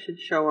that. They should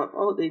show up.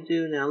 Oh, they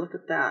do now. Look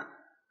at that.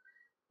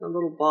 A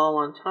little ball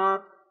on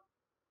top.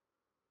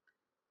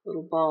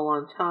 Little ball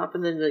on top.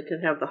 And then they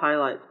can have the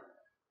highlight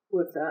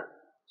with that.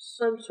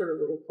 Some sort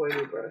of little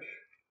pointy brush.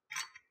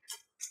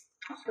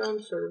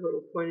 Some sort of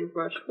little pointy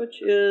brush,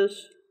 which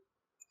is,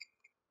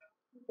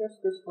 I guess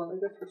this one. I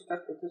guess we're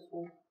stuck with this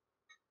one.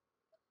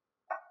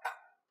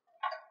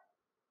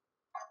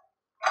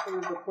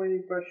 Where did the pointy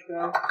brush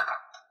go?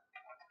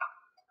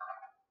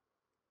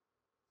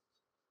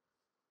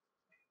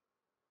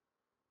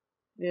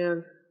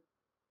 And,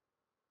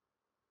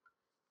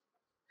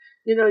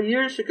 you know,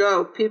 years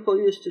ago, people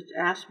used to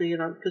ask me, you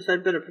know, because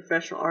I've been a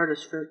professional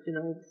artist for, you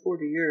know,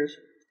 40 years.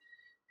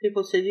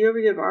 People say, do you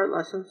ever give art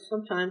lessons?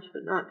 Sometimes,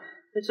 but not.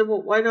 They said,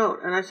 well, why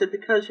don't? And I said,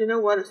 because you know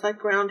what? It's like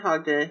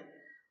Groundhog Day.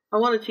 I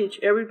want to teach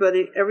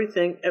everybody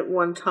everything at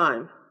one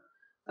time.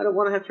 I don't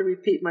want to have to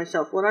repeat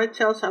myself. When I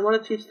tell, I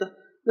want to teach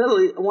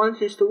literally, I want to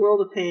teach the world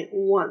to paint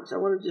once. I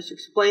want to just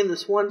explain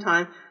this one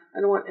time.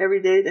 I don't want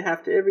every year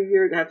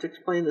to have to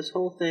explain this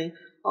whole thing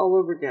all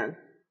over again.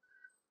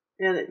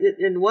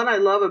 And what I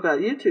love about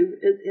YouTube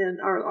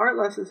and our art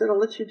lessons, it'll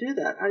let you do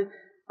that.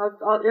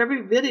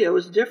 Every video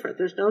is different.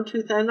 There's no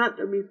two things.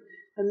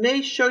 I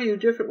may show you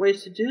different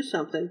ways to do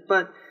something,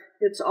 but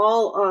it's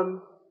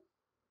all,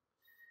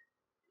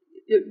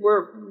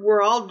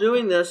 we're all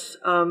doing this,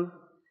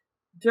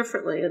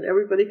 differently, and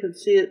everybody can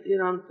see it, you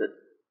know.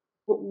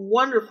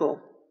 Wonderful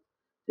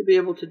to be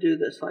able to do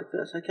this like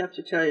this. I have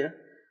to tell you,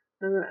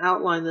 I'm going to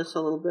outline this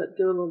a little bit,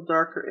 give it a little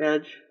darker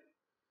edge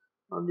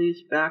on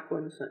these back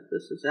ones.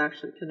 This is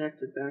actually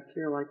connected back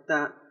here like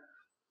that.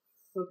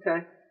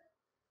 Okay.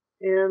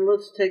 And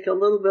let's take a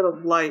little bit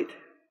of light.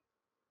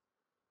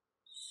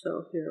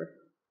 So here.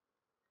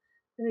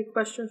 Any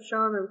questions,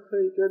 John? I'm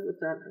pretty good with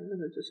that. I'm going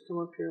to just come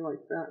up here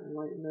like that and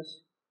lighten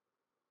this.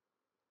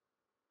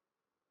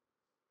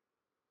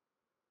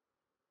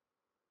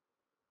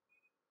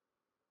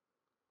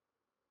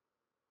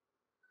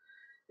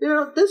 You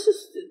know, this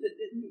is,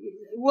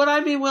 would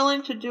I be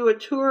willing to do a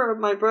tour of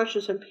my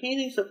brushes and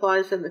painting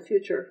supplies in the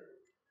future?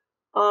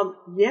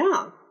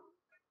 Yeah.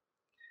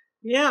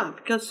 Yeah,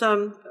 because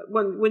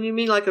when you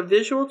mean like a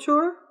visual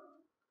tour?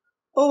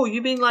 Oh,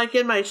 you mean like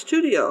in my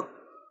studio?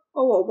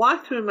 Oh, a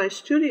walkthrough in my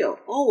studio.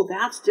 Oh,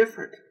 that's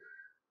different.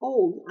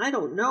 Oh, I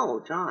don't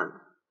know, John.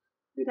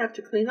 We'd have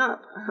to clean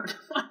up.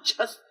 I'm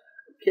just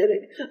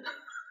kidding.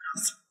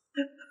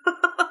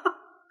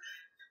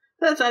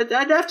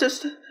 I'd have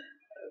to.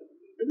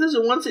 This is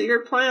a once a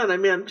year plan. I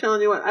mean, I'm telling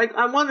you what.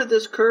 I wanted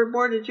this curve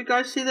board. Did you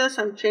guys see this?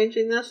 I'm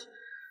changing this.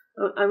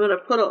 I'm going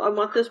to I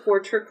want this more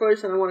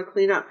turquoise, and I want to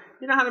clean up.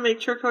 You know how to make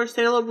turquoise?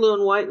 Stay a little blue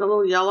and white and a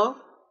little yellow?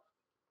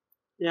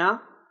 Yeah?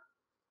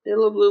 Stay a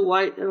little blue,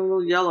 white, and a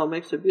little yellow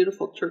makes a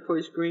beautiful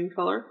turquoise green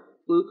color,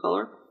 blue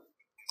color.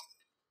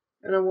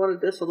 And I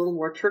wanted this a little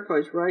more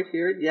turquoise right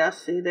here.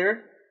 Yes, see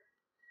there?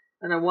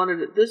 And I wanted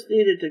it, this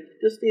needed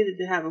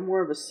to have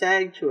more of a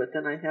sag to it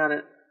than I had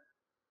it.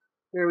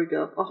 There we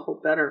go. Oh,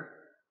 better.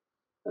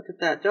 Look at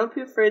that. Don't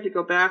be afraid to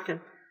go back and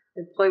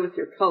play with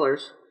your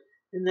colors.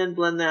 And then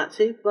blend that.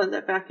 See? Blend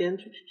that back in.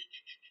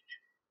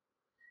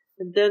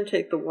 And then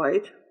take the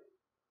white.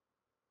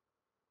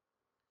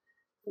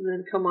 And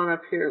then come on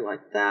up here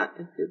like that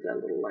and give that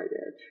little light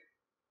edge.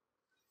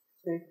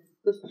 Okay?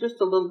 This is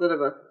just a little bit of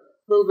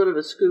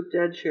a scooped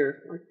edge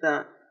here, like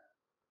that.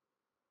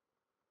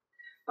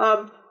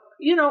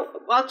 You know,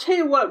 I'll tell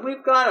you what,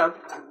 we've got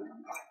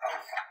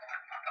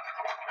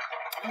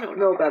I don't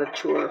know about a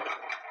tour.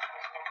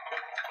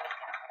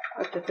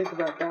 I have to think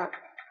about that.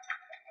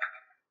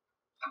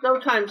 No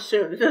time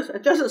soon.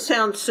 It doesn't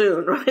sound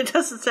soon, right? It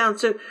doesn't sound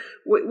soon.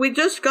 We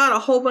just got a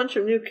whole bunch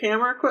of new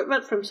camera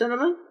equipment from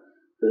Cinnamon,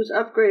 who's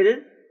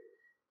upgraded.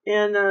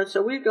 And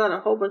so we've got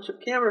a whole bunch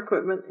of camera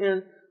equipment.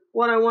 And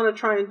what I want to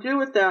try and do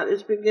with that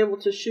is being able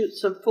to shoot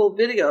some full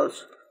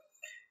videos.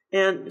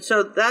 And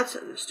so that's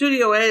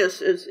Studio A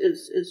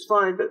is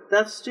fine, but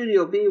that's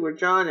Studio B where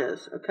John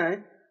is,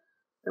 okay?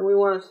 And we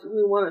want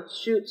to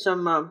shoot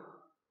some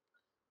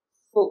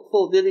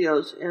full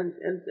videos,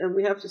 and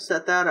we have to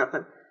set that up.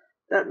 And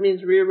that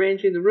means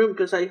rearranging the room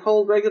because I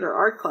hold regular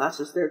art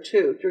classes there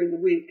too during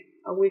the week,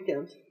 on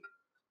weekends.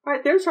 All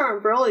right, there's our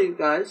umbrella, you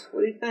guys.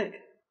 What do you think?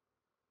 Is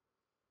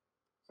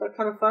that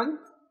kind of fun?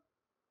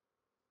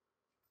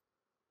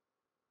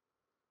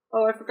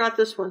 Oh, I forgot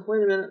this one.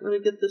 Wait a minute. Let me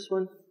get this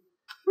one.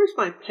 Where's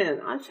my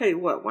pen? I tell you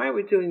what. Why are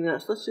we doing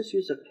this? Let's just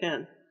use a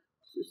pen.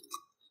 It's just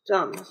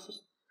dumb.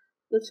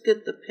 Let's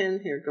get the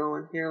pen here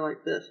going here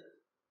like this.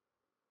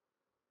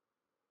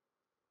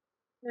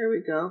 There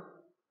we go.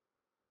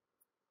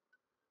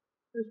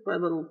 There's my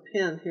little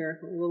pen here,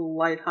 a little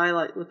light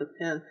highlight with a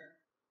pen.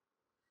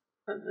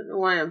 I don't know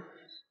why I'm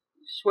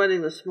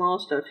sweating the small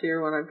stuff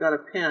here when I've got a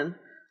pen.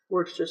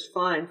 Works just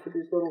fine for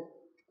these little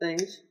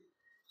things.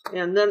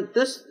 And then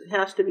this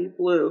has to be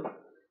blue.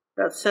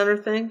 That center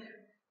thing,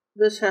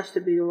 this has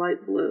to be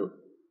light blue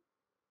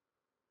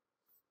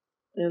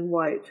and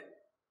white.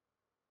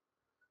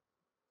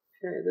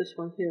 Okay, this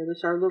one here,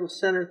 our little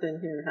center thing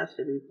here has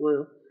to be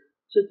blue.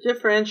 To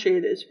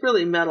differentiate it, it's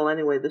really metal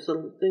anyway, this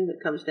little thing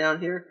that comes down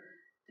here,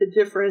 to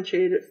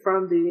differentiate it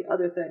from the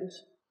other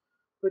things,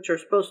 which are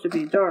supposed to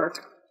be dark,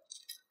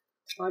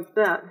 like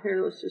that.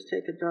 Here, let's just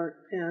take a dark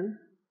pen,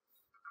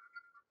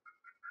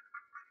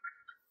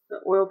 the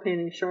oil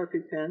painting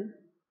Sharpie pen,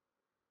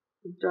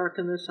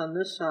 darken this on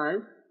this side.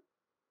 I'm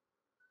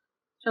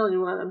telling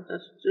you what, I'm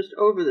just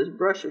over this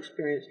brush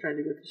experience trying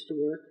to get this to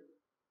work.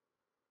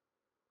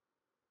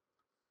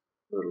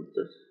 Little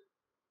just.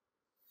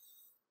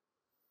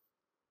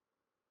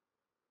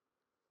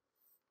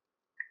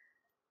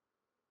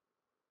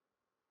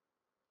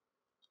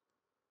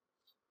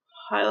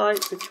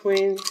 highlight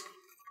between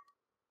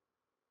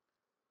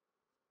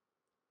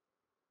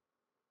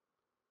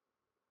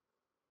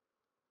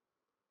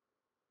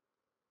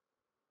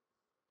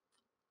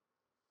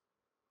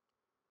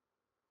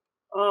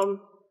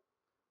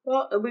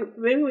well,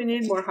 maybe we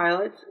need more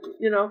highlights.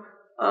 You know,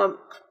 I'm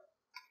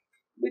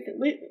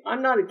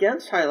not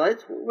against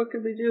highlights. What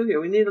could we do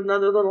here? We need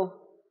another little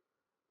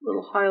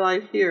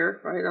highlight here,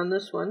 right on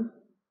this one.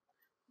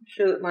 Make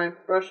sure that my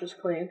brush is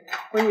clean.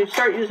 When you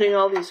start using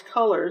all these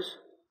colors,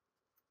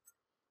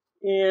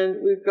 and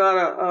we've got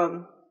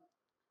to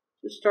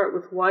just start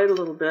with white a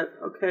little bit.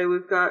 Okay,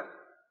 we've got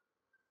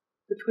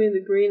between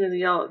the green and the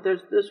yellow.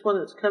 There's this one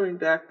that's coming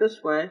back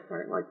this way,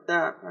 right, like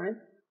that, right?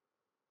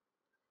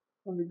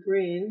 On the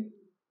green,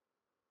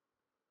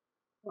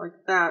 like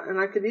that. And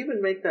I could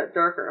even make that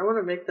darker. I want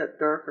to make that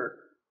darker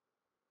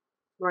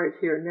right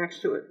here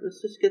next to it.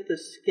 Let's just get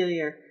this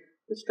skinnier.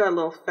 It's got a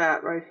little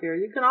fat right here.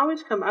 You can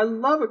always come, I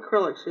love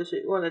acrylics because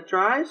when it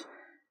dries,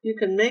 you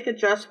can make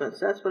adjustments.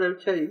 That's what I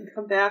would tell you. You can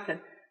come back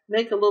and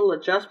make a little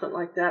adjustment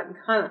like that and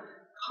kind of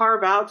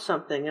carve out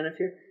something. And if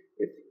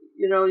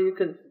you know, you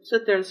can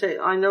sit there and say,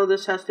 I know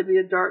this has to be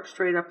a dark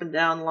straight up and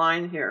down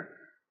line here,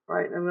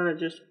 right? I'm going to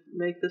just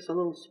make this a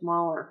little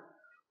smaller.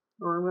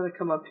 Or I'm going to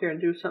come up here and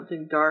do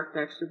something dark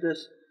next to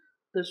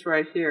this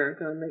right here.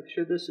 I'm going to make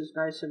sure this is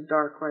nice and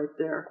dark right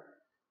there.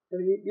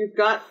 And you've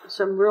got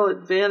some real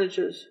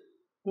advantages.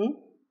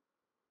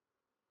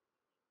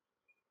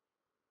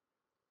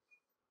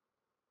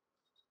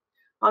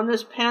 On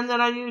this pen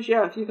that I use,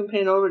 yeah, if you can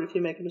paint over it if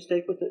you make a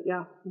mistake with it,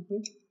 yeah.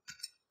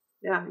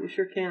 Yeah, you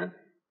sure can.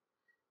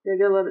 You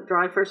gotta let it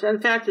dry first. And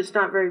in fact, it's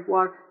not very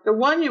water. The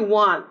one you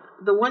want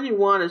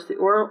is the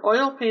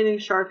oil painting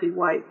Sharpie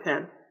white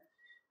pen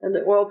and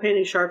the oil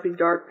painting Sharpie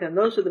dark pen.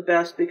 Those are the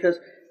best because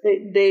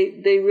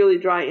they really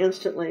dry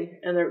instantly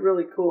and they're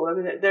really cool. I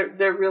mean,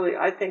 they're really,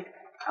 I think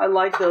I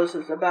like those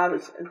as about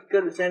as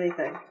good as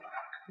anything.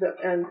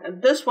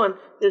 And this one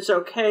is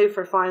okay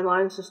for fine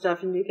lines and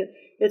stuff, and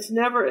it's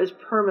never as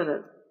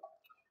permanent.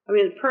 I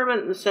mean, it's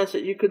permanent in the sense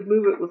that you could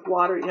move it with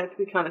water. You have to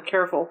be kind of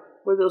careful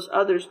where those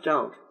others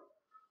don't.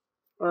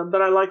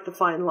 But I like the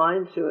fine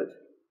line to it.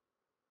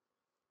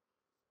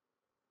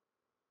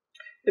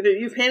 If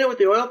you paint it with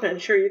the oil pen,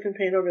 sure, you can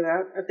paint over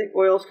that. I think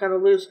oil's kind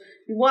of loose.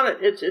 You want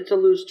it, it's a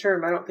loose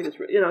term. I don't think it's,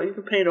 you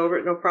can paint over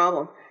it, no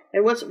problem.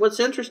 And what's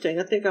interesting,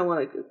 I think I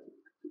want to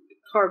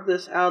carve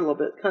this out a little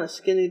bit, kind of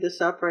skinny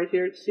this up right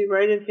here. See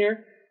right in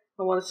here?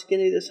 I want to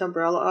skinny this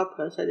umbrella up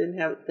because I didn't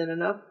have it thin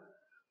enough.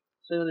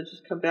 So I'm going to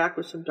just come back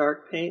with some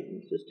dark paint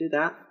and just do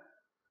that.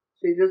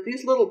 See, there's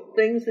these little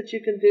things that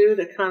you can do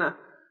to kind of,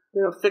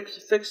 fix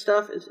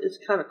stuff. It's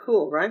kind of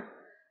cool, right?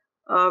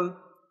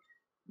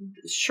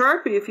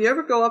 Sharpie, if you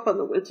ever go up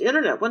on it's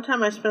internet. One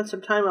time I spent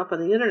some time up on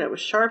the internet with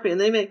Sharpie,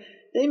 and they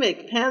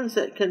make pens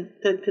that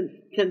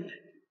can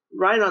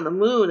write on the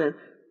moon and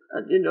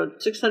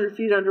 600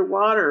 feet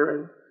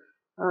underwater,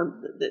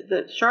 and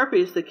that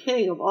Sharpie is the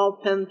king of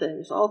all pen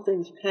things, all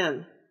things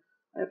pen,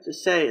 I have to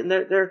say. And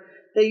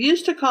they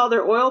used to call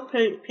their oil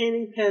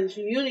painting pens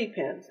uni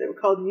pens. They were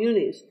called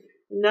unis,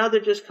 and now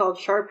they're just called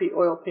Sharpie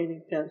oil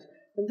painting pens.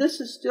 And this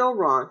is still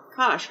wrong.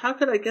 Gosh, how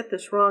could I get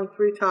this wrong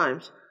 3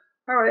 times?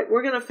 All right,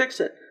 we're going to fix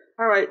it.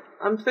 All right,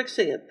 I'm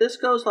fixing it. This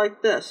goes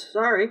like this.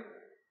 Sorry.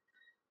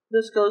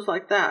 This goes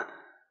like that.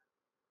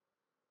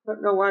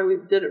 Don't know why we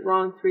did it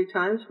wrong 3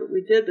 times, but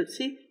we did. But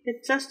see, it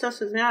just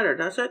doesn't matter,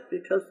 does it?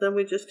 Because then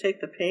we just take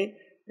the paint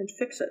and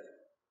fix it.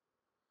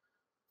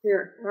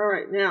 Here, all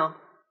right, now.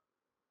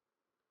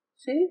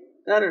 See?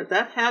 Better.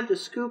 That had to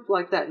scoop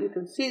like that. You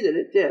can see that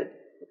it did,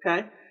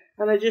 okay?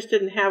 And I just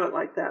didn't have it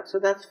like that, so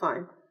that's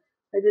fine.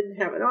 I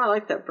didn't have it. Oh, I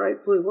like that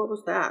bright blue. What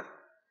was that?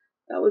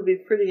 That would be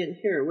pretty in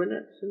here, wouldn't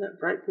it? In that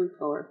bright blue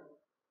color.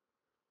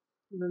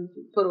 And then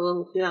put a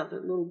little, that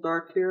little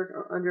dark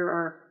here under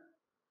our,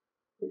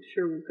 make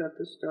sure we've got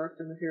this dark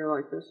under here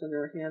like this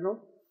under our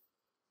handle.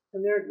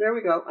 And there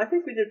we go. I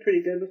think we did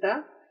pretty good with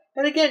that.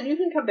 And again, you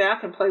can come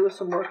back and play with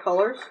some more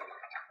colors.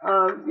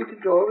 You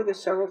could go over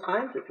this several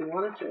times if you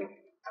wanted to.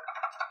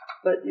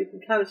 But you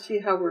can kind of see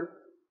how we're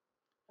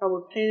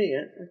painting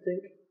it, I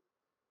think.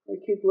 I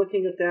keep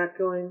looking at that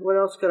going, what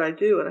else could I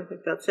do? And I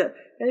think that's it.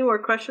 Any more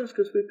questions?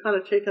 Because we've kind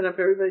of taken up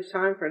everybody's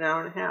time for an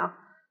hour and a half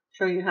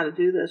showing you how to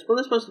do this. Well,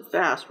 this wasn't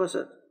fast, was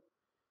it?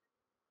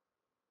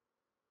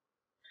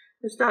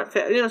 It's not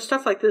fast.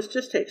 Stuff like this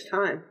just takes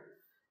time.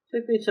 It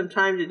took me some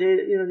time today,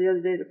 the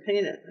other day to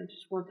paint it. I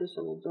just want this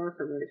a little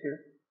darker right here.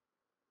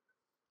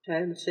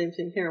 Okay, and the same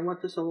thing here. I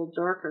want this a little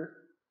darker.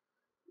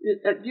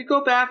 You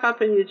go back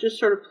up and you just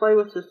sort of play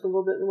with this a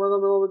little bit, and one a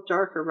little bit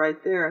darker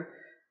right there.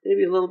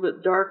 Maybe a little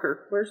bit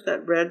darker. Where's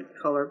that red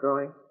color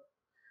going?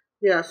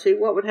 Yeah, see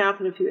what would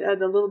happen if you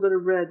add a little bit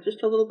of red,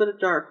 just a little bit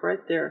of dark right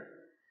there.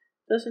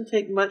 It doesn't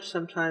take much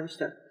sometimes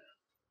to,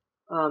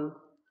 and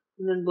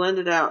then blend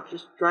it out.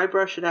 Just dry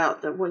brush it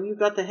out. Then when you've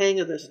got the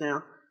hang of this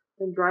now,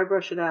 then dry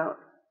brush it out.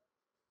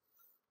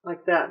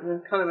 Like that, and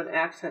then kind of an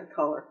accent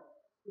color.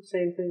 The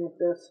same thing with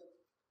this.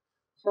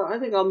 So I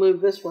think I'll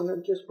move this one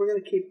and we're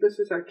going to keep, this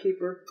is our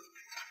keeper.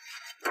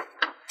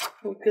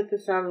 We'll get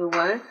this out of the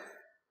way.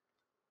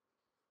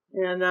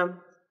 And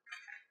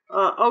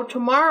oh,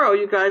 tomorrow,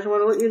 you guys, I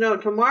want to let you know,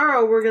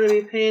 tomorrow we're going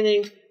to be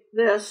painting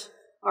this,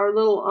 our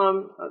little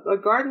a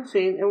garden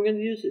scene, and we're going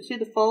to use it. See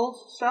the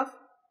folds stuff?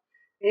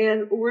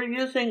 And we're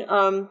using,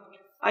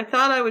 I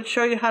thought I would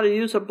show you how to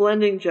use a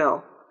blending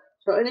gel.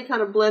 So any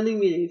kind of blending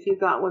medium, if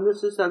you've got one,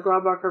 this is a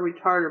Graubacher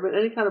retarder, but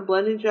any kind of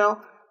blending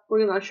gel,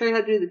 I'll show you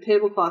how to do the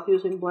tablecloth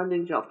using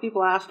blending gel.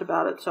 People asked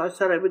about it, so I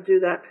said I would do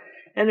that.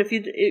 And if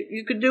you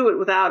could do it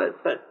without it,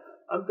 but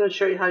I'm going to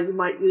show you how you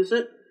might use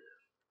it.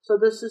 So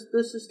this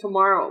is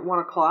tomorrow at 1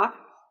 o'clock.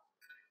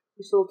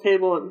 This little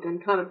table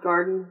and kind of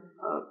garden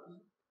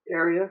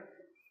area.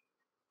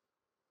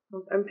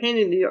 I'm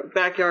painting the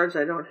backyards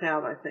I don't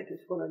have, I think, is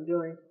what I'm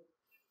doing.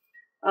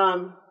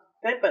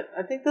 Okay, but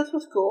I think this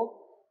was cool.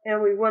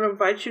 And we want to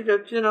invite you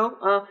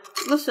to,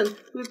 listen,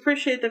 we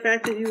appreciate the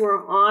fact that you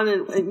were on.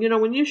 And,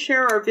 when you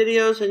share our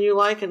videos and you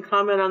like and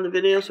comment on the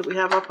videos that we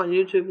have up on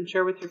YouTube and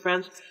share with your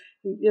friends,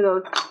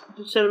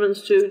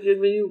 sentiments too,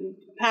 when you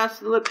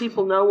let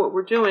people know what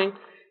we're doing,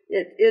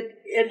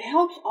 it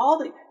helps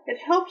it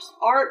helps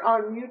art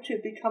on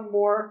YouTube become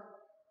more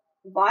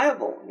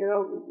viable.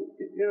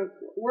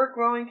 We're a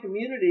growing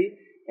community,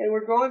 and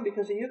we're growing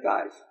because of you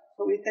guys.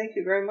 So we thank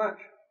you very much.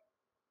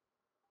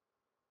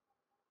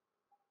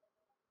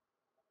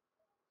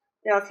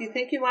 Now, if you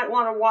think you might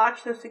want to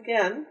watch this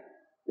again,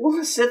 you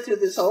want to sit through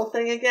this whole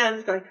thing again,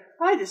 it's going,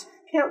 I just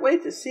can't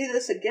wait to see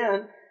this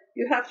again,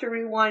 you have to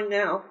rewind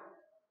now.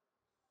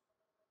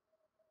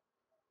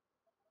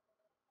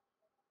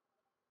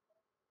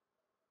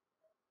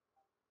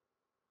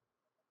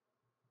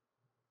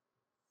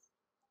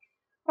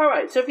 All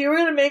right, so if you were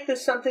going to make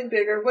this something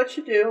bigger, what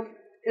you do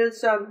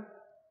is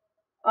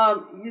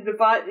you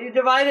divide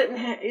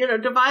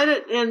it divide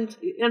it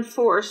in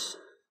force.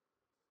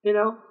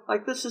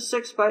 Like this is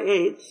 6 by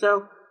 8,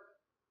 so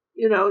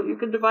you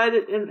can divide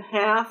it in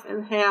half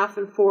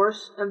and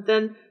force, and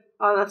then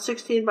on a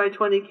 16 by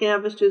 20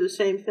 canvas do the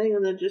same thing,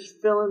 and then just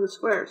fill in the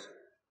squares.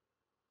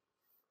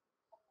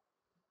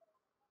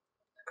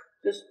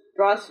 Just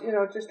draw,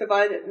 just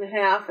divide it in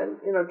half, and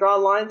draw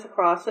lines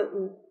across it,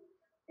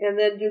 and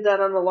then do that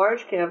on a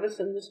large canvas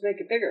and just make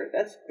it bigger.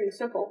 That's pretty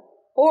simple.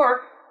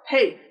 Or,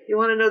 hey, you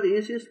want to know the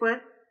easiest way?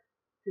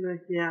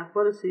 Yeah,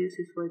 what is the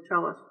easiest way?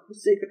 Tell us. The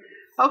secret.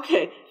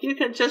 Okay, you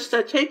can just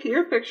take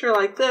your picture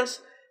like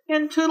this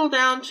and tootle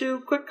down to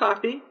Quick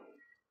Copy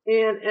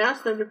and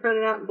ask them to print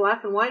it out in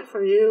black and white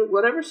for you,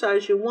 whatever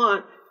size you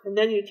want, and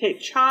then you take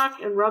chalk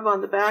and rub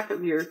on the back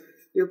of your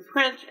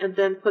print and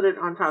then put it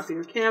on top of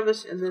your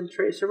canvas and then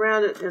trace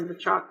around it, and the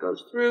chalk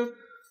goes through,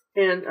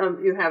 and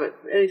you have it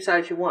any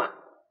size you want.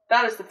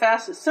 That is the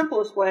fastest,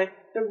 simplest way,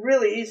 the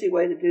really easy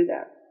way to do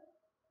that.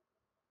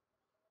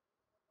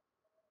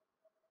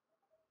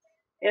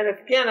 And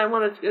again, I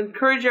want to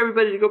encourage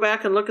everybody to go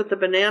back and look at the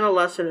banana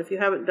lesson if you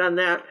haven't done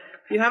that.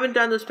 If you haven't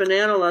done this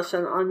banana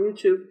lesson on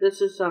YouTube,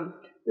 this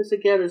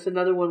again is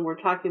another one we're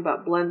talking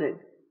about blending.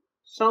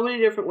 So many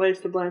different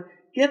ways to blend.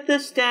 Get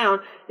this down.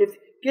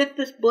 Get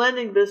this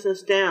blending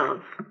business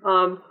down.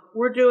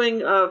 We're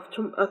doing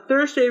a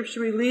Thursday's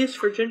release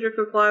for Ginger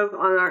Cook Live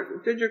on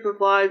our Ginger Cook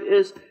Live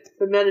is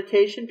the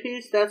meditation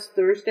piece. That's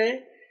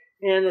Thursday,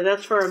 and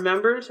that's for our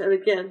members. And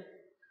again,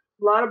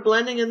 a lot of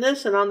blending in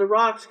this and on the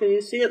rocks. Can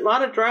you see it? A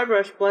lot of dry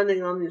brush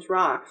blending on these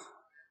rocks.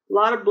 A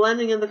lot of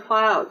blending in the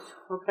clouds,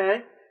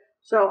 okay?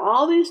 So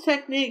all these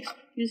techniques,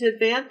 these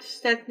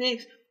advanced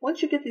techniques,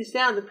 once you get these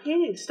down, the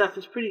painting stuff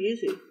is pretty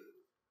easy.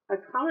 I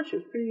promise you,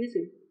 it's pretty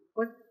easy.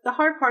 The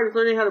hard part is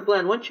learning how to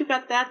blend. Once you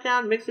got that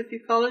down, mix a few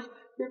colors,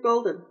 you're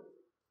golden.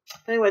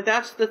 Anyway,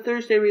 that's the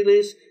Thursday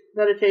release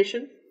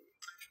meditation,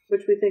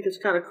 which we think is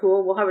kind of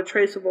cool. We'll have a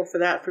traceable for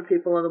that for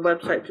people on the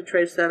website to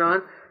trace that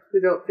on. We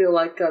don't feel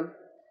like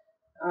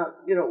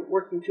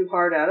working too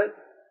hard at it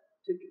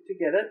to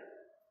get it.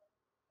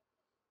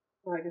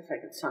 Well, I guess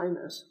I could sign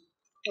this.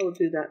 I will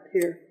do that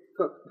here.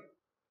 Cook.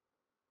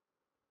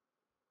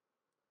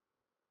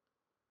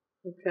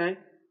 Okay.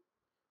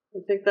 I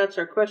think that's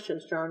our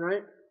questions, John,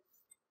 right?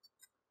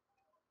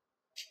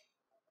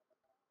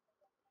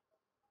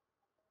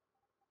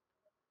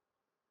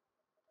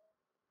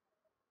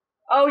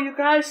 Oh, you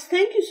guys,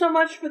 thank you so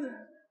much for the...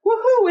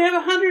 Woohoo! We have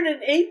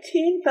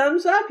 118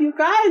 thumbs up. You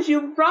guys,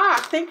 you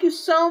rock. Thank you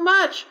so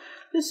much.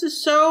 This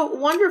is so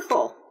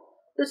wonderful.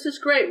 This is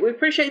great. We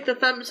appreciate the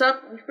thumbs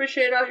up. We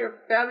appreciate all your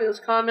fabulous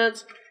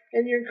comments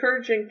and your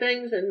encouraging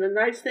things and the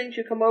nice things.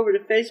 You come over to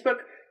Facebook.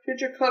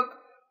 Ginger Cook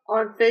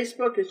on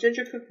Facebook is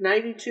Ginger Cook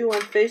 92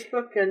 on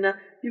Facebook. And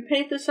you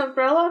paint this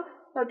umbrella,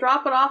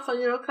 drop it off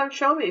and, come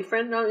show me.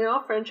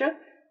 I'll friend you.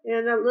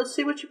 And let's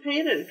see what you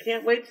painted.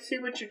 Can't wait to see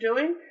what you're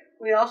doing.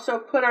 We also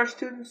put our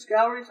students'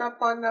 galleries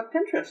up on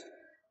Pinterest.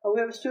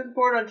 We have a student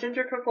board on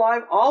Ginger Cook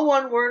Live, all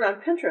one word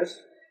on Pinterest.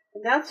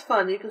 And that's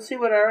fun. You can see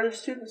what our other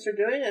students are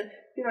doing, and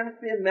you don't have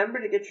to be a member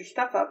to get your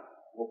stuff up.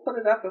 We'll put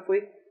it up if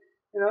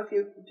if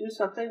you do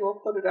something,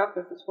 we'll put it up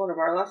if it's one of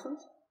our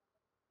lessons.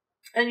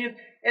 And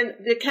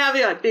the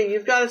caveat being,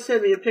 you've got to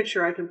send me a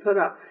picture I can put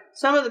up.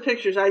 Some of the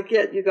pictures I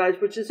get, you guys,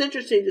 which is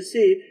interesting to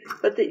see,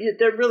 but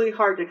they're really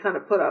hard to kind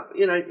of put up.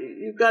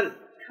 You've got to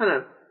kind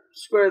of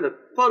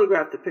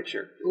photograph the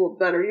picture a little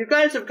better. You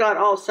guys have got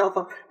all cell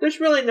phone. There's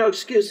really no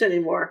excuse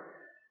anymore.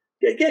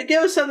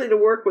 Give us something to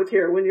work with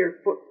here when you're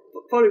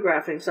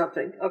photographing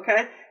something,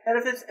 okay? And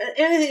if it's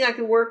anything I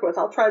can work with,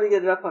 I'll try to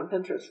get it up on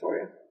Pinterest for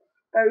you.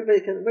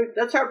 Everybody can.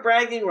 That's our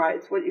bragging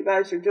rights, what you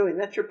guys are doing.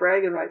 That's your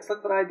bragging rights.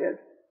 Look what I did.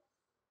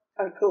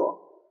 Kind of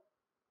cool.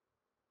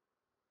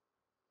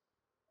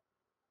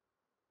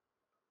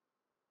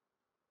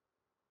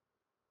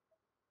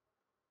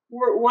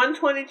 We're at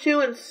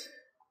 122 and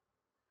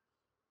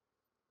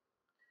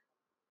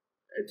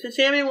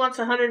Sammy wants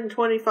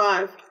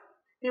 125.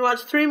 He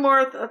wants 3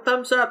 more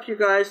thumbs up, you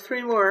guys.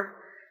 3 more.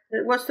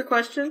 What's the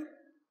question?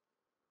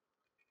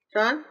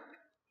 John?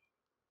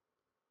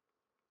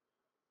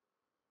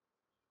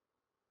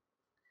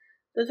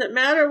 Does it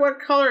matter what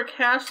color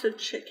casted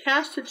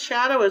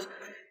shadow is?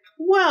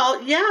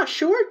 Well, yeah,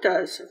 sure it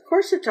does. Of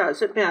course it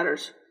does. It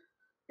matters.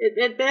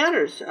 It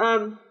matters.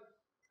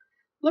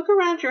 Look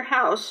around your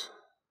house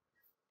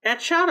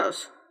at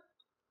shadows.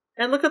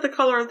 And look at the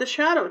color of the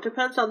shadow. It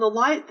depends on the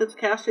light that's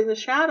casting the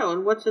shadow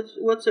and what's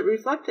it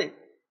reflecting.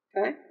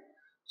 Okay?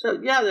 So,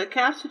 yeah, the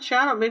casted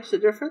shadow makes a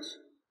difference.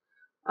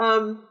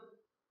 For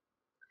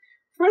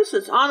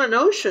instance, on an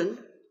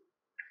ocean,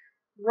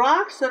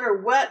 rocks that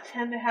are wet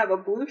tend to have a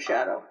blue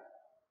shadow.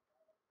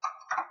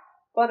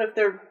 But if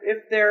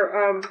they're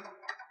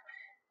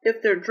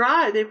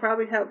dry, they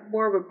probably have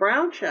more of a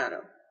brown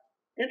shadow.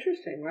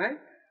 Interesting, right?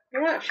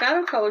 Yeah,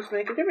 shadow colors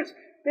make a difference.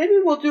 Maybe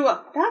we'll do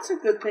that's a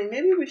good thing.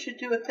 Maybe we should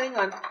do a thing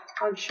on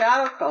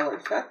shadow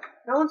colors.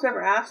 No one's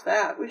ever asked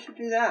that. We should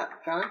do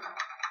that, John.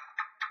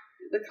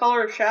 The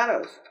color of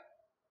shadows.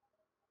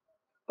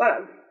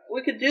 But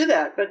we could do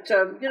that. But,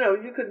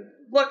 you could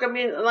look,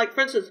 like,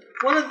 for instance,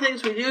 one of the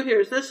things we do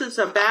here is this is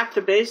a back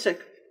to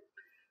basic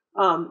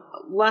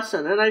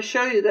lesson. And I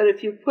show you that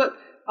if you put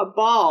a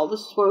ball,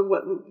 this is one of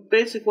what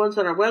basic ones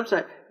on our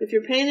website, if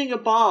you're painting a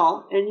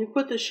ball and you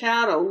put the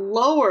shadow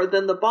lower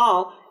than the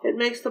ball, it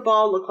makes the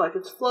ball look like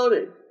it's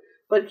floating.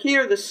 But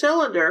here the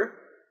cylinder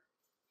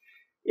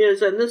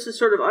is, and this is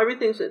sort of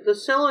everything, the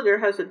cylinder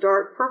has a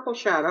dark purple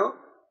shadow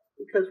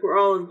because we're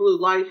all in blue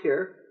light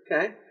here,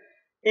 okay?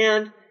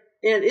 And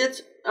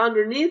it's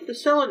underneath the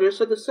cylinder,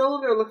 so the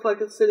cylinder looks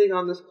like it's sitting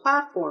on this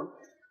platform.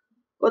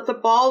 But the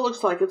ball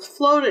looks like it's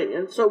floating.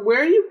 And so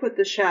where you put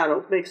the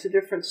shadow makes a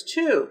difference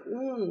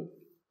too.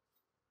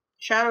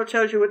 Shadow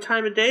tells you what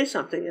time of day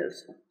something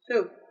is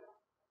too.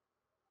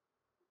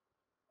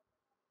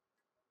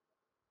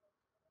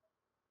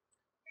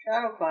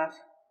 Shadow class.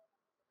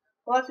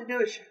 We'll have to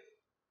do it.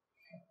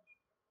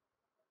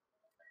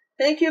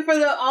 Thank you for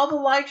all the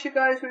likes, you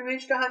guys. We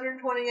reached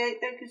 128.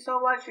 Thank you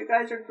so much. You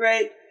guys are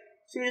great.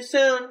 See you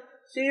soon.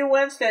 See you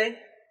Wednesday.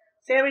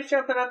 Sammy's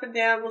jumping up and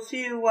down. We'll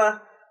see you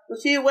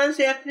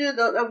Wednesday afternoon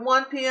at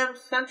 1 p.m.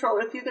 Central,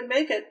 if you can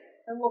make it,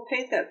 and we'll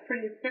paint that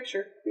pretty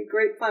picture. It'll be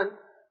great fun.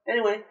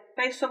 Anyway,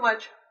 thanks so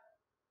much.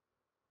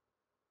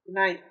 Good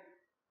night.